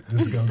bad.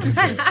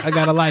 I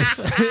got a life.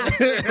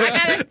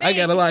 I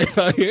got a life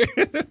out here.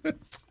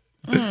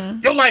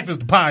 Your life is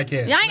the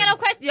podcast. Y'all ain't got no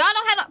questions. Y'all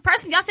don't have no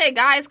person. Y'all said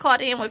guys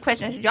called in with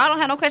questions. Y'all don't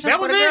have no questions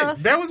for the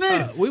girls. That was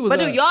it. But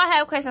do y'all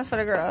have questions for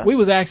the girls? We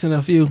was asking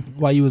a few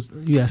while you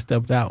had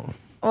stepped out.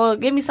 Well,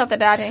 give me something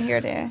that I didn't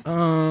hear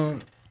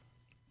then.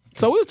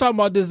 So we was talking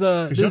about this.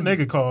 Because your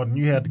nigga called and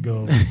you had to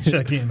go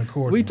check in the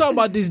court. We talking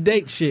about this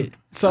date shit.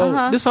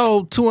 So this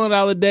whole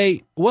 $200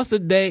 date. What's a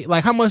date?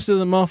 Like, how much does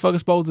a motherfucker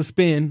supposed to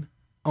spend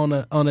on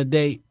a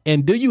date?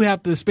 And do you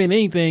have to spend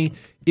anything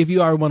if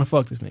you already want to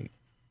fuck this nigga?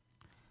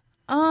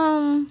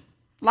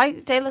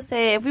 Like Jayla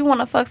said, if we want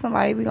to fuck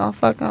somebody, we gonna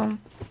fuck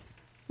them.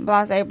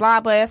 Blah, blah,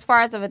 blah. But as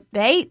far as of a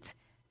date,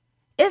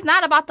 it's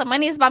not about the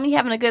money. It's about me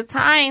having a good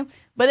time.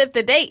 But if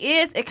the date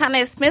is kind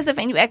of expensive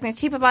and you acting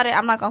cheap about it,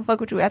 I'm not gonna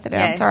fuck with you after that.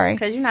 Yes, I'm sorry,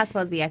 because you're not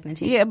supposed to be acting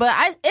cheap. Yeah, but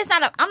it's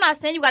not. I'm not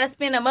saying you gotta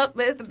spend them up.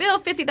 But if the bill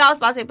 $50,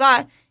 blah, blah,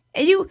 blah,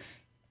 and you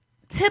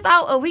tip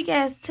out a weak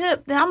ass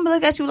tip, then I'm gonna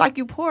look at you like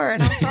you poor.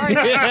 And I'm sorry.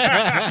 No,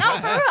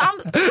 for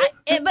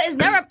real. But it's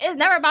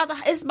never about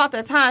it's about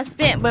the time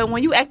spent. But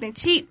when you acting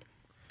cheap,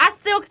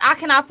 I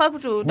cannot fuck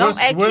with you.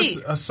 Don't act cheap.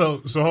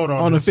 So hold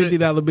on. On a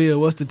 $50 bill,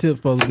 what's the tip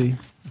supposed to be?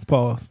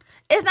 Pause.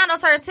 It's not no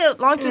certain tip. As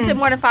long as you tip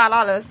more than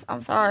 $5,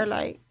 I'm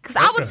sorry, because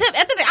I would tip.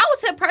 At the end, I would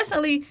tip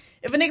personally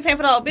if a nigga paying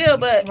for the whole bill.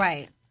 But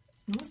right,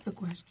 what's the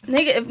question?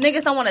 If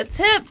niggas don't want to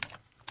tip,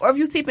 or if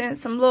you tipping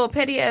some little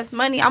petty ass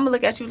money, I'm gonna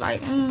look at you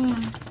like,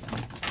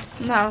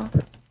 no.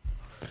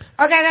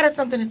 Okay, I got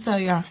something to tell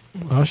y'all.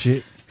 Oh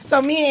shit.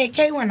 So me and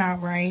Kay went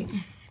out, right?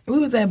 We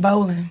was at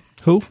bowling.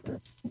 Who?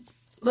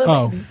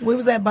 Baby. We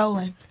was at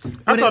bowling.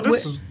 I thought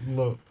this was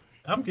look.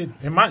 I'm getting.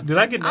 Did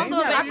I get named?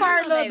 I call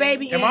her Little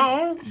Baby. Am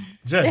I on?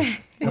 Jay,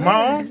 am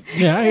I on?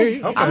 Yeah, I hear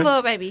you. Okay. I'm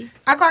Little Baby.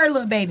 I call her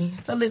Little Baby.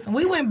 So listen,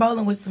 we went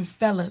bowling with some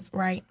fellas,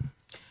 right?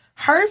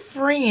 Her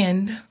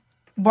friend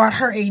bought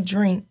her a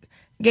drink,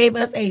 gave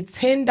us a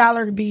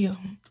 $10 bill.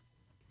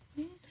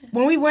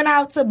 When we went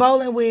out to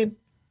bowling with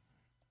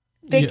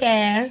thick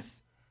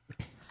ass,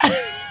 her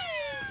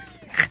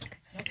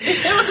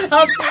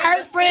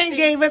friend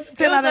gave us a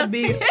 $10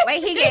 bill.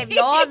 Wait, he gave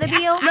y'all the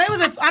bill? No, it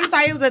was a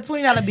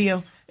 $20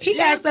 bill. He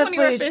asked us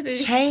for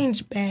his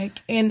change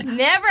back, and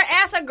never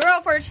ask a girl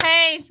for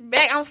change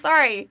back. I'm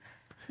sorry.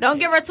 Don't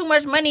give her too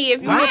much money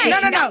if you no.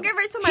 Don't give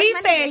her too much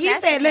money. He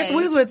said, listen,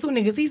 we was with two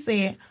niggas. He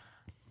said,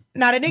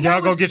 Now the nigga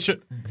Y'all go get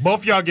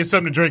both y'all get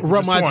something to drink.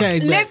 Run my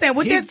change back. Listen,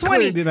 with this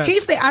 20, he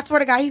said, I swear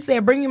to God, he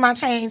said, bring me my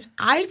change.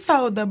 I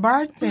told the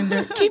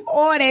bartender, keep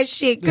all that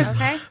shit.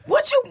 Okay.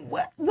 What?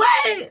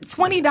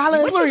 $20? What you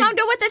gonna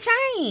do with the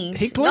change?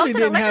 He clearly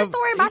didn't have.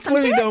 He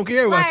clearly don't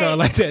care about y'all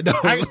like that,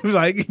 though.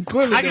 Like he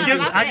clearly. I can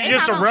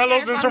get some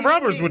Rellos and some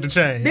rubbers with the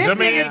change. This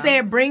nigga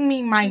said, bring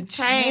me my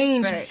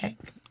change back.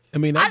 I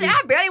mean, I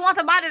barely want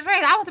to buy the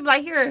drink. I want to be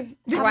like, here.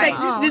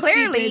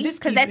 Clearly,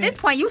 because at this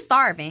point, you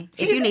starving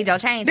if you need your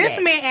change This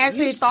back. man asked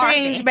for his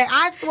change back.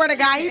 I swear to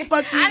God, he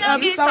fucked me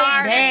up so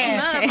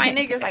bad. None of my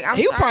niggas, like, I'm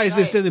He'll probably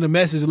just sending a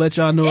message to let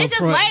y'all know It's up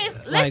just front.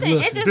 ways. Like, Listen,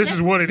 listen, it's just This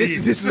is what it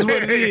is. This is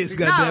what it is.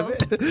 No,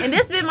 Goddammit. and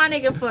this been my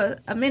nigga for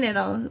a minute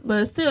though,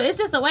 but still, it's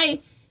just the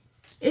way.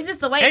 It's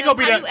just the way Ain't gonna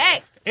be how that. you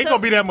act. Ain't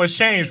gonna be that much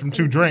change from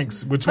 2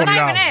 drinks with But not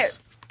even $20. that.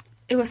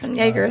 It was some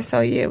Jaeger,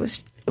 so yeah, it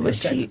was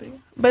cheap.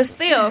 But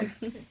still,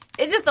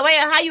 it's just the way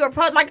of how you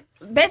approach. Like,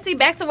 basically,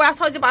 back to where I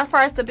told you about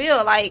first the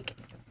bill. Like,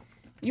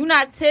 you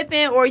not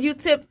tipping or you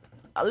tip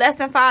less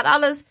than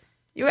 $5,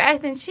 you're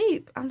acting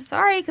cheap. I'm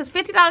sorry, because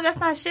 $50, that's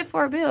not shit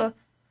for a bill.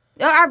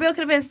 Our bill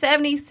could have been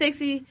 70,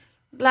 60,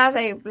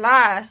 blase,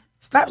 blah.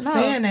 Stop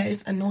saying that.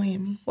 It's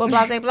annoying me. Well,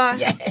 blase, blah?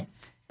 Yes.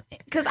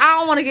 Because I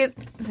don't want to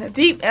get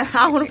deep and I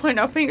don't want to point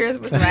no fingers.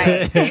 But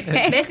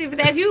basically,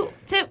 if you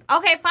tip,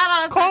 okay,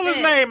 $5. Call his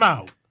name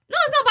out. No,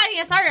 nobody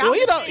inserted.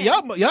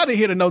 Well, y'all didn't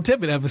hear the no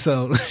tipping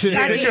episode. I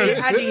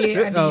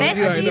did.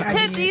 Basically,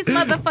 tip these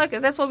motherfuckers.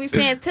 That's what we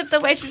saying. Tip the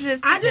waitresses.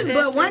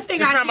 But one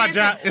thing It's not my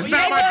job. It's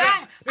not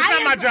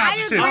my job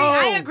to tip.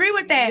 I agree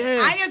with that.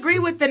 Yes. I agree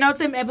with the no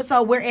tip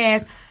episode.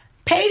 Whereas,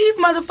 pay these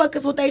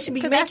motherfuckers what they should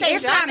be making.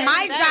 It's not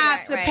my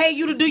job to pay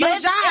you to do your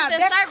job.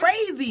 That's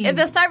crazy. If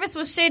the service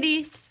was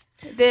shitty,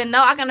 then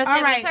no, I can understand.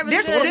 All right, the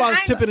service What about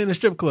tipping in the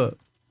strip club?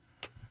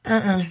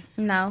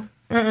 No.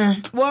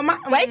 Well, my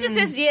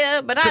waitresses,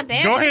 yeah, but I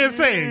dance. Go ahead and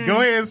say it. Go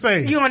ahead and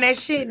say it. You on that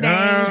shit,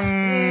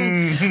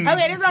 Dan.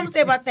 Okay, this is what I'm gonna say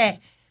about that.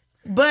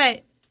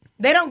 But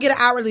they don't get an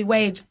hourly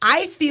wage.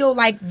 I feel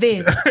like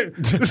this.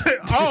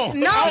 No.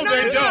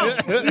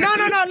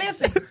 No,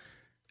 listen.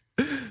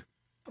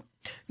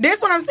 This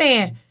is what I'm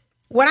saying.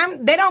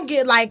 They don't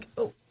get like,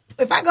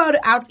 if I go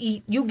out to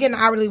eat, you get an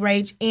hourly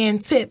wage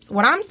and tips.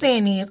 What I'm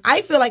saying is,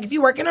 I feel like if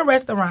you work in a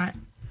restaurant,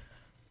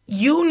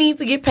 you need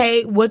to get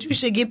paid what you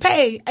should get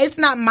paid. It's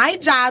not my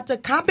job to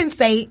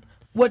compensate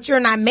what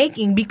you're not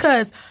making,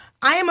 because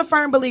I am a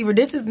firm believer.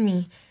 This is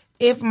me.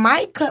 If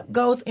my cup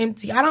goes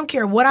empty, I don't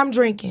care what I'm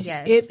drinking.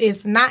 Yes. If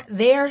it's not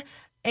there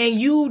and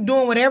you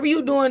doing whatever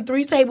you doing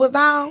 3 tables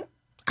down,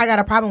 I got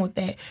a problem with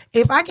that.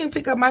 If I can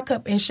pick up my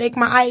cup and shake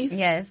my ice.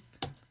 Yes.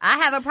 I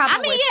have a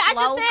problem with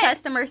slow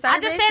customer service. I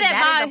just said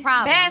that is a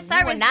problem. Bad service,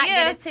 you will not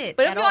yeah. get a tip.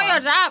 But if you're on your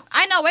job,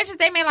 I know waitresses,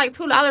 they make like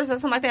 $2 or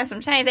something like that, some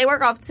change. They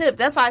work off tip.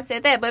 That's why I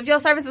said that. But if your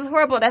service is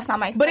horrible, that's not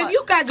my fault. But if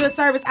you got good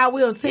service, I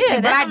will tip you.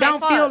 But I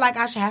don't feel like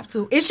I should have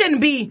to. It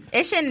shouldn't be.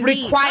 It shouldn't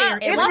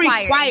required. be. It's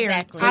required.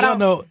 Exactly. I don't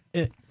know.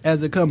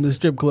 As it comes to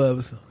strip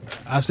clubs,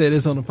 I've said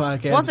this on the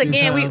podcast. Once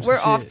again, we're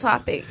off shit.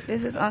 topic.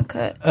 This is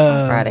uncut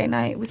on Friday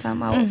night. We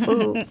talking about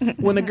food.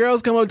 When the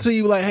girls come up to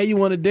you like, "Hey, you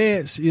want to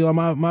dance?" You know,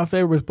 my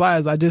favorite reply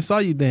is, "I just saw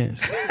you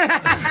dance."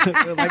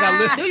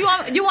 Do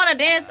you want to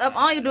dance up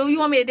on you? Do you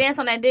want me to dance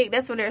on that dick?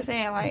 That's what they're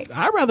saying. Like,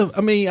 I'd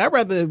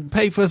rather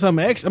pay for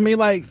something extra. I mean,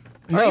 like,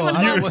 no, you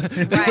want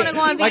to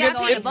go on like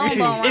VIP?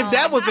 if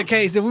that was the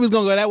case, if we was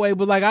gonna go that way,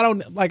 but like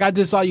I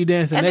just saw you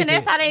dancing I mean, naked.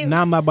 that's how they-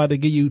 Now I'm not about to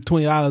give you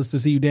 $20 to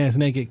see you dance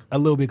naked a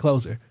little bit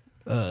closer.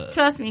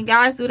 Trust me,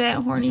 guys do that.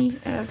 Horny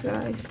ass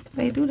guys,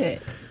 they do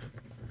that.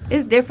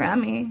 It's different. I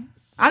mean,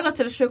 I go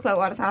to the strip club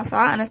all the time, so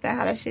I understand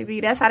how that should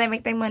be. That's how they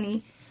make their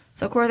money.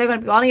 So of course they're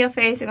gonna be all in your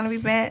face. They're gonna be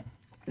bent.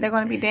 They're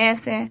gonna be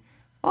dancing.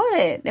 All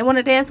that. They want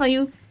to dance on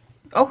you.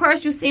 Of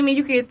course, you see me,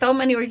 you can throw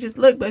money or you just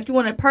look. But if you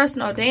want a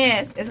personal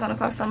dance, it's gonna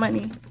cost some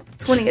money,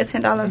 $20 or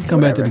 $10.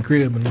 Come back to the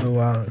crib in a little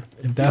while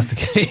if that's the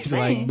case.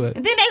 Like, but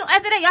And then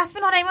after that, y'all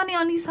spend all their money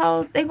on these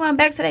hoes. They going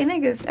back to their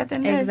niggas at the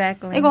end.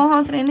 Exactly. They going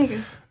home to their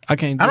niggas. I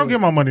can't. I don't give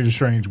my money to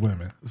strange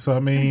women. So I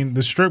mean,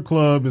 the strip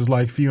club is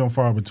like few and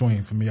far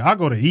between for me. I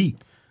go to eat.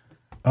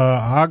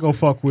 I go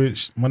fuck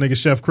with my nigga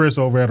Chef Chris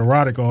over at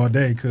Erotic all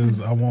day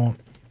because I want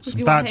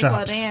some thigh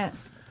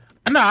chops.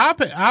 No,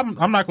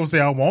 I'm not gonna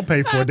say I won't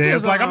pay for a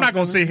dance. Like I'm not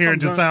gonna sit here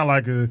and just sound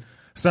like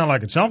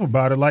a chump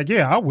about it. Like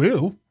yeah, I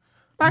will.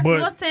 But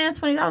But- what's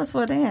 $20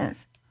 for a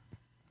dance?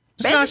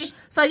 Basically,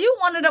 so you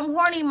one of them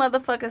horny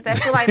motherfuckers that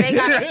feel like they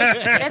gotta.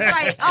 They feel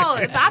like, oh,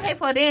 if I pay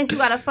for a dance, you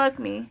gotta fuck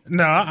me.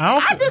 No, I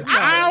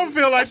don't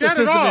feel like that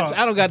at all.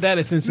 I don't got that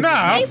as sensitive. Nah,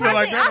 I don't feel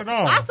like that at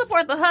all. I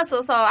support the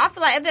hustle, so I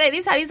feel like at the end of the day,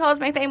 these how these hoes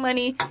make their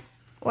money.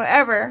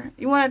 Whatever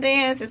you want to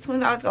dance, it's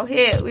 $20. Go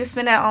ahead. We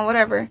spend that on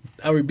whatever.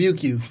 I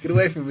rebuke you. Get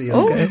away from me.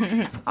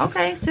 Okay.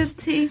 Okay, sip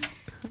tea.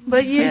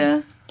 But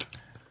yeah.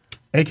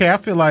 AK, I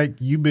feel like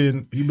you've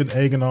been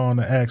egging on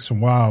to ask some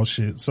wild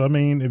shit. So I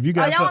mean, if you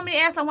got y'all want me to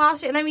ask some wild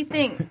shit? Let me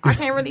think. I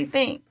can't really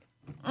think.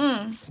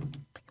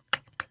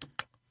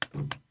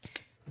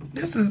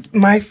 This is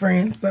my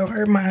friend, so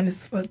her mind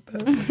is fucked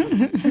up.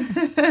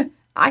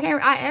 I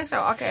asked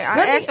y'all. Okay, I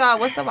asked y'all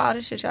what's the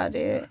wildest shit y'all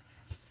did.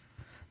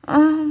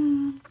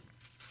 I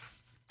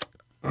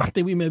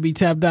think we may be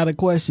tapped out of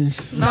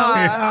questions. No,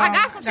 I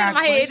got some shit in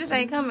my head. It just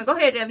ain't coming. Go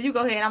ahead, Jelly. You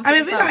go ahead. I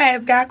mean, we gonna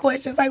ask God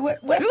questions. Like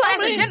what? We gonna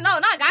ask no,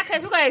 not God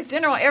questions. We gonna ask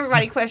general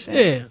everybody questions.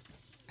 Yeah.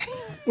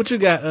 What you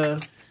got?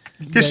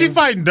 Cause she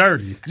fighting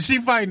dirty. She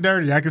fighting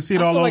dirty. I can see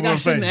it all over like her I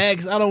face. shouldn't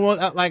ask. I don't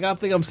want. I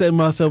think I'm setting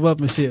myself up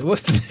and shit.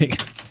 What's the thing?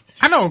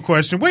 I know a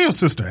question. Where your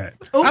sister at?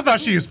 I thought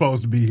she was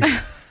supposed to be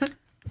here.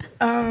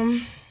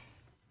 I'm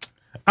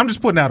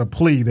just putting out a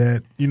plea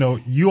that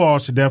you all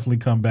should definitely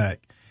come back.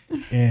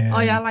 And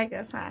y'all like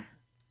us, huh?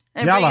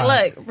 And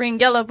y'all bring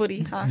yellow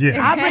booty, huh? Yeah.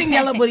 I bring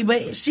yellow booty,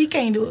 but she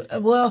can't do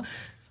it. Well,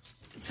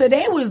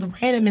 today was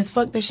random as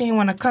fuck that she didn't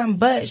want to come,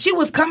 but she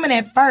was coming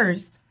at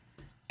first,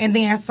 and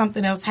then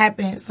something else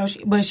happened.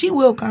 But she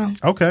will come.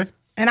 Okay.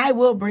 And I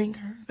will bring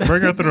her.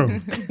 Bring her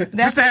through.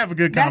 Just to have a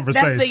good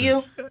conversation. That's for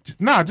you?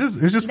 No, it's just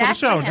for the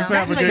show. for Just to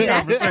him. have a good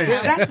conversation.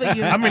 That's for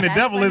you. I mean, the That's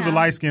devil for is a him.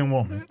 light-skinned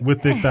woman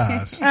with thick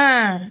thighs.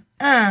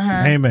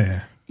 Uh-huh.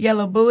 Amen.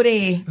 Yellow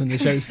booty. And the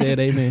church said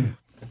amen.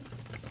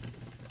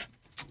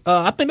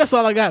 I think that's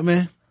all I got,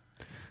 man.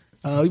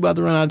 We about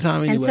to run out of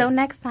time anyway. Until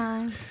next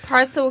time.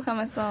 Part 2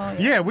 coming soon.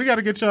 Yeah, we got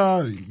to get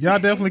y'all. Y'all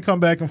definitely come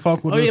back and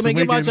fuck with Oh us. yeah, so man.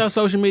 we Give out can- y'all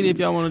social media if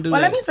y'all want to do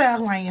Well, that. let me say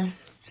who I am.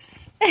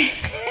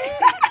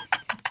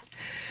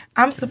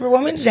 I'm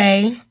Superwoman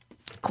J,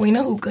 Queen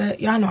of Hookah.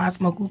 Y'all know I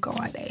smoke hookah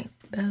all day.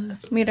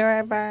 Meet her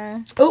at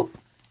Burn. Oh,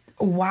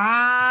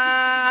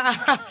 wow.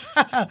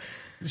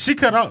 She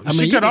cut off. mean,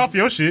 She you cut can- off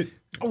your shit.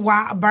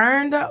 Wow,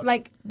 Burned up.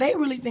 Like, they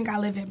really think I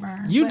live at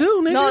Burn. You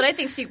do, nigga. No, they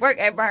think she work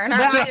at Burn.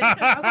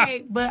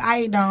 But but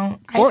I don't.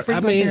 I Or- I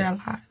frequent mean- there a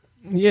lot.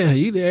 Yeah,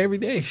 you there every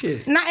day.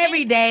 Shit. Not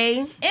every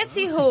day.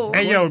 Auntie who?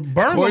 Hey, yo, Burn look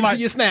According like to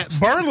your snaps.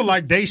 Burn look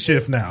like day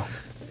shift now.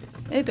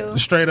 They do.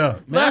 Straight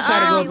up. Man, I tried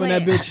to go up in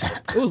that But,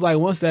 bitch. It was like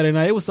one Saturday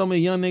night. It was so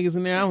many young niggas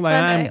in there. I was like,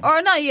 Sunday. I'm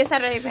Or no, yeah,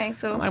 Saturday Bank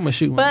too. gonna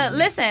shoot. But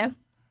listen,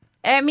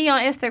 add me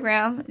on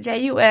Instagram,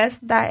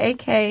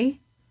 JUS.AK.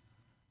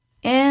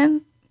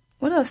 And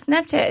what else?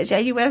 Snapchat,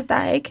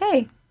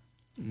 JUS.AK.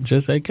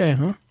 Just AK,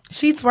 huh?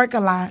 She twerk a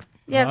lot.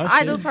 Yes, Oh, I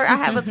shit. do twerk. I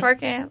have a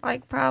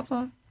twerking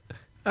problem.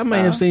 I may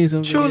have seen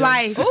some True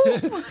videos.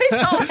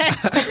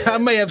 life. I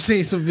may have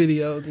seen some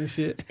videos and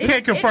shit.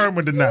 Can't confirm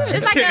or deny.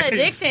 It's like an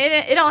addiction.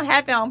 It don't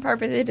happen on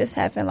purpose. It just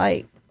happen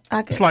like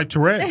I could. It's like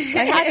Tourette's.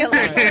 Like, I could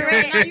like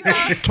Tourette, you know?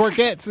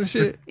 Twerkettes and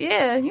shit.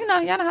 Yeah, y'all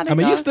know how they I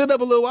mean, go. you stood up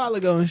a little while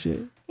ago and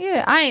shit.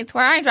 Yeah, I ain't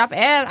dropping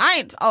ass.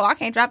 I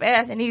can't drop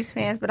ass in these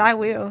fans, but I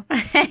will.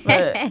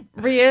 But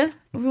Rhea, if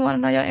you want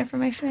to know your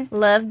information,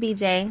 Love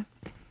BJ.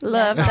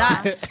 love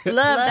dot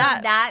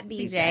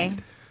BJ.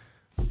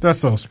 That's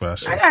so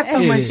special. I got so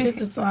Yeah. much shit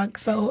to talk.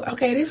 So,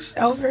 okay, this is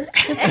over.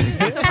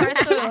 That's a part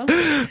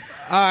 2.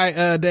 All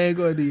right, Dan,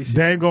 go ahead and do your shit.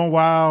 Dan Gone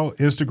Wild,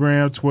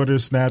 Instagram, Twitter,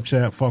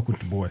 Snapchat. Fuck with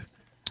the boy.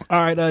 All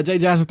right, J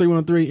Johnson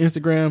 313,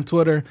 Instagram,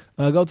 Twitter.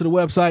 Go to the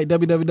website,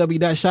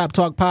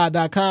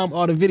 www.shoptalkpod.com.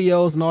 All the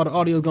videos and all the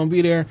audio is going to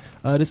be there.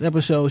 This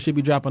episode should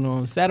be dropping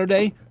on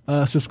Saturday.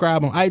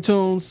 Subscribe on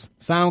iTunes,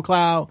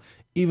 SoundCloud,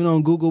 even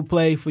on Google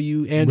Play for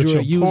you Android With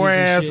your users poor and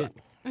ass, shit.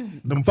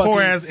 them Fucking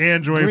poor ass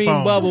Android green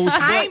phones. bubbles.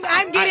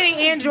 I'm getting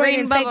Android Green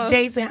and text bubble.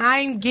 Jason.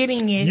 I'm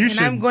getting it. You and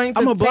should- I'm going to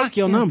I'm going to block text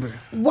your him. number.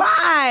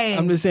 Why?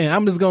 I'm just saying.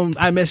 I'm just going to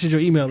iMessage your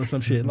email or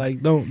some shit.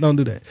 Like, don't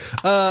do that.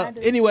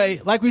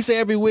 Anyway, like we say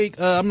every week,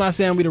 I'm not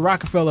saying we the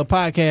Rockefeller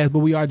podcast, but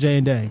we are Jay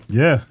and Dane.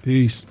 Yeah.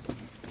 Peace.